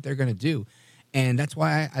and do what they're going to do. And that's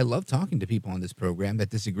why I love talking to people on this program that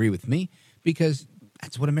disagree with me, because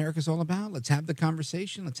that's what America's all about. Let's have the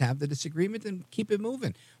conversation. Let's have the disagreement and keep it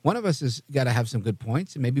moving. One of us has got to have some good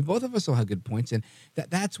points, and maybe both of us will have good points. And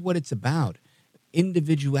that's what it's about.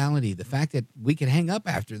 Individuality, the fact that we can hang up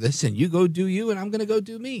after this and you go do you and I'm going to go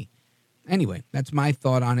do me. Anyway, that's my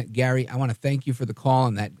thought on it. Gary, I want to thank you for the call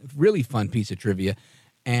and that really fun piece of trivia.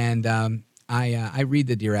 And I read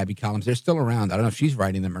the Dear Abby columns. They're still around. I don't know if she's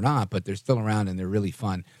writing them or not, but they're still around and they're really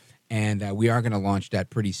fun. And we are going to launch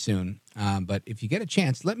that pretty soon. But if you get a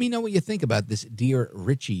chance, let me know what you think about this Dear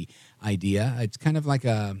Richie idea. It's kind of like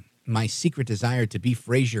my secret desire to be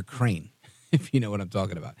Fraser Crane, if you know what I'm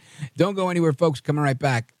talking about. Don't go anywhere, folks. Coming right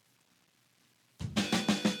back.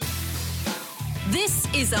 This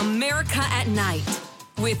is America at Night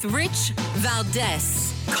with Rich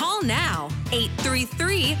Valdez. Call now,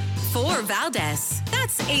 833-4VALDEZ.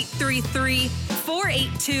 That's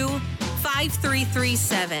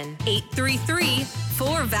 833-482-5337.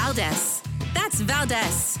 833-4VALDEZ. That's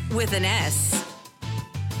Valdez with an S.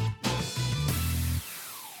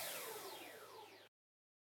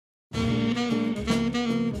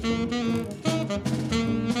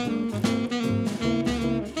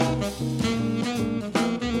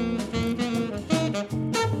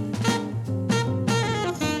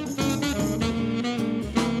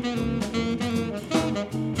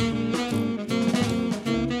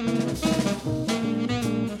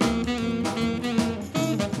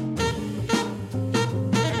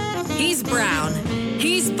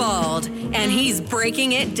 And he's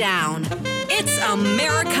breaking it down. It's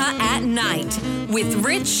America at Night with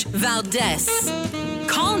Rich Valdez.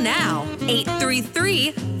 Call now,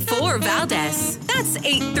 833-4VALDEZ. That's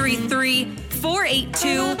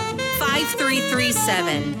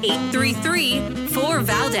 833-482-5337.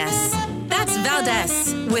 833-4VALDEZ. That's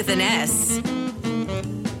Valdez with an S.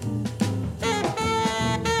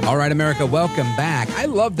 All right, America, welcome back. I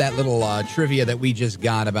love that little trivia that we just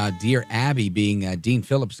got about Dear Abby being Dean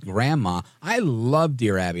Phillips' grandma. I love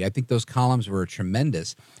Dear Abby. I think those columns were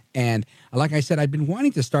tremendous. And like I said, I've been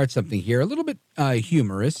wanting to start something here, a little bit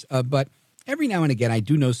humorous, but every now and again I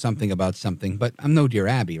do know something about something, but I'm no Dear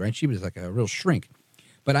Abby, right? She was like a real shrink.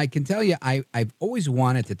 But I can tell you, I've always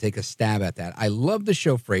wanted to take a stab at that. I love the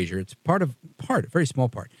show Frasier. It's a very small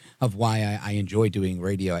part of why I enjoy doing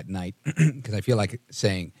radio at night, because I feel like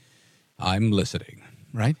saying, I'm listening,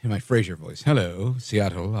 right? In my Frasier voice. Hello,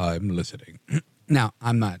 Seattle, I'm listening. Now,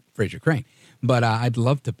 I'm not Frasier Crane, but I'd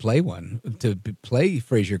love to play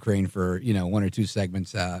Frasier Crane for, 1 or 2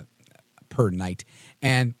 segments per night.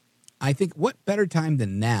 And I think what better time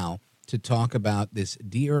than now to talk about this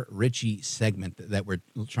Dear Richie segment that we're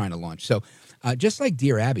trying to launch. So just like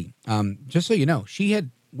Dear Abby, just so you know, she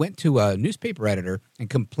had went to a newspaper editor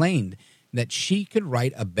and complained that she could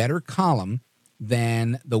write a better column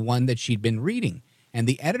than the one that she'd been reading. And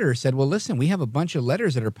the editor said, well, listen, we have a bunch of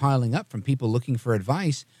letters that are piling up from people looking for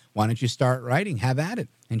advice. Why don't you start writing? Have at it.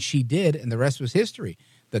 And she did, and the rest was history.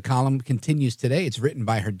 The column continues today. It's written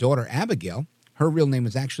by her daughter, Abigail. Her real name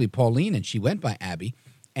was actually Pauline, and she went by Abby.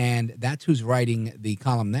 And that's who's writing the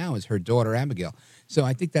column now, is her daughter, Abigail. So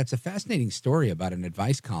I think that's a fascinating story about an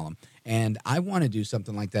advice column. And I want to do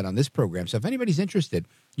something like that on this program. So if anybody's interested,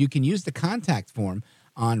 you can use the contact form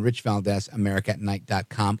on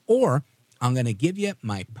richvaldezamericaatnight.com, or I'm going to give you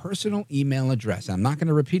my personal email address. I'm not going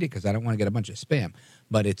to repeat it because I don't want to get a bunch of spam,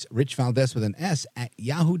 but it's richvaldez with an S at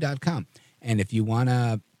yahoo.com. And if you want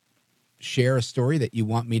to share a story that you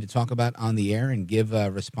want me to talk about on the air and give a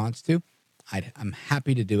response to, I'm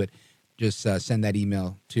happy to do it. Just send that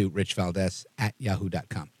email to richvaldez at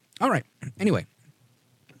yahoo.com. All right. Anyway,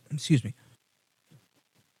 excuse me.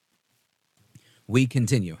 We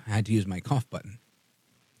continue. I had to use my cough button.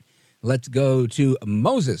 Let's go to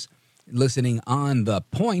Moses, listening on The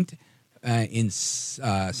Point in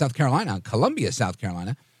South Carolina, Columbia, South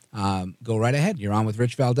Carolina. Go right ahead. You're on with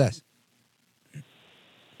Rich Valdez.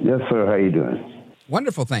 Yes, sir. How you doing?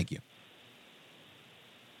 Wonderful, thank you.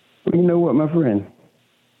 You know what, my friend?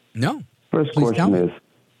 No. First question is,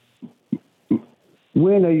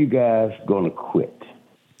 when are you guys going to quit?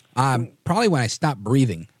 Probably when I stop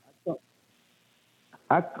breathing.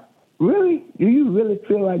 Really? Do you really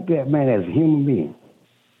feel like that, man, as a human being?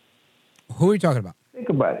 Who are you talking about? Think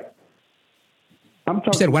about it. I'm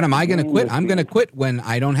talking. You said, when am I going to quit? I'm thing. going to quit when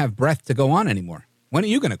I don't have breath to go on anymore. When are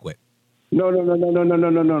you going to quit? No.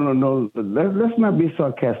 Let's not be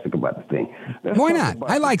sarcastic about the thing. Why not?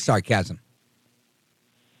 I like sarcasm.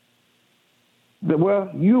 Well,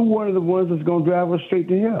 you're one of the ones that's going to drive us straight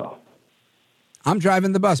to hell. I'm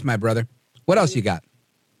driving the bus, my brother. What else you got?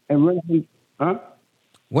 Huh?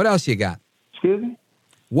 What else you got? Excuse me?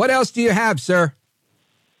 What else do you have, sir?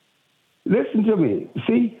 Listen to me.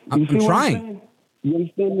 See? I'm see trying. You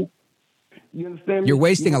understand me? You understand me? You're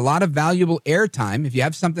wasting a lot of valuable airtime. If you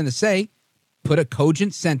have something to say, put a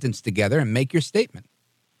cogent sentence together and make your statement.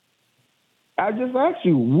 I just asked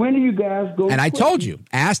you, when are you guys going to And I quit? told you,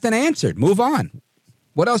 asked and answered. Move on.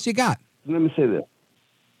 What else you got? Let me say this.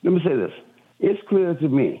 It's clear to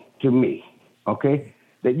me, okay,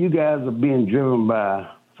 that you guys are being driven by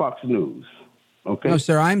Fox News, okay? No,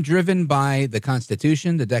 sir, I'm driven by the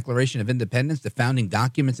Constitution, the Declaration of Independence, the founding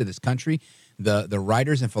documents of this country, the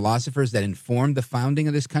writers and philosophers that informed the founding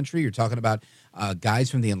of this country. You're talking about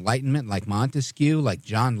guys from the Enlightenment like Montesquieu, like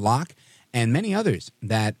John Locke, and many others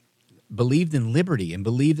that believed in liberty and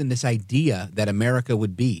believed in this idea that America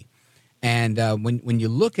would be. And when you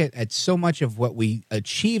look at so much of what we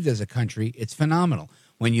achieved as a country, it's phenomenal.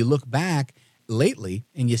 When you look back lately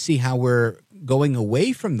and you see how we're going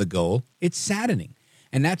away from the goal, it's saddening.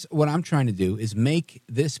 And that's what I'm trying to do, is make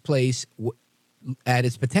this place at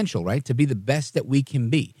its potential, right, to be the best that we can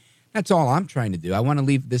be. That's all I'm trying to do. I want to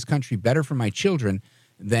leave this country better for my children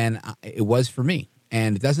than it was for me.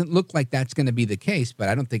 And it doesn't look like that's going to be the case, but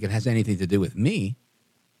I don't think it has anything to do with me.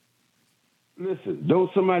 Listen, don't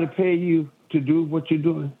somebody pay you to do what you're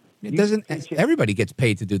doing? It doesn't. Everybody gets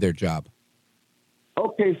paid to do their job.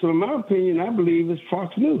 Okay, so in my opinion, I believe it's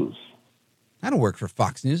Fox News. I don't work for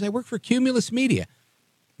Fox News. I work for Cumulus Media.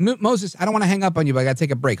 Moses, I don't want to hang up on you, but I got to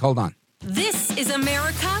take a break. Hold on. This is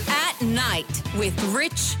America at Night with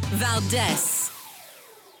Rich Valdez.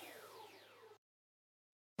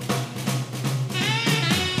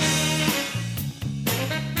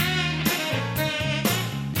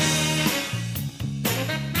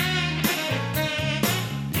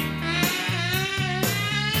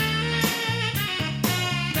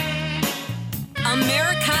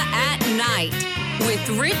 America at Night with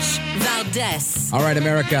Rich Valdez. All right,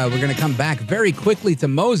 America, we're going to come back very quickly to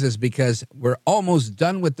Moses because we're almost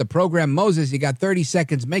done with the program. Moses, you got 30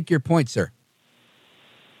 seconds. Make your point, sir.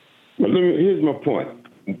 Well, here's my point.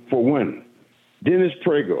 For one, Dennis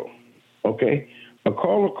Prager, okay? A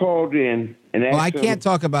caller called in and asked Well, I can't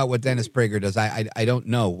talk about what Dennis Prager does. I don't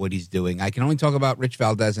know what he's doing. I can only talk about Rich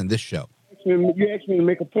Valdez and this show. You asked me to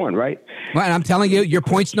make a point, right? Well, and I'm telling you, your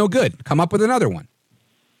point's no good. Come up with another one.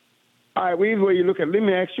 All right, well, either way you look at it, let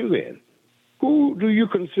me ask you then. Who do you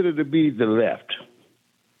consider to be the left?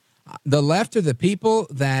 The left are the people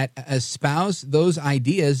that espouse those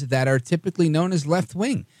ideas that are typically known as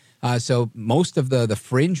left-wing. So most of the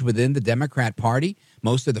fringe within the Democrat Party,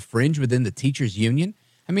 most of the fringe within the teachers' union.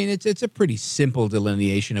 I mean, it's a pretty simple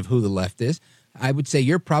delineation of who the left is. I would say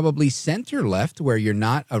you're probably center-left, where you're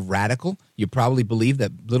not a radical. You probably believe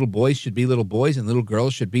that little boys should be little boys and little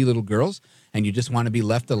girls should be little girls, and you just want to be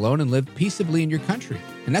left alone and live peaceably in your country.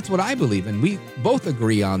 And that's what I believe, and we both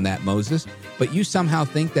agree on that, Moses. But you somehow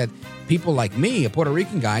think that people like me, a Puerto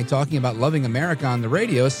Rican guy, talking about loving America on the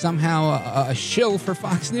radio is somehow a shill for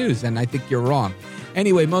Fox News, and I think you're wrong.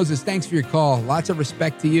 Anyway, Moses, thanks for your call. Lots of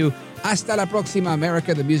respect to you. Hasta la próxima,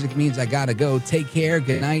 America. The music means I gotta go. Take care,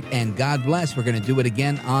 good night, and God bless. We're going to do it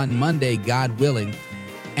again on Monday, God willing.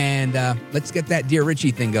 And let's get that Dear Richie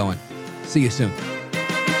thing going. See you soon.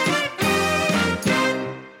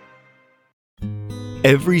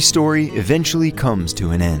 Every story eventually comes to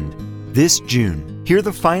an end. This June, hear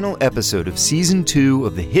the final episode of Season 2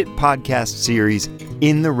 of the hit podcast series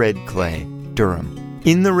In the Red Clay, Durham.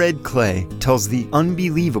 In the Red Clay tells the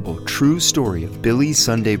unbelievable true story of Billy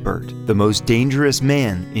Sunday Burt, the most dangerous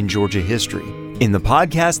man in Georgia history. In the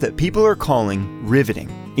podcast that people are calling riveting,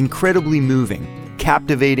 incredibly moving,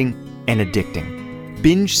 captivating, and addicting.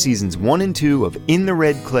 Binge seasons 1 and 2 of In the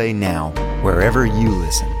Red Clay now, wherever you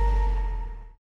listen.